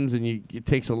decisions, and it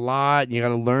takes a lot, and you got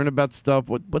to learn about stuff.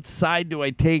 What side do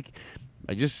I take?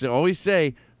 I just always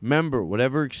say, remember,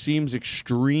 whatever seems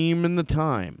extreme in the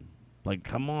time, like,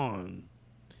 come on.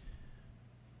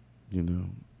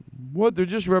 What? They're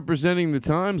just representing the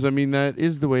times. I mean, that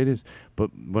is the way it is.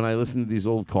 But when I listen to these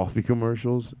old coffee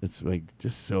commercials, it's like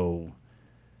just so...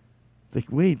 It's like,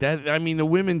 wait, the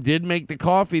women did make the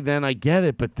coffee then, I get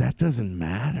it, but that doesn't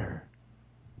matter.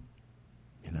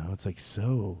 It's like,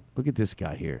 so... Look at this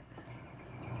guy here.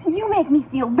 You make me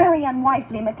feel very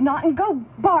unwifely, McNaughton. Go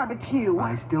barbecue.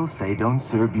 I still say don't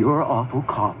serve your awful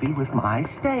coffee with my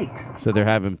steaks. So they're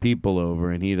having people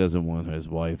over, and he doesn't want his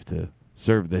wife to...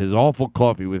 serve his awful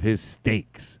coffee with his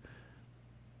steaks.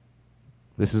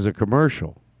 This is a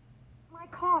commercial. My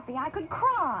coffee, I could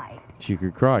cry. She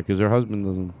could cry because her husband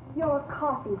doesn't. Your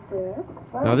coffee, sir.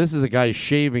 Now, this is a guy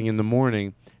shaving in the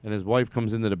morning, and his wife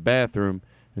comes into the bathroom,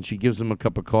 and she gives him a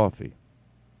cup of coffee.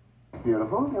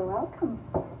 Beautiful. You're welcome.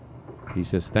 He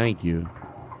says, thank you.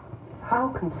 How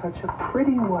can such a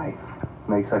pretty wife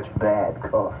make such bad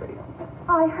coffee?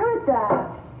 I heard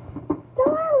that.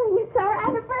 Darling, it's our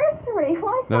anniversary.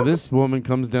 Why Now, this woman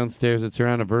comes downstairs. It's her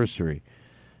anniversary.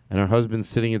 And her husband's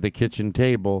sitting at the kitchen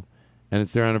table, and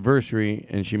it's their anniversary,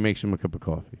 and she makes him a cup of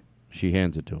coffee. She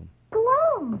hands it to him.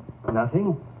 glum?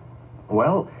 Nothing.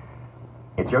 Well,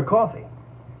 it's your coffee.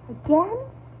 Again?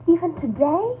 Even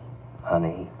today?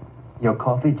 Honey, your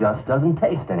coffee just doesn't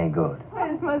taste any good.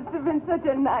 This must have been such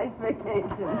a nice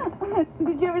vacation.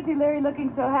 Did you ever see Larry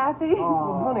looking so happy?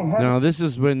 Oh, honey, Now, this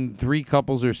is when three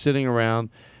couples are sitting around,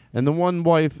 and the one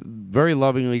wife very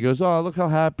lovingly goes, oh, look how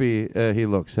happy he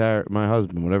looks, my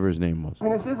husband, whatever his name was. I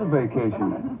mean, this is a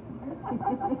vacation.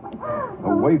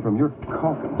 Away from your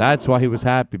coffee. That's why he was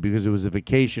happy, because it was a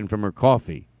vacation from her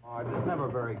coffee. Oh, it's never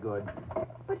very good.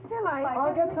 But still,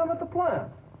 I'll get some at the plant.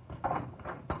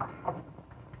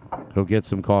 He'll get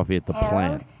some coffee at the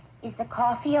plant. Is the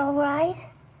coffee all right?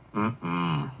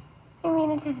 Mm-mm. You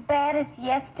mean it's as bad as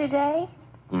yesterday?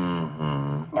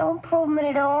 Mm-hmm. No improvement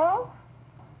at all?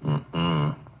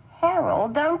 Mm-mm.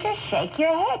 Harold, don't just shake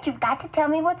your head. You've got to tell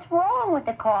me what's wrong with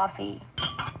the coffee.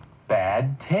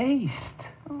 Bad taste.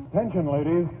 Attention,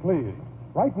 ladies, please.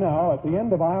 Right now, at the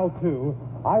end of aisle 2,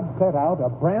 I've set out a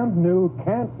brand new,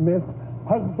 can't-miss,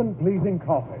 husband-pleasing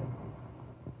coffee.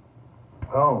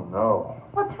 Oh, no.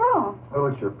 What's wrong? Oh,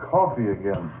 it's your coffee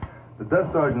again. The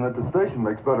desk sergeant at the station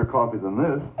makes better coffee than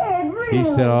this. Ed, really? He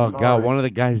said, "Oh God, one of the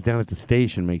guys down at the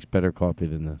station makes better coffee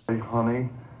than this." Hey, honey.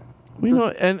 Well, you know,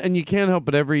 and you can't help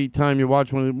it every time you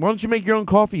watch one. Why don't you make your own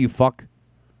coffee, you fuck?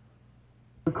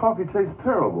 The coffee tastes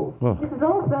terrible. Oh. Mrs.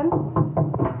 Olson.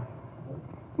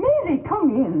 Mary, come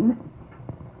in.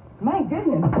 My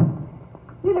goodness.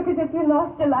 You look as if you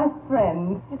lost your last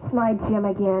friend. It's my Jim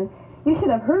again. You should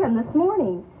have heard him this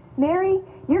morning. Mary,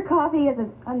 your coffee is as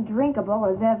undrinkable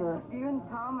as ever. You and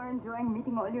Tom are enjoying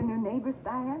meeting all your new neighbors,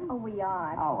 Diane? Oh, we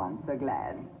are. Oh, I'm so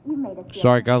glad. You made us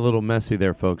Sorry, it got a little messy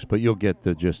there, folks, but you'll get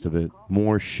the gist of it.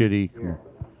 More shitty,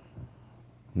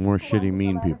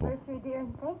 mean people. Anniversary, dear,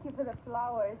 and thank you for the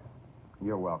flowers.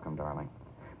 You're welcome, darling.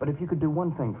 But if you could do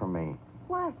one thing for me,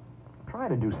 What? try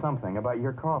to do something about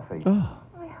your coffee.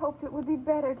 I hoped it would be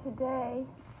better today.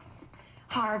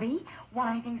 Harvey, want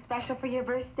anything special for your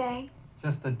birthday?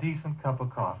 Just a decent cup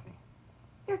of coffee.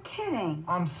 You're kidding.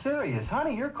 I'm serious.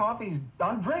 Honey, your coffee's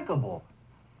undrinkable.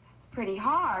 It's pretty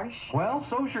harsh. Well,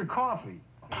 so's your coffee.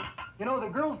 You know, the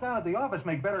girls down at the office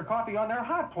make better coffee on their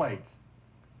hot plates.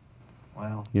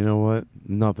 Well, You know what?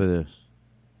 Enough of this.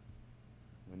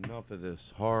 Enough of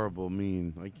this. Horrible,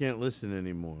 mean. I can't listen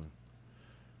anymore.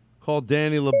 Call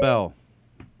Danny LaBelle.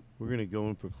 We're going to go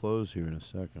in for close here in a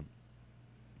second.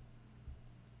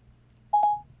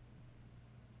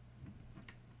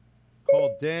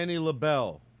 Call Danny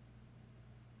LaBelle.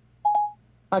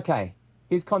 Okay,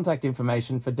 here's contact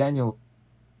information for Daniel.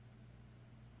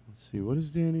 Let's see. What does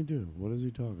Danny do? What does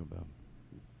he talk about?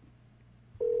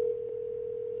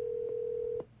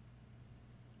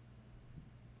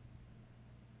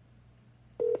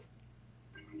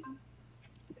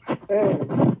 Hey,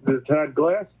 this is Todd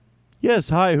Glass. Yes.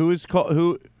 Hi. Who's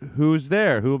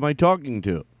there? Who am I talking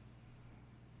to?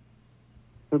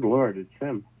 Good Lord, it's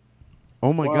him.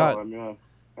 Oh my Wow, God.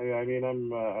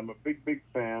 I'm a big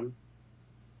fan.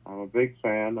 I'm a big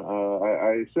fan.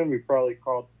 I assume you probably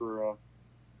called for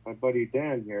my buddy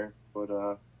Dan here, but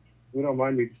you don't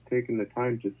mind me just taking the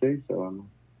time to say so.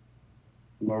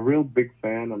 I'm a real big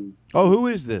fan. Oh, who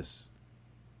is this?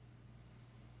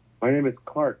 My name is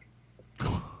Clark.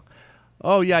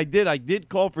 Oh yeah, I did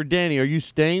call for Danny. Are you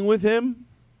staying with him?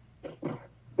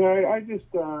 Yeah, I just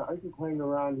hang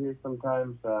around here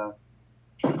sometimes.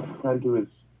 Tend to his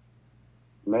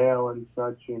mail and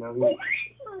such. You know,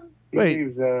 he Wait.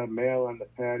 leaves mail on the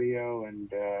patio,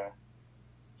 and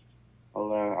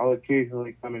I'll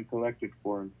occasionally come and collect it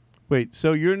for him. Wait.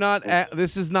 So you're not?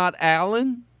 This is not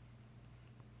Alan?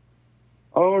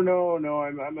 Oh no,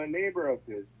 I'm a neighbor of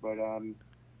his, but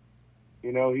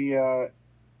you know,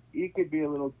 he could be a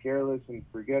little careless and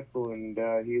forgetful, and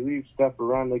he leaves stuff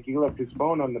around. Like he left his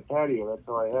phone on the patio. That's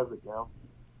how I have it now.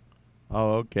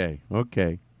 Oh, okay.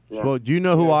 Yeah. Well, do you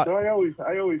know who So I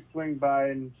always swing by,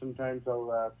 and sometimes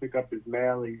I'll pick up his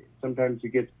mail. Sometimes he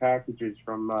gets packages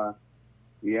from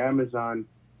the Amazon,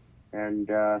 and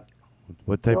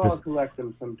What type I'll of? collect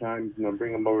them sometimes, and I'll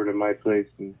bring them over to my place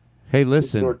and Hey,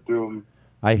 listen. sort through them.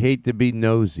 I hate to be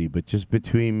nosy, but just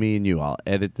between me and you, I'll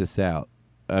edit this out.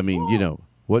 I mean, you know,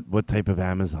 what type of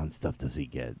Amazon stuff does he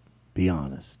get? Be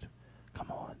honest.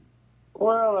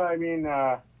 Well, I mean,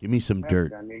 Give me some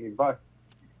dirt. I mean, but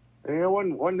you know,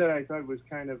 one that I thought was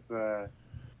kind of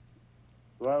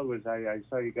was I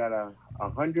saw you got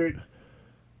 100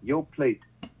 Yoplait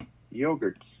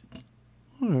yogurts.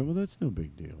 All right, well, that's no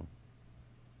big deal.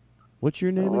 What's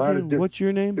your name A lot of again? What's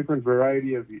your name? Different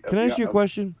variety of. Can I ask you a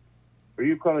question? Or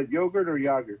you call it yogurt or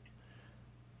yogurt?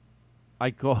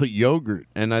 I call it yogurt,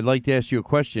 and I'd like to ask you a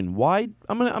question. Why?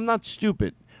 I'm not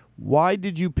stupid. Why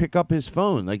did you pick up his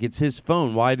phone? Like, it's his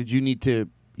phone. Why did you need to?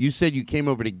 You said you came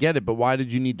over to get it, but why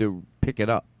did you need to pick it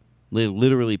up?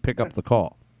 Literally pick up the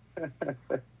call.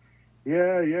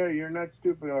 Yeah, you're not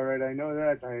stupid, all right. I know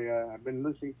that. I've been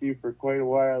listening to you for quite a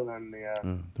while on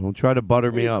the. Don't try to butter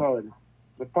what do me you up. call it?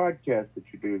 The podcast that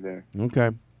you do there. Okay.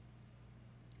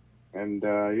 And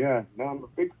yeah, no, I'm a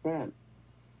big fan.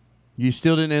 You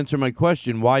still didn't answer my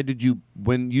question. Why did you,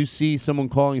 when you see someone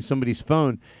calling somebody's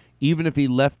phone, even if he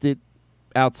left it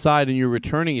outside and you're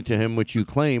returning it to him, which you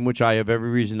claim, which I have every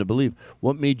reason to believe,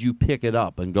 what made you pick it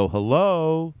up and go,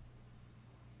 hello?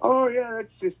 Oh yeah,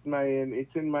 that's just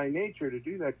it's in my nature to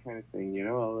do that kind of thing. You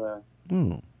know,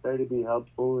 I'll try to be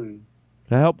helpful and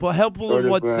Helpful Sort in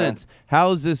of, what sense?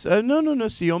 How is this? No.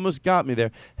 See, you almost got me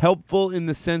there. Helpful in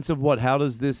the sense of what? How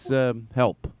does this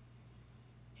help?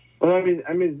 Well,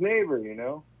 I'm his neighbor, you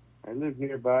know. I live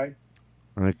nearby.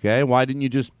 Okay. Why didn't you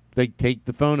just take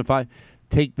the phone? If I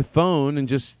take the phone and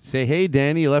just say, "Hey,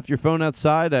 Danny, you left your phone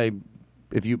outside."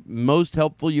 If you most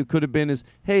helpful you could have been is,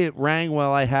 "Hey, it rang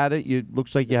while I had it. You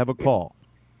looks like you have a call."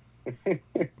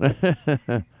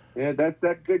 Yeah, that's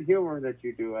that good humor that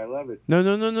you do. I love it.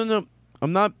 No.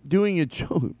 I'm not doing a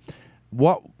joke.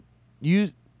 What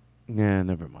you? Nah,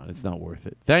 never mind. It's not worth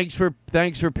it. Thanks for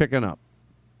picking up.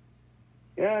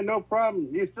 Yeah, no problem.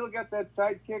 You still got that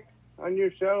sidekick on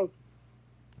your show?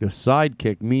 The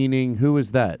sidekick, meaning who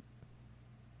is that?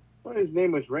 What, his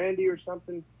name was Randy or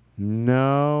something?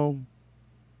 No.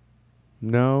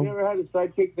 You ever had a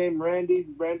sidekick named Randy?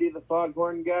 Randy the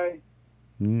Foghorn guy?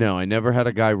 No, I never had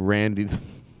a guy Randy.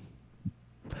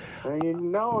 And you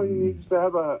know, you used to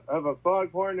have a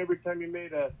foghorn every time you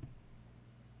made a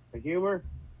humor.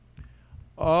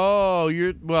 Oh,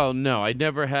 no, I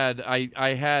never had.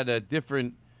 I had a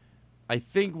different. I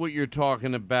think what you're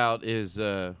talking about is,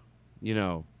 like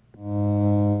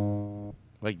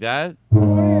that.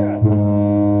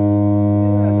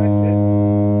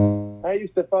 I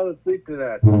used to fall asleep to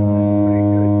that.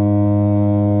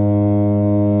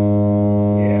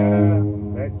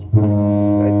 That's pretty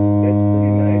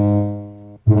nice.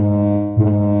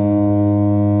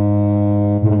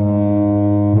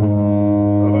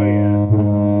 Oh yeah.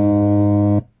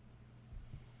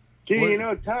 Gee, you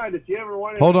know, Todd, if you ever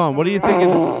wanted. Hold on, what are you thinking?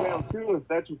 Too, if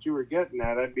that's what you were getting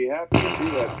at, I'd be happy to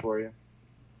do that for you.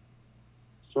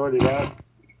 Sort it out.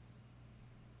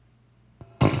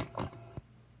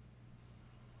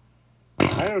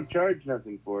 I don't charge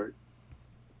nothing for it.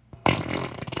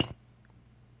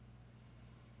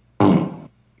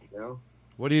 You know?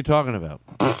 What are you talking about?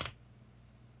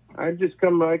 I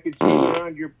could see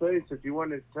around your place if you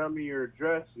want to tell me your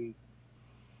address, and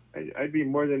I'd be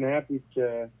more than happy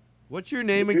to. What's your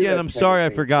name do again? that I'm kind sorry, of I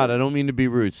thing. forgot. I don't mean to be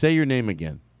rude. Say your name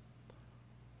again.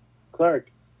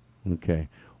 Clark. Okay.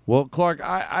 Well, Clark,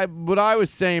 I what I was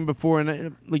saying before,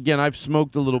 and again, I've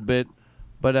smoked a little bit,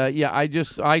 but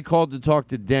I called to talk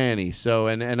to Danny. So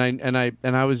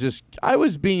I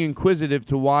was being inquisitive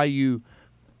to why you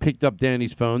picked up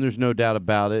Danny's phone. There's no doubt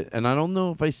about it, and I don't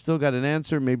know if I still got an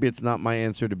answer. Maybe it's not my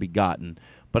answer to be gotten,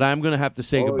 but I'm gonna have to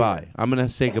say goodbye. Yeah. I'm gonna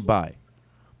say goodbye.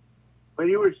 But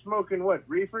you were smoking what,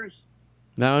 reefers?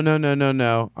 No.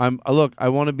 Look, I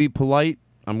want to be polite.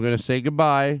 I'm gonna say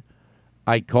goodbye.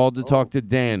 I called to talk to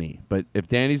Danny, but if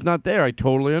Danny's not there, I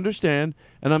totally understand,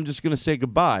 and I'm just going to say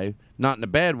goodbye, not in a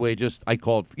bad way, just I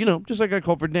called, just like I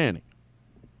called for Danny.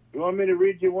 You want me to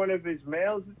read you one of his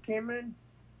mails that came in?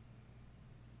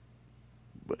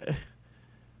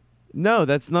 No,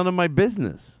 that's none of my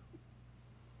business.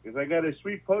 Because I got a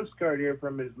sweet postcard here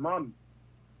from his mom.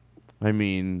 I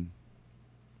mean,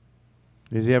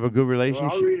 does he have a good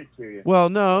relationship? Well, I'll read it to you. Well,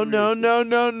 no.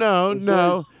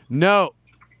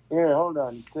 Here, hold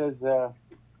on. It says,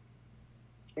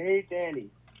 "Hey, Danny.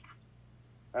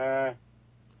 I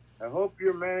hope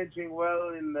you're managing well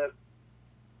in the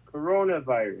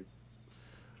coronavirus.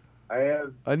 I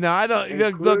have." No, I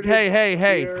don't. Look,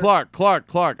 hey, Clark.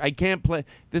 I can't play.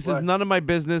 This is none of my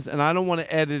business, and I don't want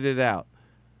to edit it out.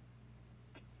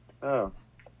 Oh.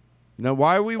 Now,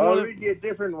 why are we I'll want to? read you a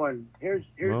different one. Here's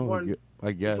one.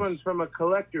 I guess. This one's from a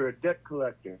collector, a debt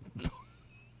collector. It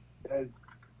says,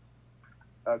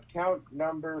 account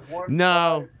number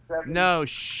 157. No,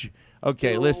 shh.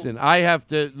 Okay, listen. I have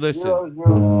to listen. 0000.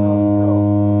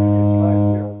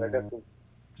 I got to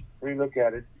relook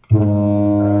at it.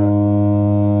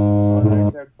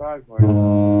 There's that foghorn.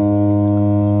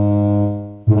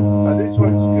 This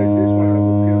one's good. This one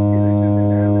will appeal to you. This is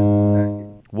an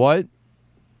Amazon package. What?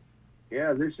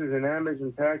 Yeah, this is an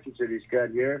Amazon package that he's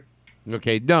got here.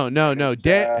 Okay, no.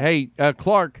 Hey,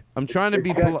 Clark, I'm trying to be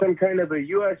It's got some kind of a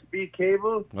USB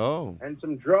cable. Oh. And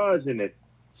some drawers in it.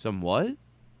 Some what?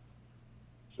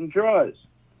 Some drawers.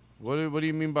 What do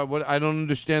you mean by what? I don't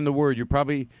understand the word.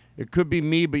 It could be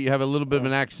me, but you have a little bit of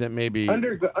an accent, maybe.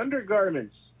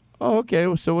 Undergarments. Oh, okay.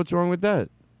 Well, so what's wrong with that?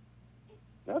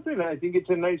 Nothing. I think it's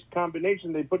a nice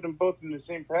combination. They put them both in the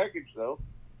same package, though.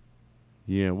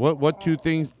 Yeah. What two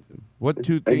things? What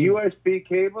two A things? USB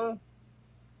cable.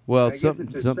 Well, I guess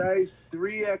it's a size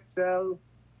 3XL.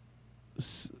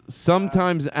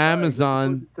 Sometimes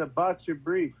Amazon. It's a boxer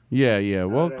brief. Yeah.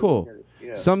 Well, cool.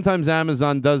 Yeah. Sometimes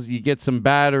Amazon does. You get some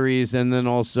batteries and then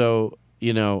also,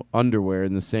 underwear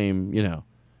in the same,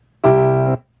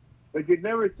 But you'd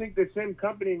never think the same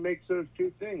company makes those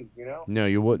two things, No,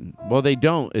 you wouldn't. Well, they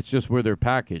don't. It's just where they're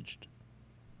packaged.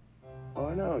 Oh,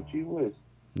 no, gee whiz.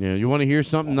 Yeah, you want to hear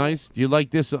something nice? Do you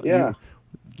like this? Yeah.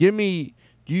 Give me.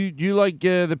 Do you like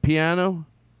the piano?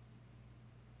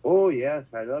 Oh, yes,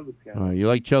 I love the piano. You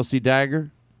like Chelsea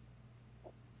Dagger?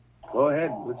 Go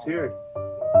ahead, let's hear it.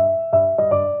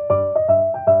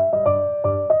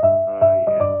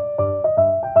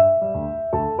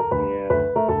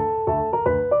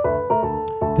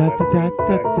 Da, da, da,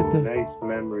 da, da, da. Nice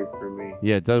memory for me.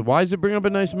 Yeah. Why does it bring up a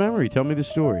nice memory? Tell me the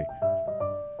story.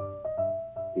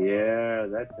 Yeah,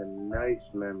 that's a nice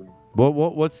memory.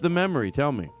 What's the memory?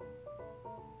 Tell me.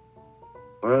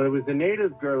 Well, it was a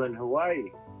native girl in Hawaii.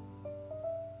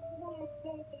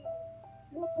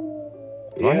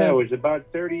 ahead. It was about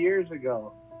 30 years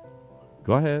ago.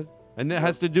 Go ahead. And it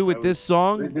has to do with this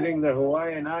song? Visiting the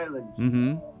Hawaiian Islands.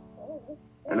 Mm-hmm.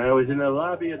 And I was in the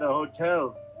lobby of the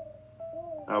hotel.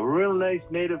 A real nice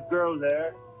native girl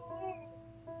there.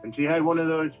 And she had one of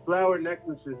those flower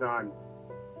necklaces on.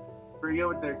 Forget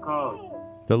what they're called.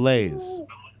 The Lays.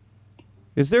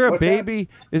 Is there a What's baby?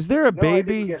 Is there a No,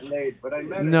 baby? I didn't get laid, but I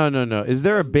met her. No. Is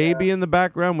there a baby in the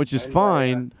background, which is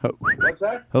fine? What's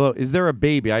that? Hello, is there a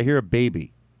baby? I hear a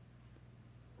baby.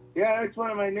 Yeah, it's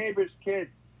one of my neighbor's kids.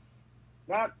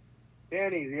 Not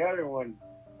Danny, the other one.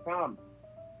 Tom.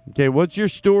 Okay, what's your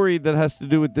story that has to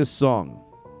do with this song?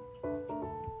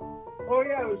 Oh,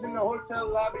 yeah, I was in the hotel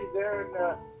lobby there, and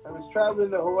I was traveling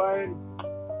the Hawaiian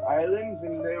Islands,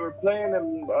 and they were playing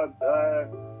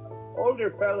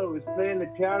older fellow was playing the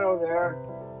piano there.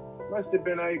 Must have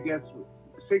been, I guess,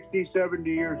 60, 70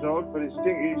 years old, but his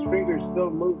fingers still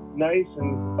moved nice,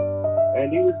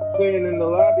 and he was playing in the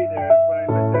lobby there. That's when I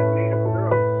met that native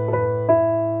girl.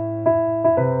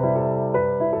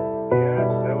 Yes,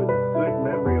 that was a good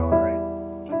memory, all right.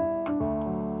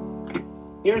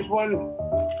 Here's one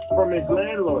from his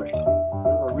landlord.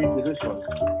 I'll read you this one.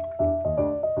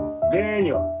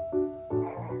 Daniel.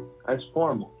 That's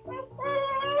formal.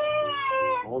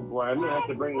 Oh boy, I'm gonna have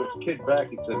to bring this kid back.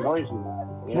 It's a noisy.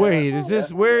 Yeah. Wait, is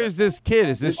this? Where is this kid?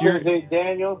 Is this your?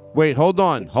 Daniel? Wait, hold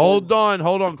on,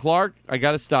 Clark. I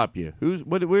gotta stop you.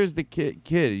 Where's the kid?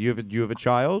 You have a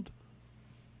child?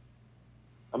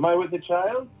 Am I with a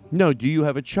child? No. Do you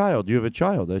have a child? You have a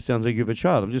child. That sounds like you have a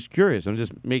child. I'm just curious. I'm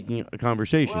just making a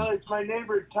conversation. Well, it's my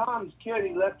neighbor Tom's kid.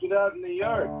 He left it out in the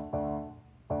yard.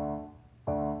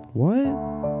 What?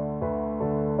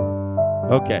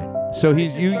 Okay. So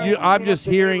he's you. I'm just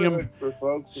hearing him. For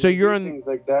folks So you're in. things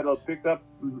like that. I'll pick up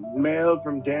mail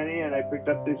from Danny, and I picked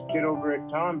up this kid over at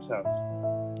Tom's house.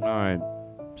 All right.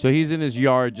 So he's in his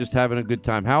yard just having a good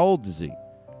time. How old is he?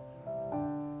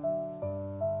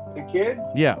 The kid?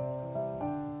 Yeah.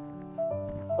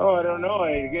 Oh, I don't know.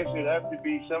 I guess it'd have to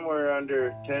be somewhere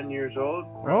under 10 years old.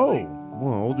 Oh,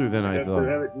 well, older than I I'd have to thought.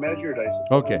 have it measured, I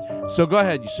suppose. Okay, so go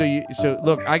ahead. So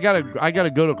look, I gotta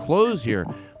go to close here.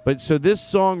 But so this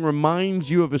song reminds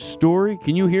you of a story.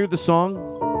 Can you hear the song?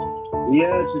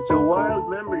 Yes, it's a wild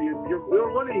memory.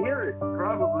 You'll want to hear it,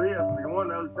 probably. If you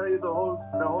want, I'll tell you the whole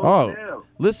tale.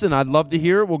 Listen, I'd love to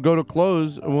hear it. We'll go to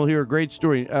close and we'll hear a great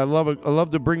story. I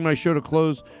love to bring my show to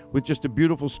close with just a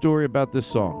beautiful story about this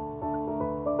song.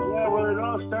 Yeah, well, it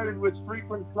all started with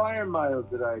frequent flyer miles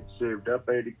that I had saved up.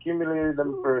 I had accumulated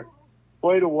them for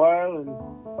quite a while, and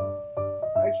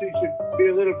I actually should be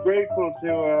a little grateful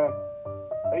to.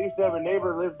 I used to have a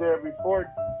neighbor live there before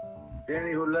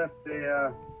Danny, who left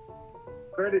a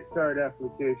credit card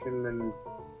application, and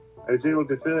I was able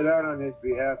to fill it out on his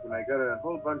behalf, and I got a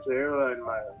whole bunch of airline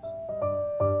miles.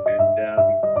 And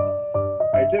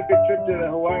I took a trip to the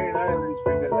Hawaiian Islands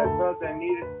because I felt I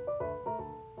needed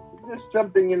just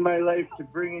something in my life to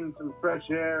bring in some fresh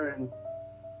air and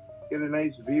get a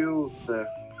nice view of the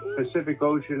Pacific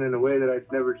Ocean in a way that I've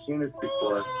never seen it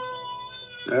before.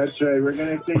 That's right. We're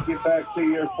going to take you back to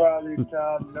your father,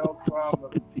 Tom. No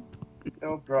problem.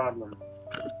 No problem.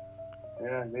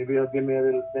 Yeah, maybe he'll give me a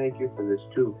little thank you for this,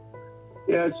 too.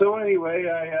 Yeah, so anyway,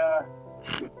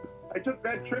 I took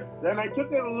that trip, and I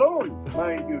took it alone,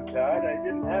 mind you, Todd. I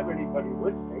didn't have anybody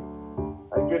with me.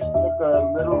 I just took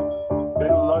a little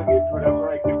bit of luggage, whatever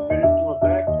I could fit into a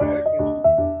backpack,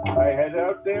 and I head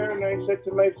out there, and I said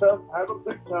to myself, have a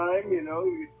good time, you know,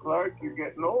 Clark, you're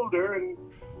getting older, and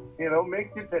you know,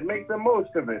 make the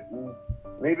most of it. And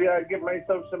maybe I'd give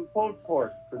myself some pulled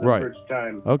pork for the first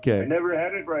time. Okay. I never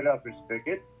had it right off a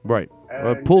spigot. Right.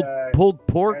 And, Pulled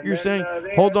pork, and you're then, saying?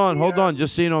 they Hold had on,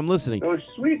 just so you know I'm listening. Those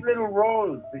sweet little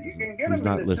rolls that you can get He's them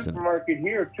not in the listening. supermarket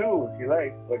here too, if you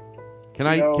like. But Can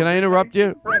I interrupt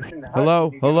you?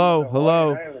 Hello. And then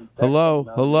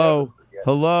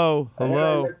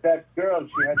I met that girl.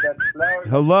 She had that flower.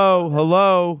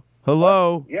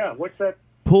 Hello. Yeah, what's that?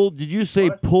 Did you say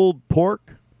pulled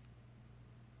pork?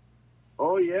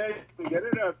 Oh yeah, you can get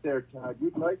it out there, Todd.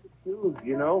 You'd like it too,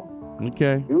 you know.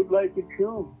 Okay. You'd like it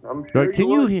too. I'm All sure right, can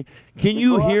you you would. can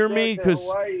you go out hear there me? to 'Cause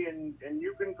Hawaii and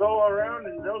you can go around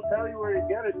and they'll tell you where to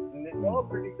get it, and it's all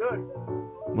pretty good.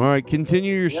 all right,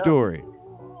 continue your story.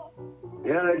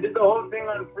 Yeah, I did the whole thing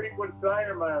on frequent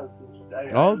flyer miles.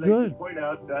 I'd Oh, like good. to point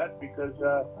out that because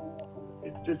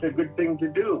it's just a good thing to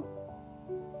do.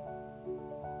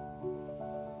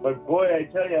 But boy, I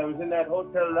tell you, I was in that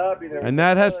hotel lobby there. And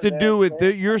that has to do with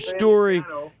your story.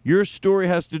 Your story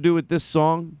has to do with this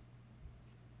song.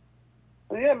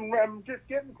 Yeah, I'm just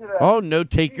getting to that. Oh no,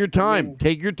 take your time.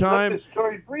 Take your Let time. the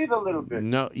story breathe a little bit.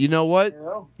 No, you know what? You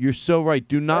know? You're so right.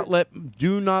 Do not let.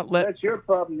 That's your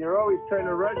problem. You're always trying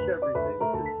to rush everything.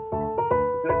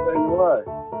 That's how you are.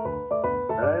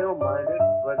 And I don't mind it,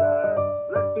 but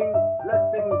let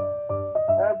things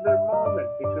have their moment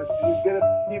because you get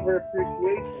a deeper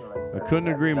appreciation. Like that. I couldn't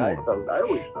agree more. I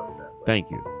always felt that way.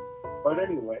 Thank you. But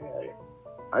anyway,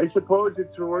 I suppose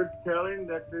it's worth telling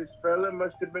that this fella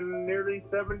must have been nearly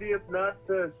 70, if not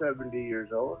 70 years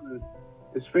old. And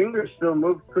his fingers still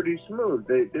moved pretty smooth.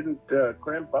 They didn't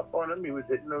cramp up on him. He was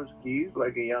hitting those keys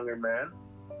like a younger man,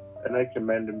 and I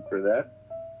commend him for that.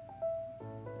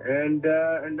 And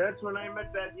that's when I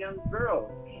met that young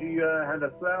girl. She had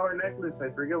a flower necklace. I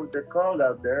forget what they're called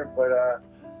out there, but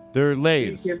They're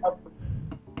lays. she came up.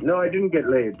 No, I didn't get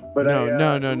laid. But No. it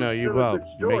was You still a good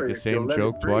you make story the if you'll same let it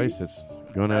joke breathe. twice. It's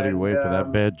going out of your way for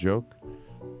that bad joke.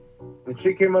 And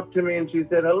she came up to me and she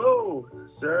said, "Hello,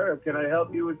 sir. Can I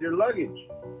help you with your luggage?"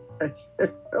 I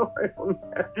said, "No, I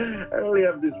only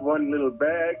have this one little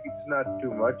bag. It's not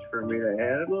too much for me to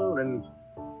handle." And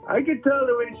I could tell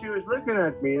the way she was looking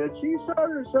at me that she saw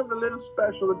there's something a little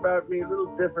special about me, a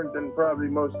little different than probably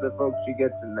most of the folks she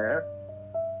gets in there.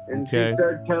 And Okay. she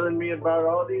started telling me about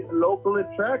all these local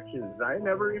attractions. I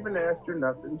never even asked her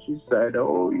nothing. She said,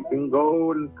 "Oh, you can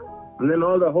go," and then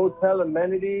all the hotel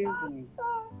amenities. And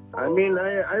I mean,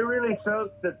 I really felt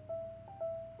that.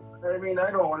 I mean, I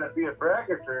don't want to be a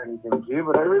braggart or anything to you,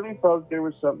 but I really felt there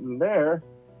was something there.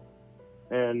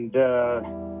 And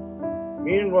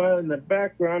meanwhile, in the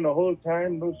background, the whole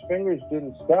time, those fingers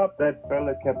didn't stop. That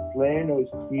fella kept playing those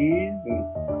keys,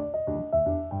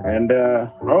 and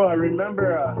I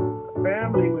remember a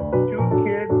family with 2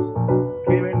 kids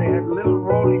came in. They had little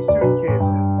rolly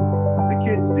suitcases. The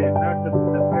kids did, not the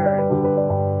parents.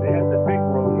 They had the big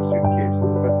rolly suitcases,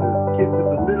 but the kids had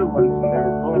the little ones, and they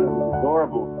were fun. It was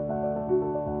adorable.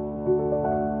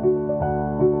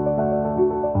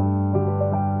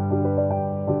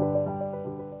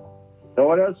 So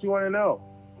what else you want to know?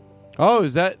 Oh,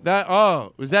 is that?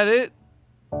 Oh, was that it?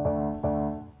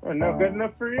 Not good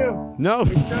enough for you. No.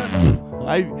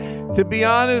 To be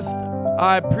honest,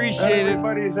 I appreciate it.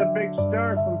 Everybody's a big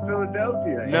star from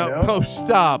Philadelphia. No, you know? no,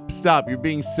 stop. You're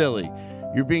being silly.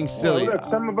 You're being silly. Well,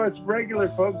 look, some of us regular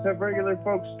folks have regular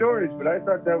folk stories, but I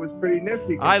thought that was pretty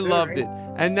nifty. I loved it,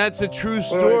 and that's a true Well,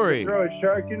 story. throw a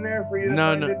shark in there for you to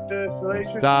No, find no. it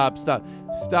salacious?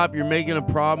 Stop. You're making a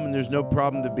problem, and there's no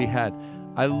problem to be had.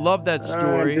 I love that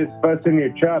story. I'm just busting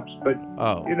your chops, but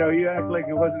Oh. you know, you act like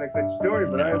it wasn't a good story.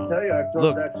 But I'll tell you, I told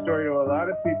Look. that story to a lot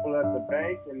of people at the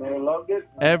bank, and they loved it.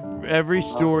 Every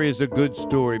story is a good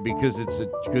story because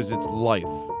it's life.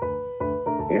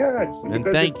 Yeah, And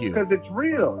thank you. Because it's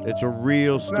real. It's a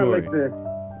real It's not story. like the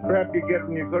crap you get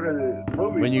when you go to the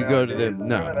movies. When you go to nowadays. the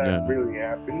None of that no. really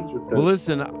happens. With the Well,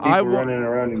 listen, people I running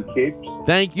around in capes.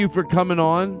 Thank you for coming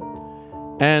on.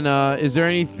 And is there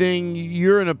anything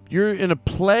you're in a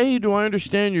play? Do I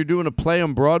understand you're doing a play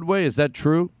on Broadway? Is that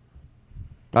true?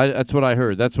 That's what I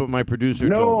heard. That's what my producer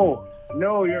told me.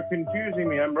 No, you're confusing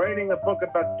me. I'm writing a book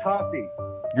about toffee.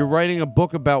 You're writing a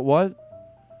book about what?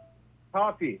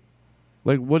 Toffee.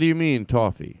 Like, what do you mean,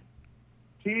 toffee?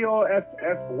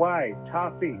 Toffy.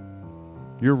 Toffee.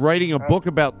 You're writing a book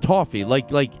about toffee,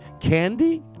 like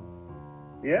candy?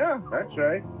 Yeah, that's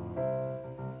right.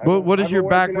 But what is I've your been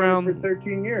working on background? it for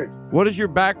 13 years. What is your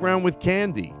background with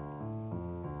candy?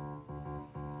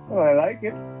 Well, I like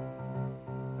it.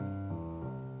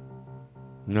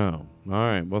 No. All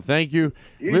right. Well, thank you.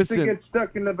 Used to Listen. get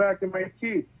stuck in the back of my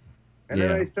teeth. And then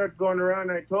Yeah. I started going around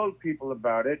and I told people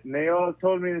about it, and they all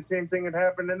told me the same thing had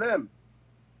happened to them.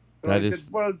 So That I is-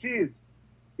 said, well, geez,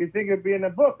 you think it'd be in a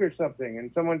book or something?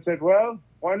 And someone said, well,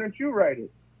 why don't you write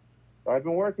it? So I've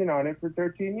been working on it for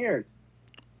 13 years.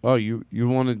 Oh, you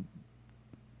want to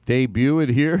debut it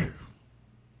here?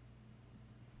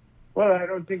 Well, I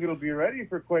don't think it'll be ready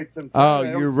for quite some time. Oh,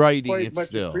 I don't you're writing quite it much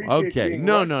still. appreciate Okay. being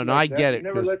No, rushed no, like I that. get You it.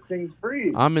 never 'cause let things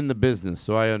breathe. I'm in the business,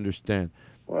 so I understand.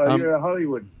 Well, you're a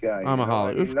Hollywood guy. I'm you a know?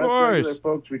 Hollywood. I mean, Of us regular course.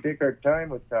 folks, we take our time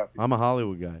with topics. I'm a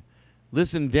Hollywood guy.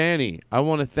 Listen, Danny, I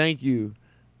want to thank you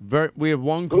We have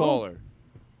one caller.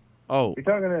 Oh, You're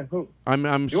talking to who? I'm You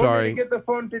want me sorry. to get the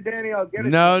phone to Danny? I'll get it.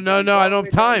 No, to no, him. no. I don't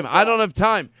have time. I don't have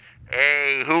time.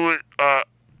 Hey, who?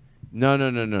 No.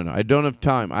 I don't have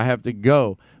time. I have to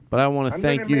go. But I want to I'm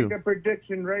thank gonna you. make a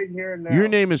prediction right here and now. Your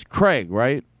name is Craig,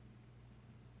 right?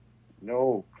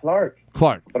 No, Clark.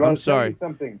 Clark. But I'll I'm tell sorry. you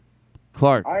something.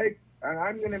 Clark.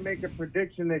 I'm going to make a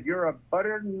prediction that you're a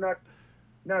butternut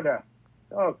nutter.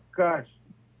 Oh gosh,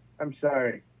 I'm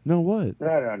sorry. No, what?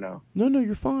 No. No,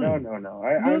 you're fine. No. No.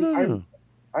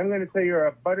 I'm going to say you're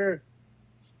a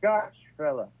butterscotch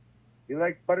fella. You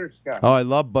like butterscotch. Oh, I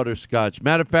love butterscotch.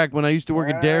 Matter of fact, when I used to work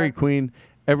at Dairy Queen,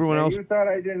 everyone Now, else. You thought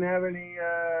I didn't have any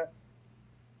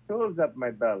tools up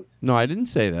my belt. No, I didn't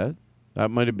say that. That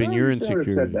might have been No, your you never said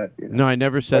insecurity. that, you know. No, I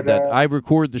never said But, that. I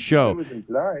record the show. It was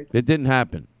implied. It didn't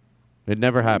happen. It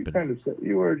never happened. You kind of said,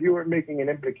 you were making an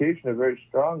implication, a very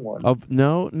strong one.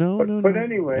 No. But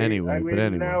anyway, Anyway, I mean, but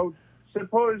anyway. now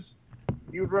suppose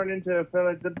you'd run into a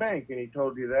fella at the bank and he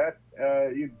told you that,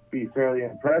 you'd be fairly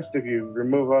impressed if you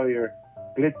remove all your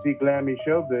glitzy, glammy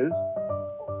showbiz.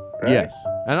 Right? Yes,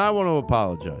 and I want to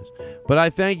apologize. But I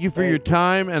thank you for your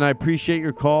time, and I appreciate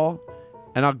your call.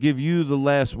 And I'll give you the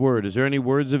last word. Is there any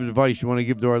words of advice you want to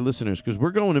give to our listeners? Because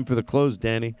we're going in for the close,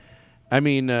 Danny.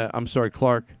 I'm sorry,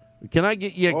 Clark. Can I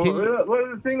get... Yeah, Well, can you... well,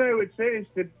 the thing I would say is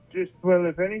to just, well,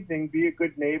 if anything, be a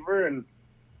good neighbor, and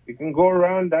you can go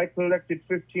around. I collected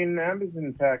 15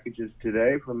 Amazon packages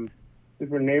today from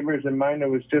different neighbors of mine that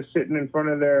was just sitting in front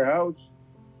of their house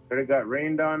that it got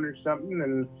rained on or something,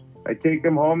 and I take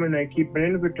them home and I keep an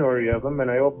inventory of them,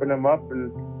 and I open them up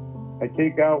and I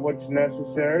take out what's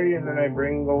necessary, and then I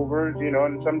bring over,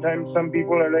 and sometimes some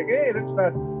people are like, hey, that's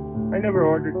not, I never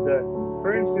ordered the,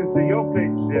 for instance, the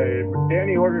Yoplates,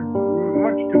 Danny ordered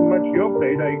much too much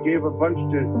Yoplate. I gave a bunch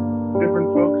to different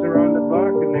folks around the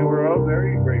block, and they were all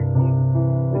very grateful.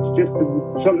 It's just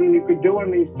something you could do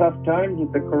in these tough times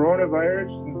with the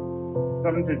coronavirus, and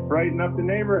something to brighten up the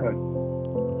neighborhood.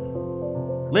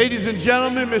 Ladies and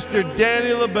gentlemen, Mr.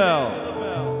 Danny LaBelle.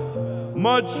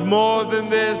 Much more than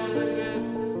this,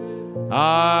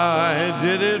 I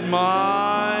did it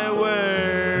my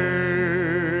way.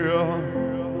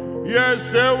 Yes,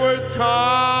 there were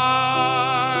times,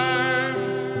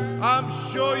 I'm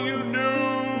sure you knew,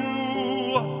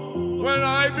 when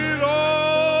I bit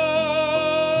off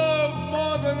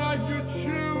more than I could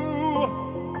chew.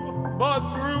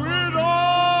 But through it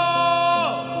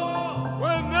all,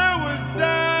 when there was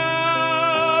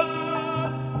doubt,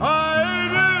 I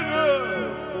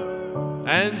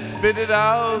and spit it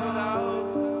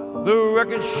out. The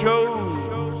record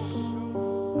shows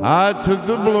I took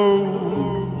the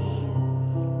blows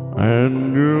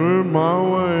and did it my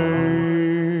way.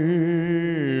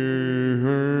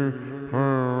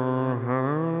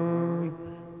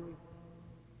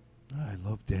 I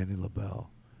love Danny LaBelle.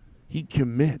 He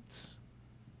commits.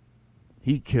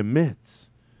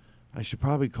 I should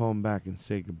probably call him back and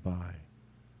say goodbye.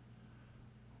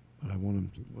 But I want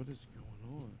him to... What is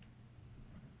going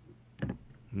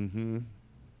on?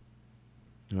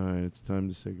 All right, it's time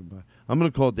to say goodbye. I'm going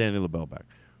to call Danny LaBelle back.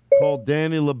 Call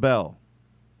Danny LaBelle.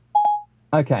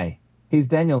 Okay, here's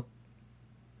Daniel.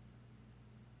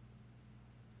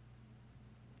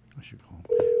 I should call him.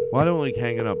 Why don't we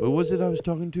hang it up? Who was it I was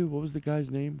talking to? What was the guy's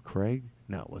name? Craig?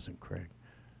 No, it wasn't Craig.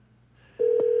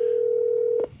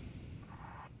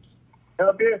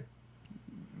 Help you?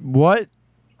 What?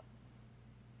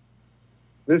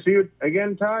 This you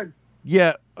again, Todd?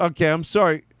 Yeah, okay, I'm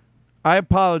sorry. I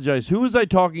apologize. Who was I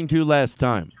talking to last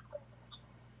time?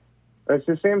 That's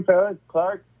the same fella,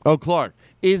 Clark. Oh, Clark.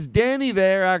 Is Danny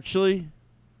there, actually?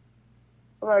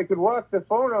 Well, I could walk the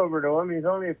phone over to him. He's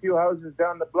only a few houses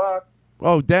down the block.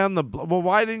 Oh, down the... Well,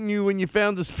 why didn't you, when you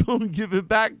found his phone, give it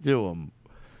back to him?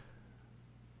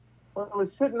 Well, it was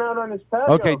sitting out on his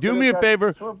patio. Okay, do me a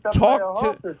favor.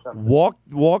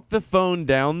 Walk the phone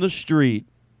down the street,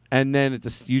 and then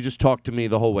you just talk to me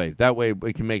the whole way. That way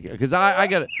we can make it. Because I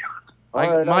got it. My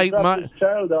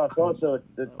child off also.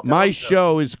 My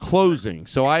show is closing,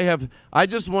 so I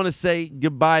just want to say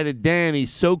goodbye to Danny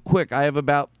so quick. I have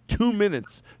about 2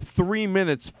 minutes, 3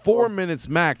 minutes, 4 minutes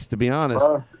max, to be honest.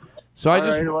 So I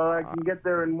just. All right, well, I can get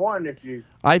there in one if you.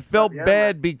 I felt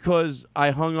bad because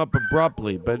I hung up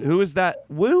abruptly. But who is that?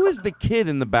 Who is the kid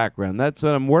in the background? That's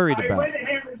what I'm worried about. Where the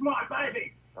hell is my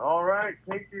baby? All right,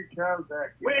 take your child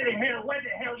back. Where the hell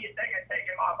you think I'm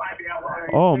taking my baby out?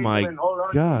 Oh my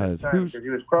God!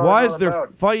 Why is there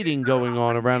fighting going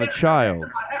on around a child?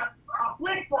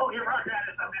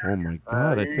 Oh my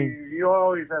God! I think you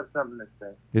always have something to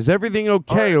say. Is everything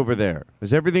okay over there?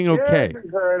 Is everything okay? Yeah,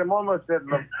 all right. I'm almost at.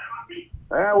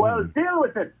 Well, deal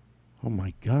with it. Oh,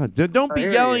 my God. Don't be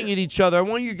yelling at each other. I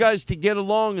want you guys to get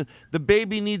along. The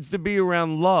baby needs to be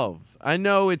around love. I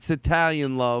know it's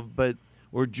Italian love,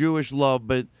 or Jewish love,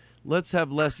 but let's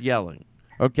have less yelling.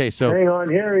 Okay, so... Hang on,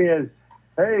 here he is.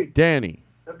 Hey. Danny.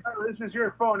 This is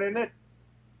your phone, isn't it?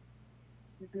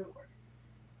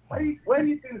 Why do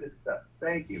you do this stuff?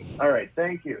 Thank you. All right,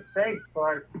 thank you. Thanks,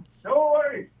 Clark. No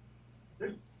worries.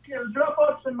 Just drop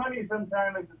off some money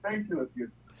sometime as a thank you if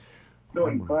you're so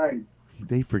inclined.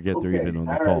 They forget they're even on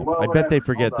the All right, call. well, I bet they whatever.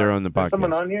 forget Hold they're on. on the Is podcast.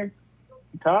 someone on here?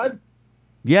 Todd?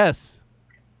 Yes.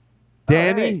 Oh,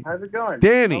 Danny? hey, how's it going?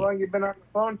 Danny. How long you been on the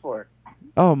phone for?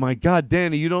 Oh, my God,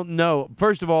 Danny, you don't know.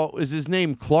 First of all, is his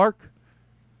name Clark?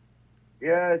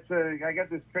 Yeah, I got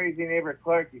this crazy neighbor,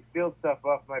 Clark. He steals stuff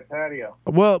off my patio.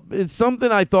 Well, it's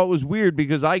something I thought was weird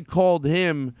because I called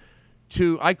him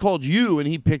I called you and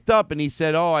he picked up and he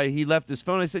said, he left his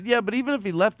phone. I said, yeah, but even if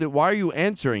he left it, why are you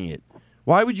answering it?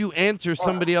 Why would you answer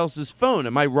somebody else's phone?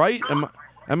 Am I right?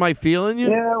 Am I feeling you?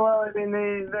 Yeah, well, I mean,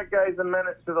 that guy's a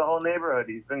menace to the whole neighborhood.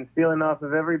 He's been stealing off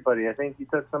of everybody. I think he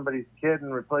took somebody's kid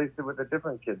and replaced it with a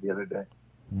different kid the other day.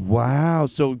 Wow.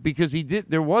 So because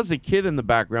there was a kid in the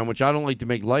background, which I don't like to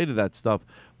make light of that stuff.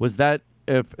 Was that,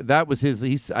 if that was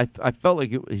I felt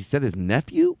like he said his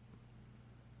nephew?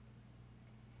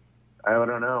 I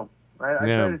don't know. I try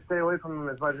to stay away from him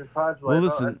as much as possible. Well, I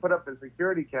listen. put up a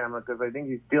security camera because I think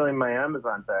he's stealing my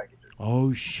Amazon packages.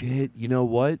 Oh, shit. You know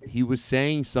what? He was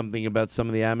saying something about some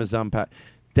of the Amazon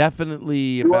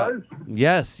definitely He about. was?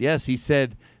 Yes. He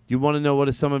said, do you want to know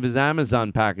what some of his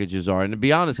Amazon packages are? And to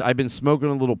be honest, I've been smoking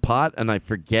a little pot and I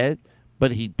forget,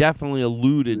 but he definitely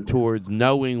alluded towards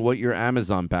knowing what your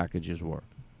Amazon packages were.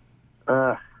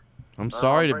 I'm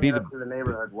sorry to bring be it up to the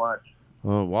neighborhood watch.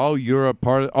 Oh, well, you're a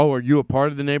part of. Oh, are you a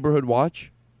part of the Neighborhood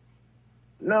Watch?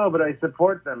 No, but I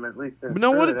support them at least. In No,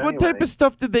 what spirit what type anyway. of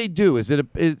stuff did they do?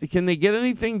 Can they get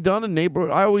anything done in neighborhood?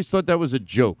 I always thought that was a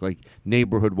joke, like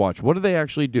Neighborhood Watch. What do they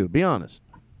actually do? Be honest.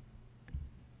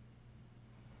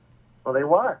 Well, they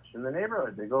watch in the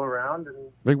neighborhood. They go around and.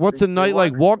 Like, what's a night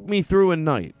like? Walk me through a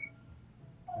night.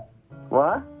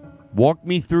 What? Walk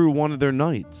me through one of their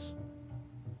nights.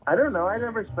 I don't know. I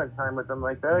never spent time with them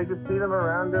like that. I just see them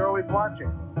around. They're always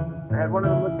watching. I had one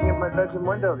of them looking at my bedroom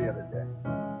window the other day.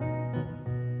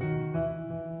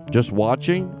 Just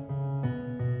watching?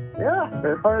 Yeah,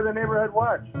 they're part of the neighborhood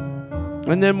watch.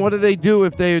 And then what do they do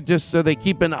if they they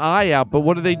keep an eye out? But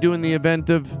what do they do in the event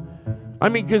of... I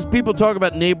mean, because people talk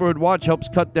about Neighborhood Watch helps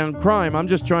cut down crime. I'm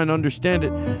just trying to understand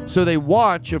it. So they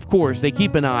watch, of course. They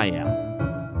keep an eye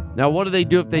out. Now, what do they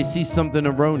do if they see something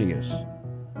erroneous?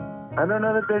 I don't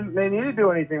know that they need to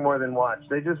do anything more than watch.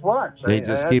 They just watch. They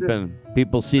just keep in.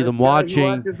 People see them watching. He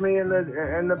watches me in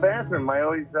the bathroom. I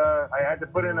always I had to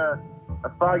put in a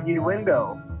foggy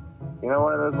window. You know,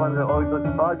 one of those ones that always looks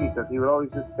foggy because he would always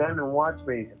just stand and watch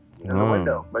me in the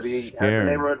window. But he has scary.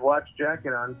 the neighborhood watch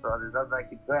jacket on, so there's nothing I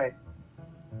can say.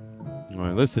 All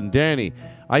right, listen, Danny,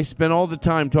 I spent all the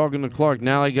time talking to Clark.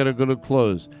 Now I got to go to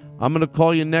close. I'm going to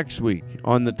call you next week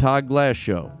on the Todd Glass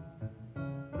Show.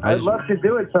 I'd love to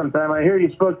do it sometime. I hear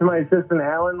you spoke to my assistant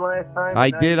Alan last time. I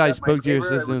and now did. you I got my spoke to your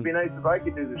neighbor. It assistant. would be nice if I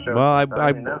could do the show. Well,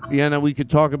 sometime, you know? yeah, we could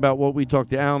talk about what we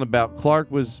talked to Alan about. Clark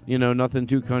was, nothing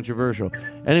too controversial.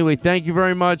 Anyway, thank you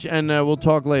very much, and we'll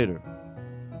talk later.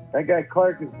 That guy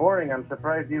Clark is boring. I'm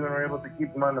surprised you even were able to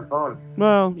keep him on the phone.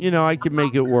 Well, I could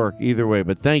make it work either way,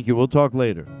 but thank you. We'll talk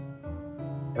later.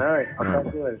 All right. I'll All right.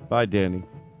 talk to you later. Bye, Danny.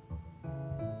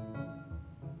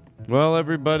 Well,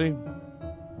 everybody.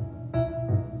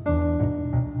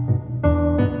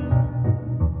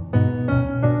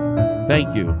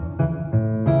 Thank you.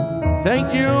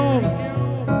 Thank you.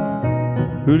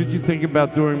 Who did you think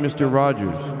about during Mr.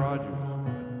 Rogers?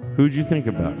 Who'd you think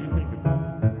about?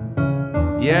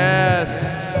 Yes,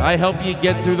 I help you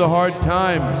get through the hard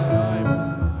times.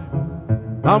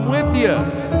 I'm with you.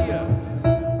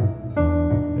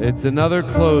 It's another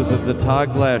close of the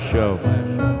Todd Glass Show.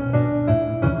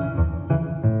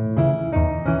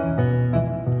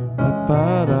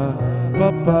 Ba-da,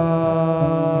 ba-ba,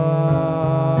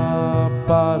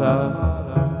 ba-da,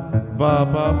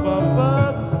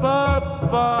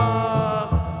 ba-ba-ba-ba-ba-ba,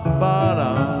 ba-da,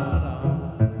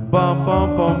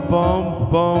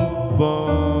 bum-bum-bum-bum-bum,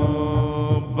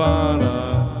 ba-da,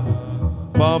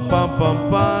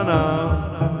 bum-bum-bum-ba-da,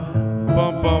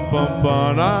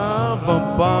 bum-bum-bum-ba-da,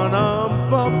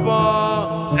 bum-ba-da-bum-ba.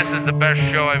 This is the best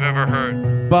show I've ever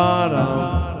heard. Ba-da,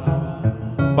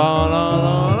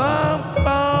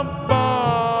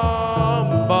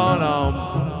 ba-da-da-da-bum-bum, ba-da,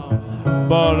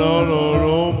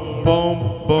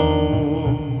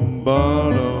 ba-da-da-dum-bum-bum,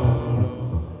 ba-da,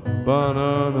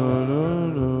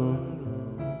 ba-da-da-da-da.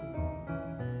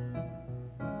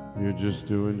 You're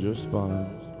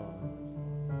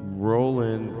Roll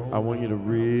in. I want you to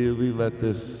really let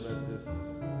this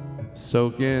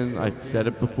soak in. I said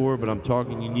it before, but I'm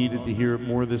talking. You needed to hear it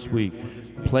more this week.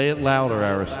 Play it louder,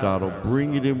 Aristotle.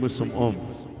 Bring it in with some oomph.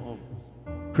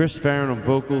 Chris Farron on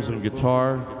vocals and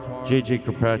guitar. J.J.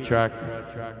 Kirkpatrick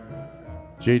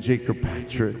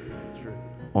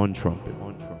on trumpet.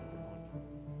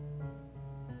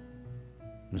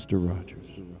 Mr. Rogers.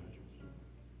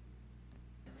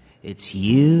 It's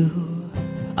you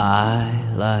I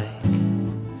like.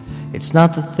 It's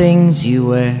not the things you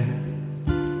wear,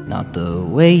 not the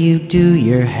way you do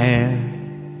your hair,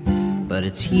 but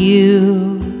it's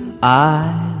you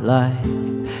I like.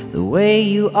 The way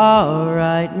you are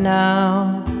right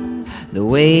now, the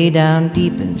way down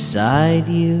deep inside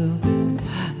you.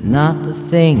 Not the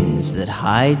things that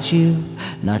hide you,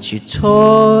 not your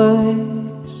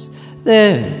toys,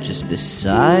 they're just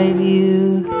beside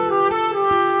you.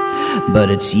 But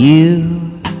it's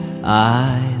you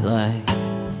I like,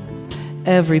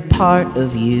 every part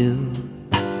of you.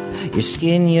 Your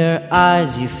skin, your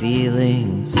eyes, your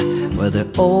feelings, whether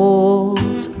old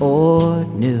or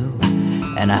new.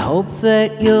 And I hope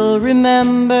that you'll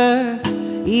remember,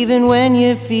 even when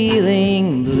you're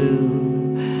feeling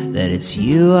blue, that it's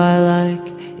you I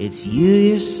like, it's you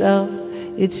yourself,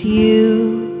 it's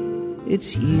you,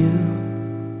 it's you,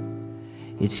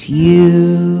 it's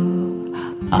you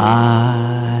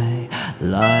I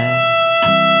like.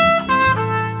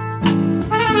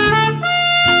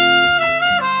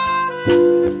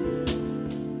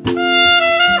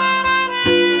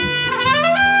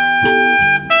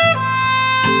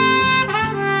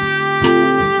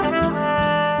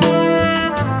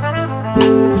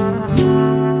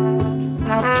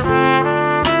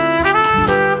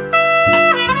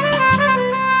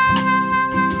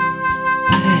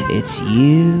 It's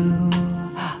you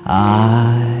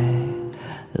I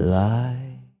like.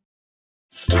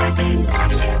 Starbane's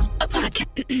Audio,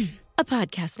 a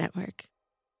podcast network.